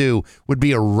want to do would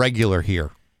be a regular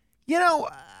here."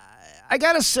 I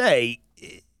gotta say,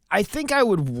 I think I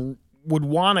would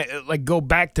want to go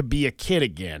back to be a kid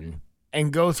again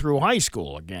and go through high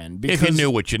school again. Because, if you knew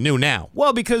what you knew now.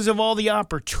 Well, because of all the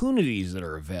opportunities that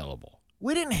are available.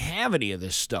 We didn't have any of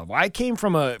this stuff. I came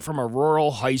from a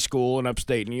rural high school in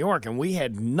upstate New York, and we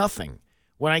had nothing.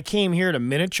 When I came here to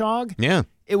Minnechaug,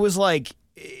 it was like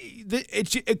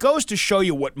it goes to show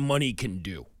you what money can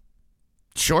do.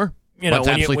 Sure. When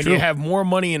you have more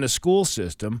money in a school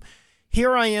system.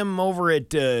 Here I am over at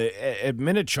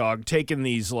Minnechaug taking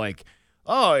these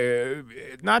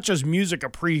not just music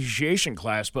appreciation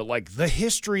class, but like the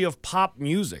history of pop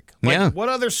music. What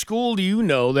other school do you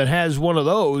know that has one of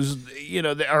those?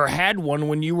 Or had one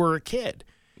when you were a kid?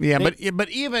 Yeah, but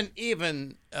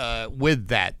even with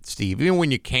that, Steve, even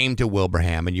when you came to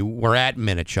Wilbraham and you were at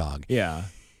Minnechaug,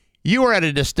 you were at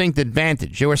a distinct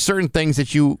advantage. There were certain things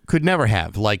that you could never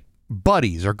have, like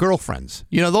buddies or girlfriends.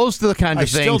 Those are the kinds of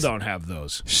things. I still don't have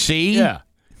those. See? Yeah.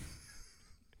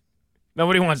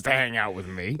 Nobody wants to hang out with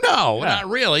me. No, not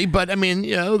really. But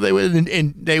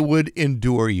they would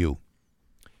endure you.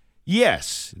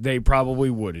 Yes, they probably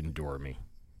would endure me.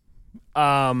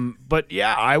 But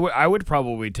yeah, I would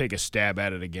probably take a stab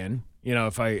at it again.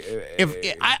 If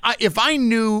I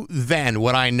knew then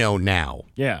what I know now,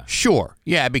 sure,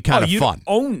 it'd be kind of fun. You'd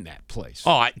own that place.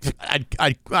 Oh,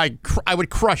 I would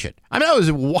crush it.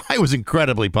 I was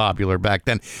incredibly popular back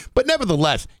then, but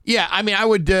nevertheless, I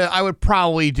would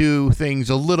probably do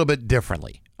things a little bit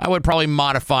differently. I would probably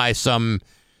modify some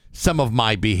some of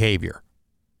my behavior.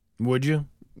 Would you?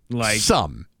 Like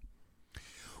some.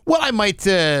 Well, I might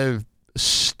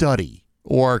study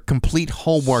or complete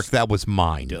homework that was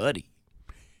mine. Study.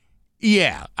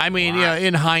 Yeah. I mean,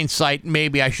 in hindsight,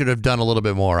 maybe I should have done a little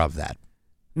bit more of that.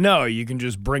 No, you can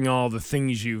just bring all the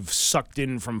things you've sucked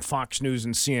in from Fox News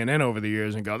and CNN over the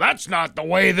years and go, that's not the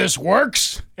way this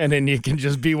works. And then you can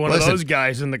just be one of those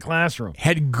guys in the classroom.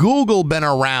 Had Google been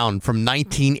around from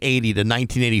 1980 to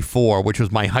 1984, which was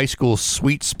my high school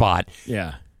sweet spot,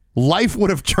 life would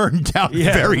have turned out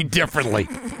very differently.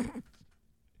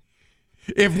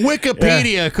 If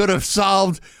Wikipedia could have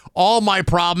solved all my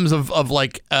problems of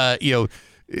like,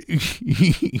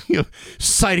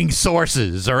 citing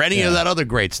sources or any of that other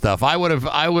great stuff, I would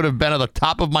have been at the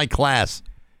top of my class.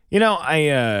 You know,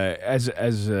 I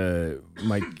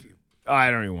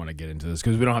don't even want to get into this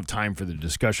because we don't have time for the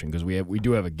discussion because we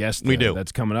do have a guest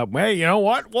that's coming up. Hey, you know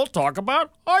what? We'll talk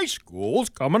about high schools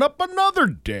coming up another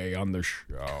day on the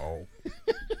show.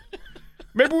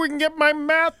 Maybe we can get my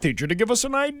math teacher to give us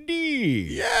an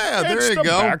ID. Yeah, there it's you the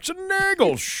go. Bax and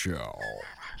Nagle show.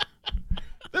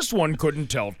 This one couldn't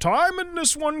tell time, and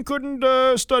this one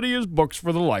couldn't study his books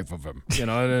for the life of him. You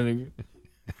know, and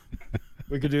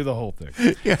we could do the whole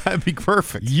thing. Yeah, that'd be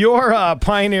perfect. Your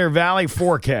Pioneer Valley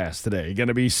forecast today going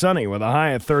to be sunny with a high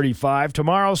of 35.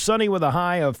 Tomorrow, sunny with a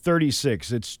high of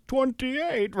 36. It's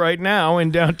 28 right now in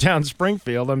downtown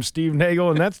Springfield. I'm Steve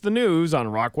Nagle, and that's the news on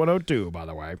Rock 102, by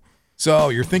the way. So,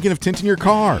 you're thinking of tinting your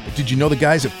car. Did you know the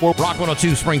guys at Rock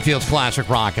 102 Springfield's Classic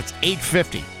Rock? It's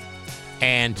 850.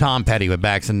 And Tom Petty with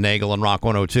Bax and Nagle on Rock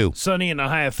 102. Sunny and a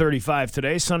high of 35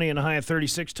 today. Sunny and a high of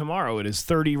 36 tomorrow. It is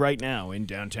 30 right now in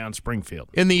downtown Springfield.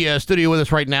 In the studio with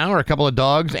us right now are a couple of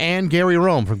dogs and Gary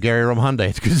Rome from Gary Rome Hyundai.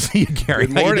 It's good to see you, Gary.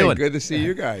 Good morning. How you doing? Good to see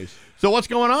you guys. So what's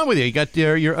going on with you? You got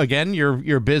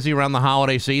you're busy around the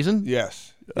holiday season.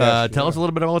 Yes. Tell us a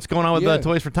little bit about what's going on with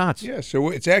Toys for Tots. Yeah. So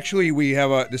it's actually we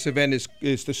have this event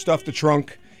is to stuff the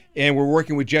trunk. And we're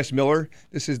working with Jess Miller.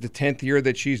 This is the 10th year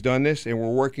that she's done this, and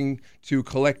we're working to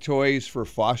collect toys for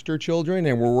foster children,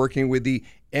 and we're working with the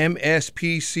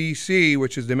MSPCC,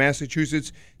 which is the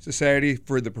Massachusetts Society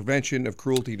for the Prevention of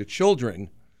Cruelty to Children.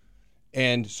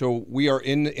 And so we are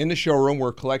in the showroom.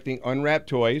 We're collecting unwrapped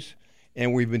toys,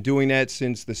 and we've been doing that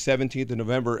since the 17th of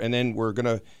November. And then we're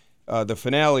gonna the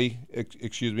finale,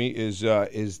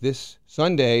 is this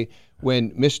Sunday,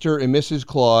 when Mr. and Mrs.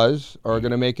 Claus are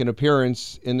going to make an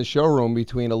appearance in the showroom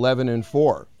between 11 and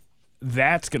 4.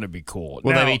 That's going to be cool.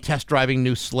 Will they be test driving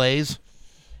new sleighs?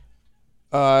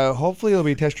 Hopefully they'll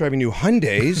be test driving new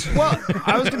Hyundais. Well,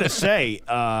 I was going to say,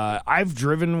 I've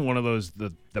driven one of those,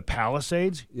 the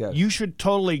Palisades. Yes. You should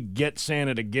totally get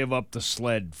Santa to give up the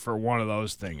sled for one of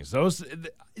those things.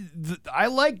 I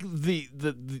like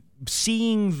the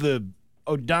seeing the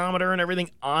odometer and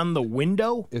everything on the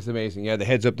window. It's amazing. Yeah, the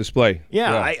heads-up display.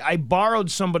 Yeah. I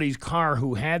borrowed somebody's car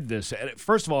who had this. And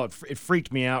first of all, it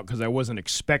freaked me out because I wasn't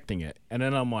expecting it. And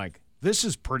then I'm like, this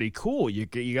is pretty cool. You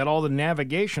got all the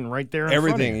navigation right there in front of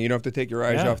everything. you. You don't have to take your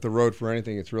eyes off the road for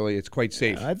anything. It's quite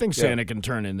safe. I think Santa can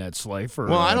turn in that sleigh for.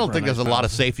 Well, I don't think there's a lot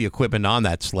of safety equipment on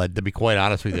that sled, to be quite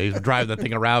honest with you. He's driving that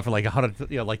thing around for like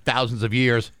 100, like thousands of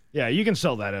years. Yeah, you can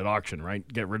sell that at auction, right?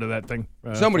 Get rid of that thing.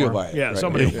 Somebody will buy it. Yeah, right?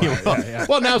 somebody will buy it. Yeah.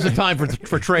 Well, now's the time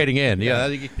for trading in. Yeah,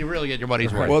 you really get your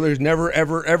money's worth. Well, there's never,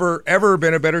 ever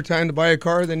been a better time to buy a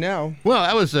car than now. Well,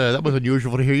 that was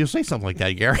unusual to hear you say something like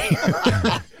that, Gary.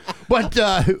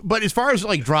 But as far as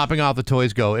like dropping off the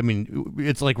toys go, I mean,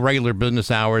 it's like regular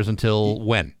business hours until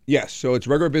when? Yes, so it's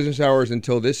regular business hours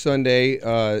until this Sunday,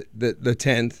 the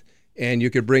 10th. And you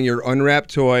could bring your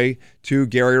unwrapped toy to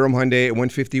Gary Rome Hyundai at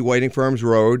 150 Whiting Farms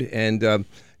Road. And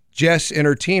Jess and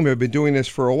her team have been doing this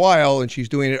for a while, and she's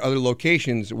doing it at other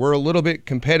locations. We're a little bit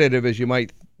competitive, as you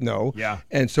might know. Yeah.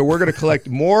 And so we're going to collect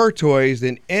more toys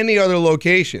than any other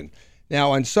location.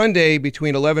 Now, on Sunday,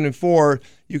 between 11 and 4,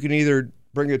 you can either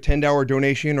bring a $10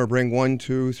 donation or bring 1,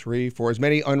 2, 3, 4, as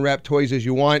many unwrapped toys as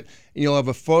you want. And you'll have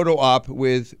a photo op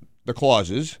with the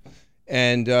Clauses.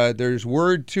 And there's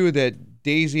word, too, that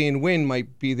Daisy and Wynn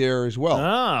might be there as well.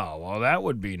 Oh, well, that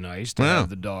would be nice to have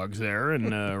the dogs there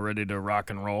and ready to rock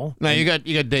and roll. Now you got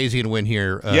Daisy and Wynn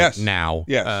here. Yes. Now.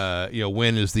 Yes.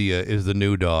 Wynn is the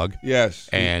new dog. Yes.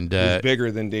 And he's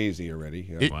bigger than Daisy already.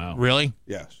 Yeah. Wow. Really?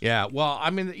 Yes. Yeah. Well, I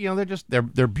mean,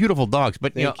 they're beautiful dogs,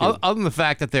 but other than the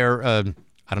fact that they're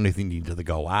I don't even need to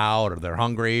go out or they're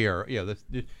hungry or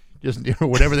just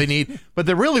whatever they need, but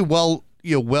they're really well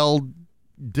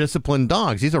disciplined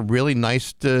dogs. These are really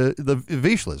nice the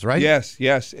Vizslas, right?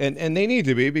 Yes. And they need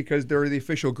to be because they're the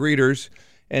official greeters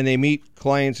and they meet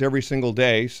clients every single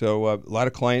day. So a lot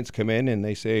of clients come in and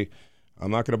they say,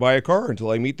 I'm not going to buy a car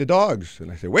until I meet the dogs.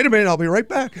 And I say, wait a minute, I'll be right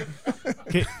back.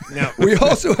 Now, we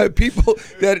also have people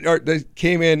that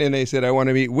came in and they said, I want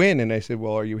to meet Win. And I said,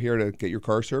 well, are you here to get your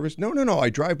car serviced? No. I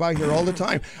drive by here all the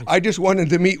time. I just wanted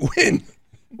to meet Win.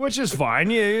 Which is fine.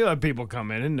 You let people come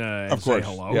in and say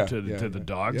hello to the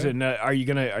dogs. Yeah. And are you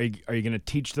gonna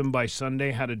teach them by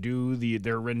Sunday how to do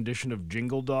their rendition of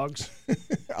Jingle Dogs?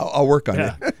 I'll work on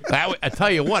it. I tell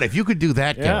you what, if you could do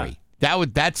that, Gary,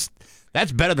 that's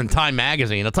better than Time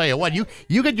Magazine. I'll tell you what, you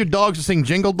get your dogs to sing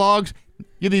Jingle Dogs,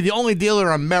 you'll be the only dealer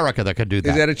in America that could do that.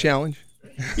 Is that a challenge?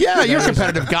 Yeah, you're a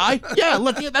competitive guy. Yeah,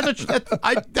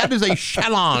 that is a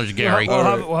challenge, Gary.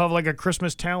 We'll have like a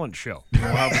Christmas talent show. We'll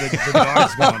have the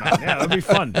dogs going on. Yeah, that'll be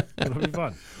fun.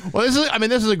 Well,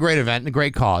 this is a great event and a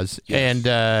great cause. Yes.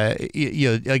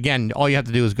 And again, all you have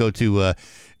to do is go to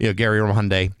Gary Rome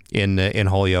Hyundai in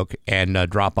Holyoke and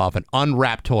drop off an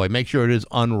unwrapped toy. Make sure it is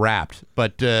unwrapped,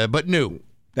 but new.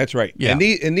 That's right. Yeah.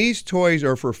 And these toys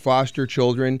are for foster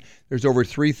children. There's over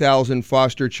 3,000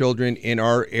 foster children in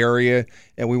our area,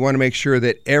 and we want to make sure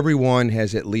that everyone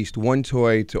has at least one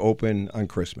toy to open on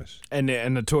Christmas. And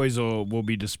the toys will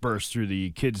be dispersed through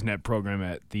the KidsNet program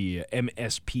at the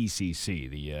MSPCC,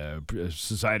 the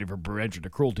Society for Prevention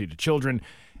of Cruelty to Children,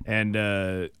 and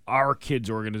our kids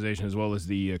organization, as well as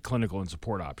the clinical and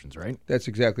support options, right? That's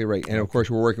exactly right. And, of course,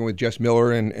 we're working with Jess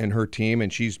Miller and her team,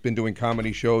 and she's been doing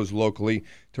comedy shows locally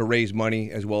to raise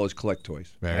money as well as collect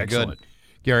toys. Very good.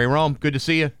 Gary Rome, good to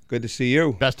see you. Good to see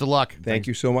you. Best of luck. Thank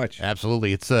you so much.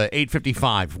 Absolutely. It's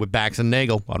 8:55 with Bax and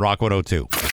Nagle on Rock 102.